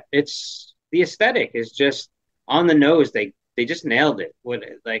look at. It's the aesthetic is just on the nose. They just nailed it. What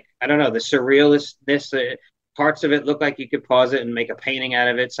like I don't know the surrealistness. Parts of it look like you could pause it and make a painting out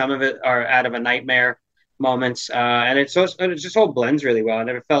of it. Some of it are out of a nightmare moments, and it just all blends really well. I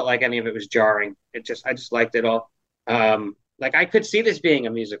never felt like any of it was jarring. I just liked it all. Like I could see this being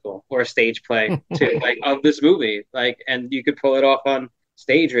a musical or a stage play too, like of this movie. Like, and you could pull it off on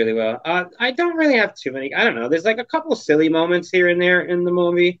stage really well. I don't really have too many. I don't know. There's like a couple silly moments here and there in the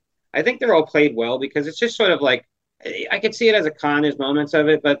movie. I think they're all played well because it's just sort of like I could see it as a con. There's moments of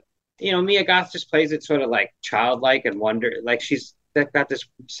it, but Mia Goth just plays it sort of like childlike and wonder. Like she's got this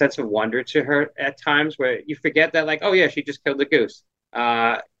sense of wonder to her at times where you forget that like, oh yeah, she just killed the goose,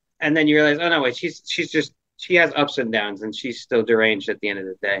 and then you realize, oh no, wait, she has ups and downs and she's still deranged at the end of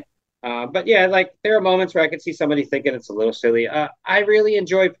the day. But yeah, like there are moments where I could see somebody thinking it's a little silly. I really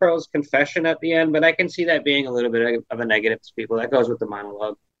enjoy Pearl's confession at the end, but I can see that being a little bit of a negative to people. That goes with the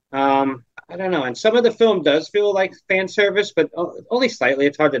monologue. I don't know. And some of the film does feel like fan service, but only slightly.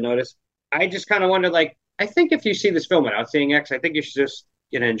 It's hard to notice. I just kind of wonder, like, I think if you see this film without seeing X, I think you should just,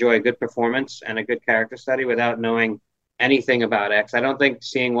 enjoy a good performance and a good character study without knowing anything about X. I don't think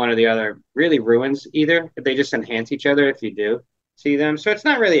seeing one or the other really ruins either. They just enhance each other if you do see them. So it's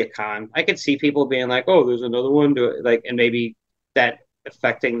not really a con. I could see people being like, "Oh, there's another one," like, and maybe that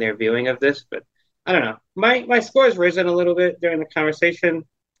affecting their viewing of this, but I don't know. My score has risen a little bit during the conversation.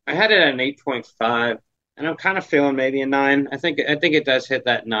 I had it at an 8.5, and I'm kind of feeling maybe a 9. I think it does hit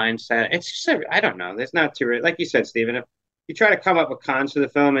that 9 set. It's just I don't know. There's not too like you said, Stephen. If you try to come up with cons for the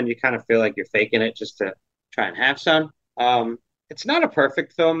film and you kind of feel like you're faking it just to try and have some, it's not a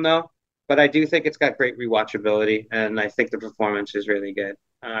perfect film though, but I do think it's got great rewatchability, and I think the performance is really good.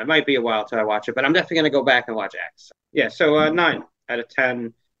 It might be a while till I watch it, but I'm definitely gonna go back and watch X. Yeah, so 9 out of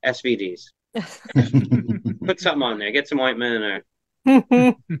 10 SVDs. Put something on there. Get some ointment or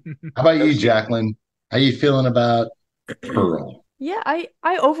How about you, Jacqueline? How you feeling about Pearl? Yeah, I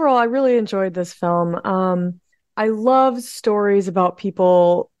overall I really enjoyed this film. I love stories about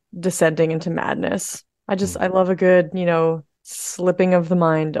people descending into madness. I love a good, slipping of the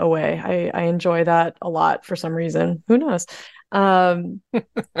mind away. I enjoy that a lot for some reason. Who knows? Um,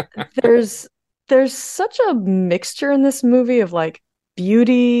 there's there's such a mixture in this movie of like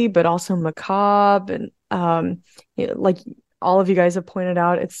beauty, but also macabre, and like all of you guys have pointed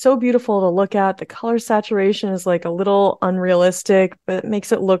out, it's so beautiful to look at. The color saturation is like a little unrealistic, but it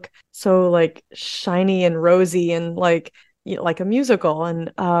makes it look so like shiny and rosy and like like a musical,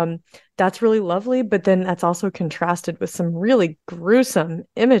 and that's really lovely. But then that's also contrasted with some really gruesome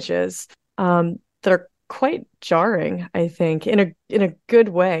images that are quite jarring, I think, in a good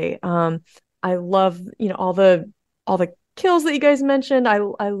way. I love, all the kills that you guys mentioned.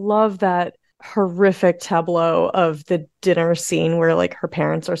 I love that horrific tableau of the dinner scene where like her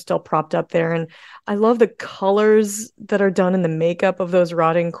parents are still propped up there, and I love the colors that are done in the makeup of those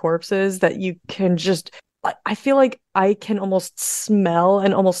rotting corpses that you can just I feel like I can almost smell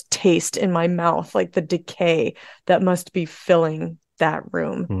and almost taste in my mouth like the decay that must be filling that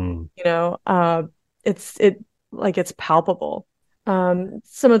room. Mm. It's palpable.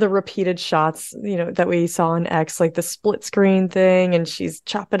 Some of the repeated shots, that we saw in X, like the split screen thing, and she's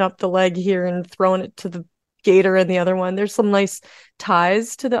chopping up the leg here and throwing it to the gator in the other one. There's some nice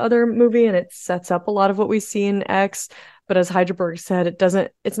ties to the other movie, and it sets up a lot of what we see in X. But as Hydraberg said,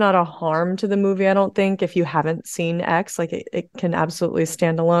 it's not a harm to the movie, I don't think, if you haven't seen X. Like it can absolutely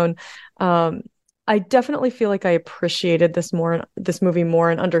stand alone. I definitely feel like I appreciated this movie more,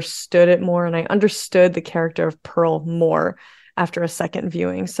 and understood it more, and I understood the character of Pearl more after a second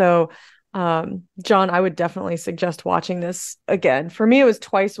viewing. So, John, I would definitely suggest watching this again. For me, it was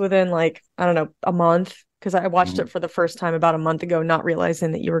twice within like, I don't know, a month, because I watched it for the first time about a month ago, not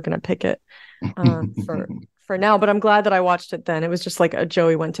realizing that you were going to pick it for now. But I'm glad that I watched it then. It was just like a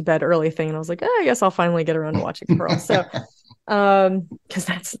Joey went to bed early thing, and I was like, I guess I'll finally get around to watching Pearl. So, because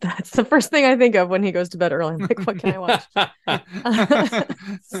that's the first thing I think of when he goes to bed early. I'm like, what can I watch?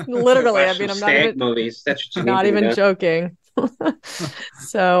 Literally, I mean, I'm not even movies. That's what you not need to even do. joking.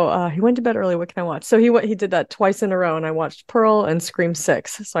 So he went to bed early. What can I watch? So he did that twice in a row, and I watched Pearl and Scream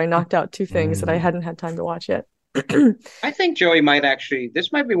 6. So I knocked out two things that I hadn't had time to watch yet. I think Joey might actually.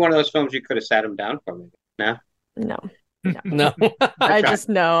 This might be one of those films you could have sat him down for. Maybe. No. No. No. I just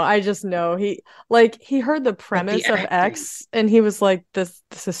know he heard the premise of acting. X, and he was like, this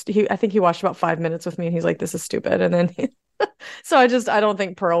is I think he watched about 5 minutes with me, and he's like, this is stupid. And then so I don't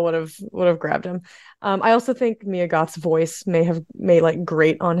think Pearl would have grabbed him. I also think Mia Goth's voice may like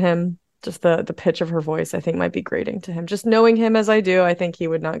grate on him. Just the pitch of her voice, I think, might be grating to him. Just knowing him as I do, I think he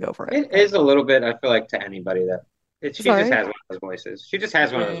would not go for it. It is a little bit. I feel like to anybody that she Sorry? just has one of those voices. She just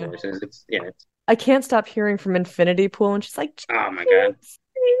has one of those voices. It's It's, I can't stop hearing from Infinity Pool, and she's like, oh my god.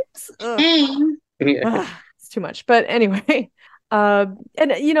 James. Ugh, it's too much. But anyway, and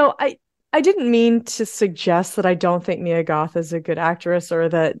I didn't mean to suggest that I don't think Mia Goth is a good actress, or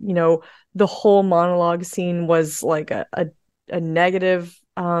that the whole monologue scene was like a negative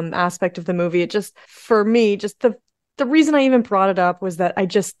aspect of the movie. It just, for me, just the reason I even brought it up was that I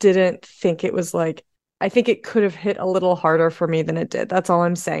just didn't think it was like, I think it could have hit a little harder for me than it did. That's all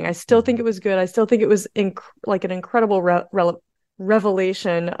I'm saying. I still think it was good. I still think it was like an incredible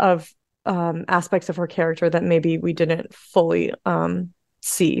revelation of aspects of her character that maybe we didn't fully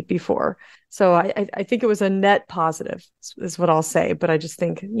see before. So I think it was a net positive is what I'll say. But I just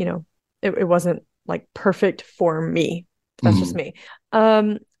think, it wasn't like perfect for me. That's just me.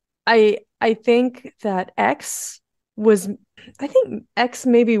 I think that I think X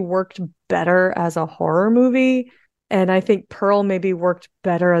maybe worked better as a horror movie And I think Pearl maybe worked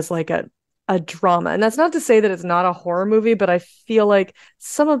better as like a drama. And that's not to say that it's not a horror movie, but I feel like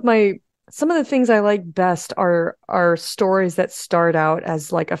some of the things I like best are stories that start out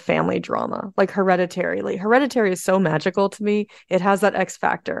as like a family drama, like Hereditary. Like Hereditary is so magical to me. It has that X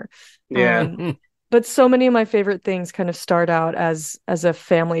factor. Yeah. But so many of my favorite things kind of start out as a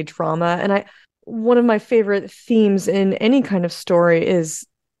family drama. And one of my favorite themes in any kind of story is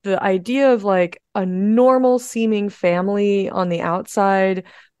the idea of like a normal seeming family on the outside,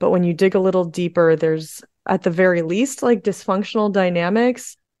 but when you dig a little deeper, there's at the very least like dysfunctional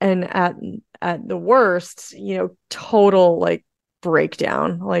dynamics, and at the worst, total like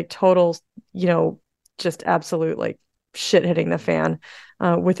breakdown, like total, just absolute like shit hitting the fan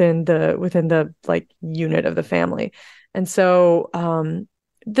within the like unit of the family. And so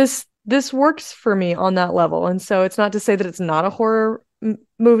this works for me on that level. And so it's not to say that it's not a horror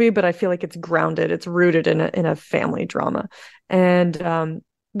movie, but I feel like it's grounded, it's rooted in a family drama. And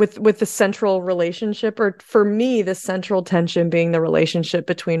with the central relationship, or for me, the central tension being the relationship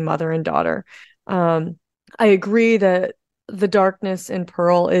between mother and daughter. I agree that the darkness in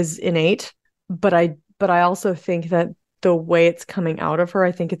Pearl is innate, but I also think that the way it's coming out of her,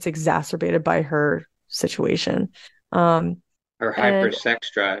 I think it's exacerbated by her situation. Her hyper sex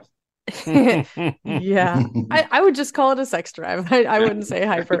drive. Yeah, I would just call it a sex drive. I wouldn't say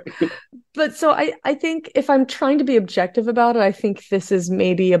hyper. But so I think if I'm trying to be objective about it, I think this is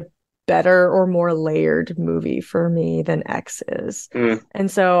maybe a better or more layered movie for me than X is.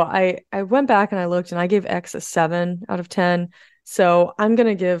 And so I went back and I looked and I gave X a 7 out of 10. So I'm going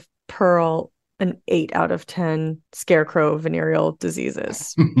to give Pearl an 8 out of 10 scarecrow venereal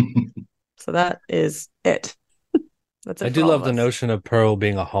diseases. So that is it. That's it. I do love the notion of Pearl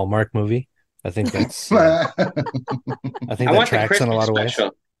being a Hallmark movie. I think that's I think that tracks in a lot of ways.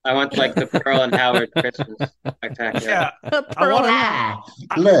 I want like the Pearl and Howard Christmas spectacular. Yeah.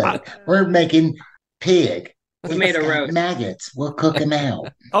 Look, we're making pig. We made a roast. Maggots. We'll cook them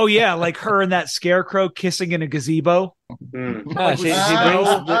out. Oh yeah, like her and that scarecrow kissing in a gazebo. Yeah, she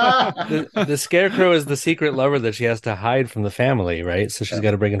brings the scarecrow is the secret lover that she has to hide from the family, right? So she's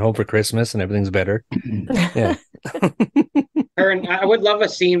got to bring it home for Christmas, and everything's better. Yeah. I would love a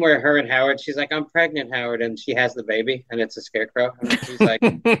scene where her and Howard, she's like, "I'm pregnant, Howard," and she has the baby, and it's a scarecrow, and she's like,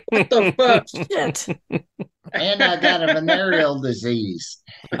 "What the fuck?" Shit. And I got a venereal disease.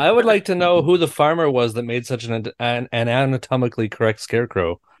 I would like to know who the farmer was that made such an anatomically correct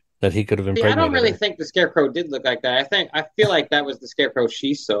scarecrow that he could have impregnated. I don't really think the scarecrow did look like that. I feel like that was the scarecrow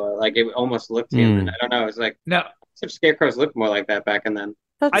she saw. Like it almost looked human. I don't know. It's like no, some scarecrows looked more like that back and then.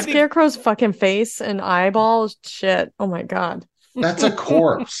 That scarecrow's fucking face and eyeballs, shit. Oh my god. That's a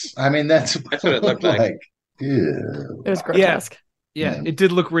corpse. I mean, that's what it looked like. It was grotesque. Yeah, it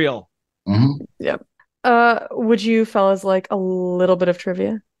did look real. Mm-hmm. Yep. Would you fellas like a little bit of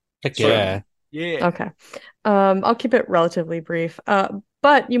trivia? Heck yeah. Yeah. Okay. I'll keep it relatively brief.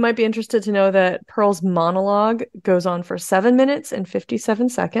 But you might be interested to know that Pearl's monologue goes on for 7 minutes and 57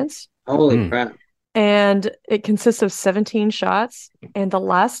 seconds. Holy crap. And it consists of 17 shots, and the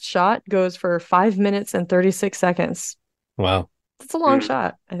last shot goes for 5 minutes and 36 seconds. Wow. That's a long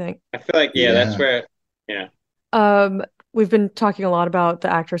shot, I think. I feel like, that's where, we've been talking a lot about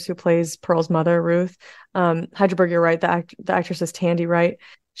the actress who plays Pearl's mother, Ruth. Heidelberg, you're right. The actress is Tandy Wright.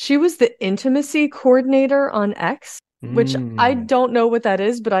 She was the intimacy coordinator on X, which I don't know what that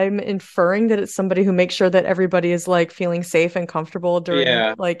is, but I'm inferring that it's somebody who makes sure that everybody is like feeling safe and comfortable during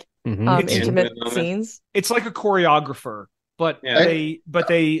intimate scenes. It's like a choreographer, but they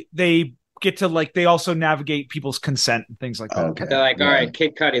get to like, they also navigate people's consent and things like that. Okay. They're like, all right,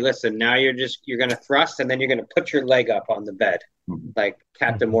 Kid Cudi, listen, now you're going to thrust and then you're going to put your leg up on the bed, like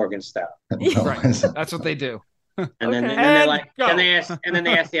Captain Morgan style. Right. That's what they do. And then they're like, and they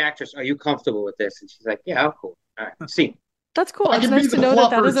ask the actress, "Are you comfortable with this?" And she's like, "Yeah, I'm cool. All right, see." That's cool. It's nice to know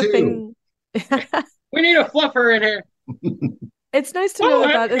that is a thing. We need a fluffer in here. It's nice to know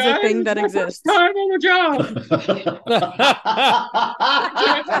that is a thing that exists. Time on the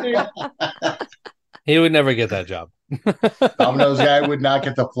job. He would never get that job. Domino's guy would not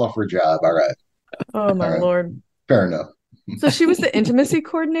get the fluffer job. All right. Oh my lord. Fair enough. So she was the intimacy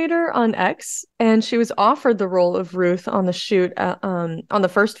coordinator on X, and she was offered the role of Ruth on the shoot on the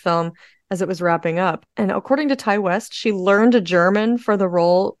first film as it was wrapping up. And according to Ty West, she learned German for the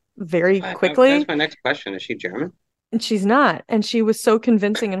role very quickly. That's my next question. Is she German? And she's not. And she was so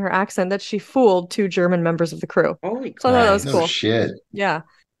convincing in her accent that she fooled 2 German members of the crew. Holy so I thought that was cool. Shit. Yeah.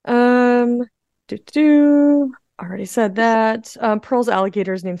 Already said that. Pearl's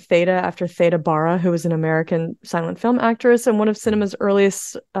alligator is named Theta after Theta Bara, who was an American silent film actress and one of cinema's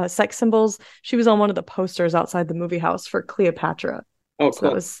earliest sex symbols. She was on one of the posters outside the movie house for Cleopatra. Oh, So cool.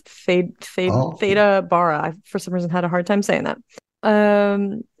 that was Oh. Theta Bara. I, for some reason, had a hard time saying that.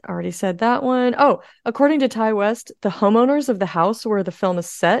 Already said that one. Oh, according to Ty West, the homeowners of the house where the film is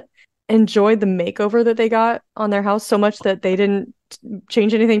set enjoyed the makeover that they got on their house so much that they didn't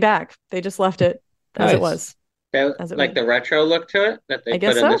change anything back. They just left it as it Nice. was. That, As it like was. the retro look to it that they I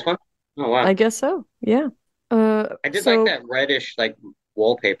guess put in so. this one. Oh wow! I guess so. Yeah. I did So like that reddish like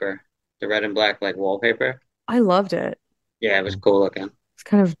wallpaper, the red and black like wallpaper. I loved it. Yeah, it was cool looking. It's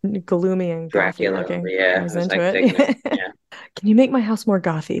kind of gloomy and gothy Dracula. looking. Yeah, I was I was into like it. digging it. Yeah. Can you make my house more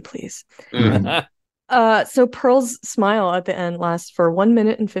gothy, please? Mm. So Pearl's smile at the end lasts for 1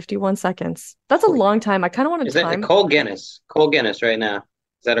 minute and 51 seconds. That's a long time. I kind of want Is to it time. Cole Guinness? Cole Guinness right now.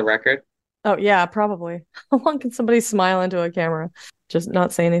 Is that a record? Oh yeah, probably. How long can somebody smile into a camera? Just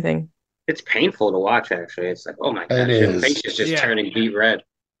not say anything. It's painful to watch. Actually, it's like, oh my It gosh, your is. face is just Yeah. turning beet red.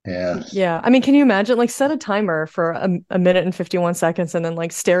 Yeah. Yeah. I mean, can you imagine? Like, set a timer for a minute and 51 seconds and then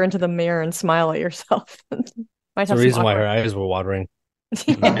like stare into the mirror and smile at yourself. Might That's have the some reason why her awkward- eyes were watering.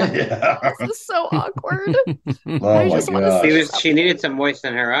 Yeah. Yeah. This is so awkward. Oh I my just wanna gosh. She needed some moist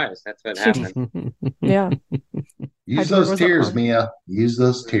in her eyes. That's what She- happened. Yeah. Use Heidelberg those was tears, up. Mia. Use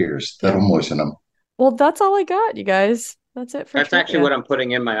those tears. Yeah. That'll moisten them. Well, that's all I got, you guys. That's it for That's actually trivia. what I'm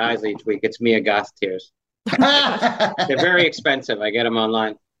putting in my eyes each week. It's Mia Goth tears. They're very expensive. I get them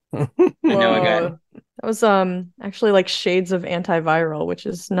online. I know a guy. Whoa. That was actually like Shades of Antiviral, which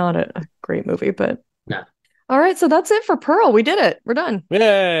is not a great movie, but No. All right, so that's it for Pearl. We did it. We're done.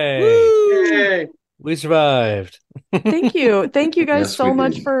 Yay! Yay. We survived. Thank you. Thank you guys Yes, so we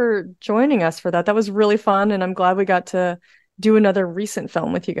much did. for joining us for that. That was really fun, and I'm glad we got to do another recent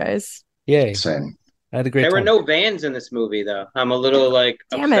film with you guys. Yay! Same. I had a great There were time. no vans in this movie, though. I'm a little like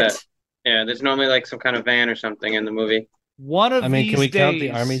Damn upset. it. Yeah, there's normally like some kind of van or something in the movie. One of I mean, these can we count the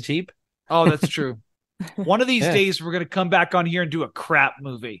days- army jeep? Oh, that's true. One of these Yeah. days, we're going to come back on here and do a crap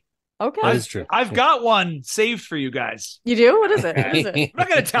movie. Okay. That is true. I've got one saved for you guys. You do? What is it? What is it? I'm not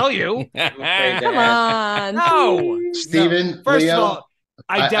going to tell you. I'm afraid to Come ask. on. No. please. Steven, First Leo. of all,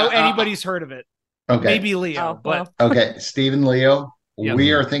 I I- doubt I- anybody's heard of it. Okay. Maybe Leo, Oh, but well. Okay. Steven, Leo. Yeah.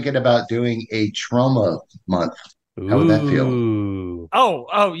 We are thinking about doing a trauma month. How would that feel? Ooh.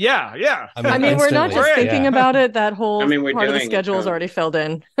 oh, yeah. I mean, we're not instantly. just Yeah. thinking about it. That whole I mean, we're part of the doing it, schedule is so- already filled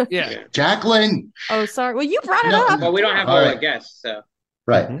in. Yeah. Jacqueline. Oh, sorry. Well, you brought it No. up. Well, we don't have All all right. the guests, so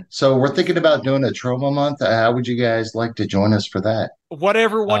Right. Mhm. So we're thinking about doing a trauma month. How would you guys like to join us for that?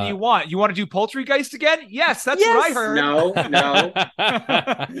 Whatever one Uh, you want. You want to do Poultrygeist again? Yes, that's Yes. what I heard. no.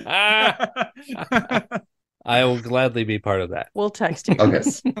 I will gladly be part of that. We'll text you Okay.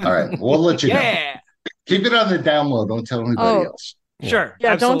 guys. All right. We'll let you know. Yeah, Keep it on the download. Don't tell anybody Oh. else. sure. Yeah,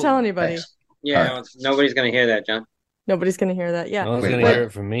 don't absolutely. tell anybody. Thanks. Yeah, All right. well, nobody's gonna hear that, John. Nobody's going to hear that. Yeah. No one's Wait, going to wait. hear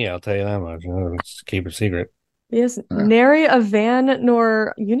it from me. I'll tell you that much. Just keep it secret. Yes. Yeah. Nary a van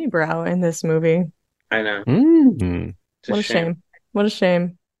nor unibrow in this movie. I know. Mm. It's What a shame. What a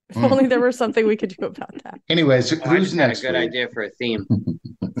shame. If Mm. only there was something we could do about that. Anyways, Oh, I who's just had a next? good week? idea for a theme.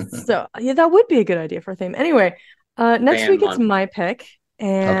 So, yeah, that would be a good idea for a theme. Anyway, next Van week it's month. my pick.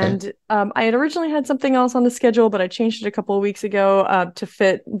 And I had originally had something else on the schedule, but I changed it a couple of weeks ago to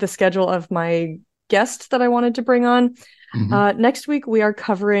fit the schedule of my guest that I wanted to bring on. Mhm. Next week, we are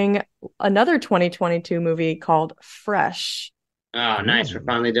covering another 2022 movie called Fresh. Oh, nice. We're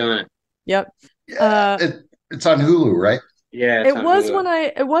finally doing it. Yep. Yeah, it's on Hulu, right? Yeah, it's It on was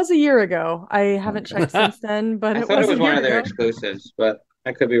Hulu. it was a year ago. I haven't checked since then, but I it thought was it was a one year of their ago. exclusives, but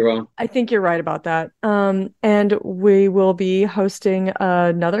I could be wrong. I think you're right about that. And we will be hosting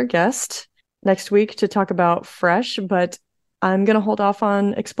another guest next week to talk about Fresh, but I'm gonna hold off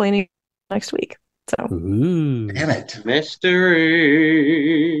on explaining next week. So Ooh. Damn it.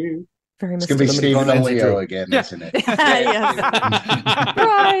 Mystery. very It's going to be mysterious. Somebody Stephen call and Nancy Leo Drew. again, Yeah. isn't it? Yes.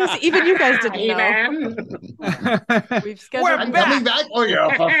 Surprise! Even you guys didn't know. He-Man. We've scheduled. We're I'm back. coming back for you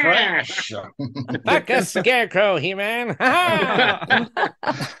for fresh. Back a scarecrow, He-Man.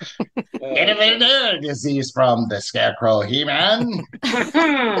 Innovative disease from the Scarecrow He-Man.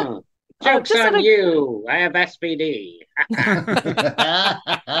 Joke's just on out of- you. I have SPD.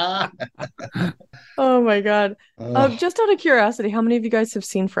 Oh my God. Ugh. Just out of curiosity, how many of you guys have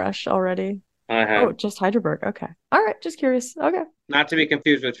seen Fresh already? I have. Oh, just Heidelberg. Okay. All right. Just curious. Okay. Not to be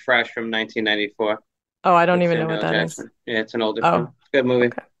confused with Fresh from 1994. Oh, I don't with even know Samuel what that is. Jackson. Yeah, it's an older Oh. film. It's a good movie.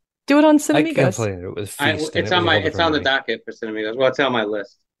 Okay. Do it on I Cinemigos. complained it was Feast. and It's it on was a whole it's on the different docket for Cinemigos. Well, it's on my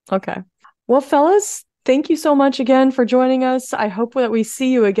list. Okay. Well, fellas, thank you so much again for joining us. I hope that we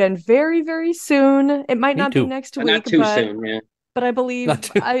see you again very, very soon. It might not be next week, not too soon, yeah. But I believe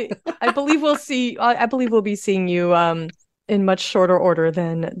I believe we'll see. I believe we'll be seeing you in much shorter order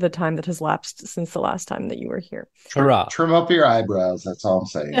than the time that has lapsed since the last time that you were here. Trim up your eyebrows. That's all I'm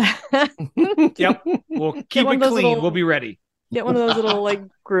saying. Yep, we'll keep it clean. We'll be ready. Get one of those little like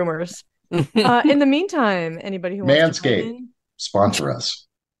groomers. In the meantime, anybody who wants to Manscaped, sponsor us.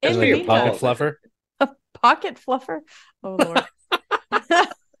 In the meantime, pocket fluffer. A pocket fluffer. Oh Lord.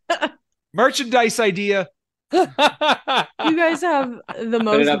 Merchandise idea. You guys have the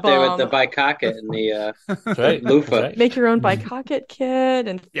most Put it up bomb. there with the bicocket and the right. loofah. Right. Make your own bicocket kit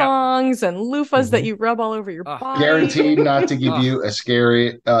and thongs and loofahs that you rub all over your body. Guaranteed not to give you a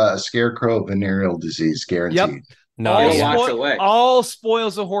scarecrow venereal disease. Guaranteed. Yep. No, all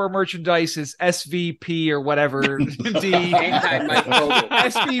Spoils of Horror merchandise is SVP or whatever. Antimicrobial.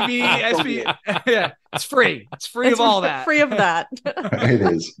 SPV, SV. Yeah, it's free. It's free of all that. Free of that. It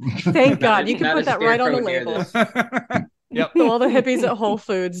is. Thank God. You can put that right on the scarecrow label. Yep. So all the hippies at Whole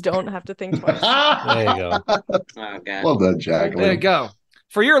Foods don't have to think twice. There you go. Oh, God. Well done, Jacqueline. There you go.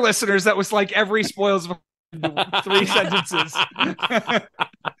 For your listeners, that was like every Spoils of 3 sentences.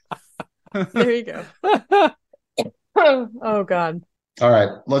 There you go. Oh God. All right,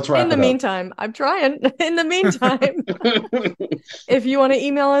 let's wrap In the it up. meantime, I'm trying. In the meantime, if you want to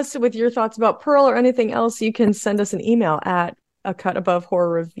email us with your thoughts about Pearl or anything else, you can send us an email at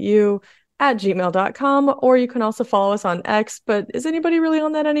acutaboveHorrorReview@gmail.com, or you can also follow us on X, but is anybody really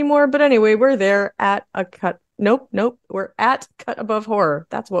on that anymore? But anyway, we're there at Nope. We're at Cut Above Horror.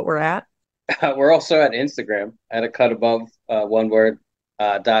 That's what we're at. We're also at Instagram at @acutabove, one word,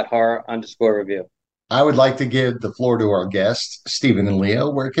 .horror_review. I would like to give the floor to our guests, Stephen and Leo.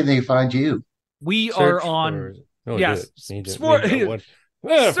 Where can they find you? We are on. Yes. Whatever.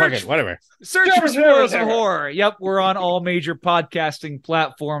 Search for Spoils of Horror. Yep, we're on all major podcasting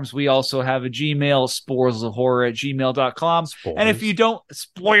platforms. We also have a Gmail, spoilsofhorror@gmail.com. And if you don't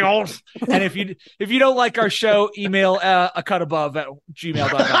and if you don't like our show, email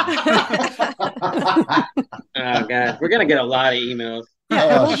acutabove@gmail.com. Oh God, we're gonna get a lot of emails.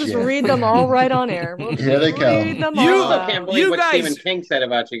 Yeah, we'll just read them all right on air. Here they come. I can't believe what Stephen King said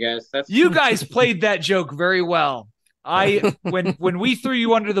about you guys. You guys played that joke very well. When we threw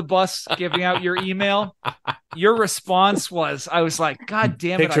you under the bus giving out your email, your response was, I was like, God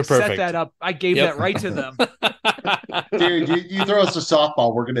damn it, I set that up. I gave that right to them. Dude, you throw us a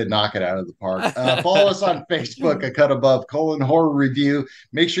softball, we're going to knock it out of the park. Follow us on Facebook, A Cut Above, Horror Review.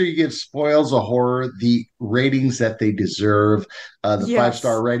 Make sure you give Spoils of Horror the ratings that they deserve. The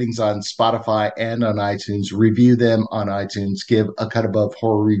 5-star ratings on Spotify and on iTunes. Review them on iTunes. Give A Cut Above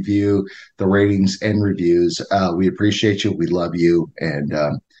Horror Review the ratings and reviews. We appreciate you. We love you. And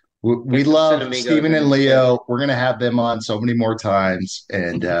we love Stephen and Leo. We're going to have them on so many more times.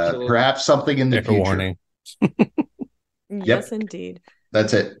 And perhaps something in the future. Warning. Yes, indeed.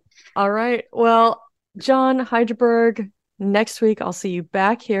 That's it. All right. Well, John Heidelberg, next week I'll see you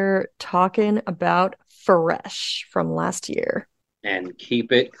back here talking about Fresh from last year. And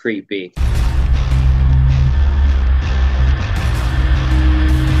keep it creepy.